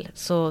några till.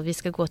 Så vi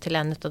ska gå till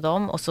en av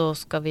dem. Och så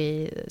ska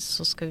vi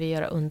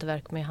göra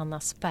underverk med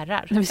Hannas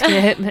spärrar.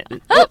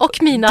 Och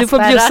mina du får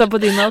spärrar. bjussa på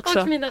dina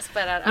också. Och mina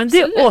spärrar, men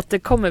det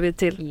återkommer vi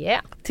till.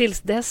 Yeah.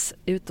 Tills dess,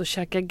 ut och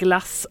käka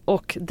glass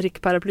och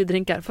drick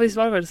paraplydrinkar. Får vi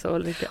svara väl så,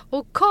 Ulrika?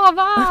 Och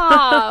kava!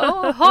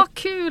 Ha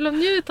kul och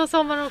njuta av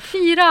sommaren och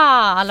fira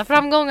alla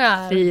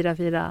framgångar.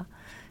 Fira.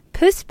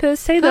 Puss,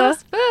 puss. Hej då.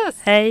 Puss.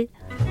 Hej.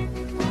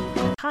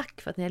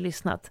 Tack för att ni har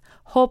lyssnat.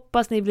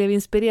 Hoppas ni blev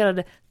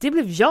inspirerade. Det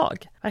blev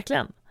jag,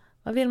 verkligen.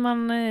 Vad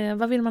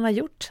vill man ha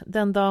gjort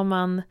den dag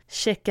man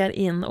checkar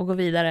in och går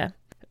vidare?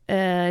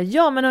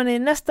 Men hörni,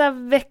 nästa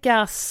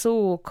vecka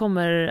så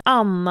kommer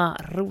Anna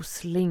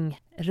Rosling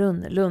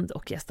Rönnlund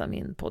och gästa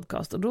min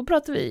podcast. Och då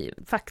pratar vi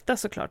fakta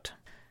såklart.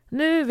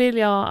 Nu vill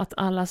jag att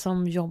alla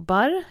som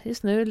jobbar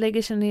just nu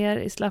lägger sig ner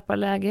i slappa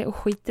läge och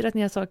skiter att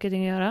ni har saker att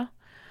göra.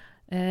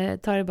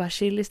 Tar det bara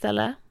chill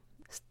istället.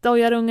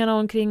 Stojar ungarna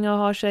omkring och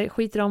har sig.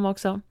 Skiter om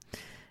också.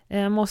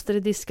 Måste det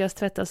diskas,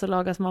 tvättas och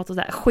lagas mat och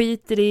sådär.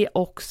 Skiter i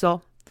också.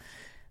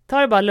 Ta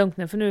det bara lugnt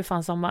nu för nu är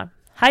fan sommar.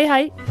 Hej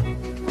hej!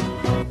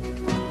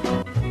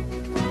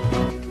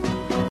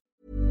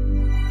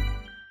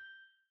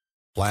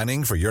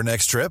 Planning for your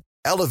next trip?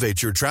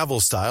 Elevate your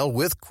travel style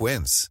with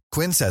Quince.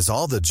 Quince has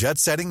all the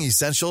jet-setting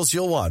essentials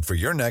you'll want for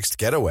your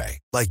next getaway.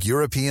 Like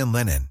European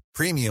linen,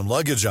 premium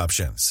luggage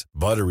options,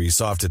 buttery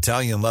soft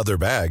Italian leather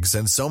bags,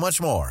 and so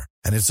much more.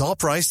 And it's all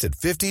priced at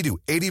 50 to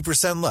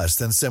 80% less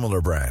than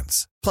similar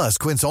brands. Plus,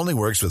 Quince only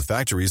works with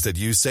factories that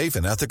use safe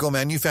and ethical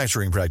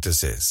manufacturing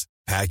practices.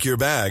 Pack your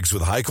bags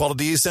with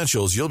high-quality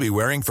essentials you'll be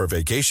wearing for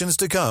vacations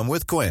to come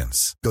with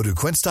Quince. Go to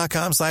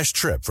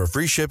quince.com/trip for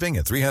free shipping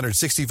and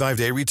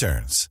 365-day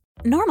returns.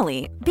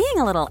 Normally, being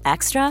a little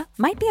extra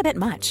might be a bit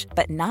much,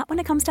 but not when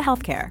it comes to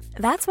healthcare.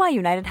 That's why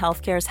United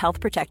Healthcare's Health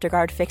Protector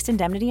Guard fixed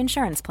indemnity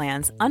insurance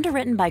plans,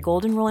 underwritten by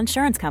Golden Rule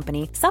Insurance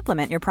Company,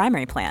 supplement your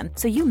primary plan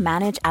so you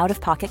manage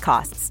out-of-pocket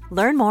costs.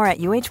 Learn more at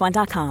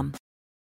uh1.com.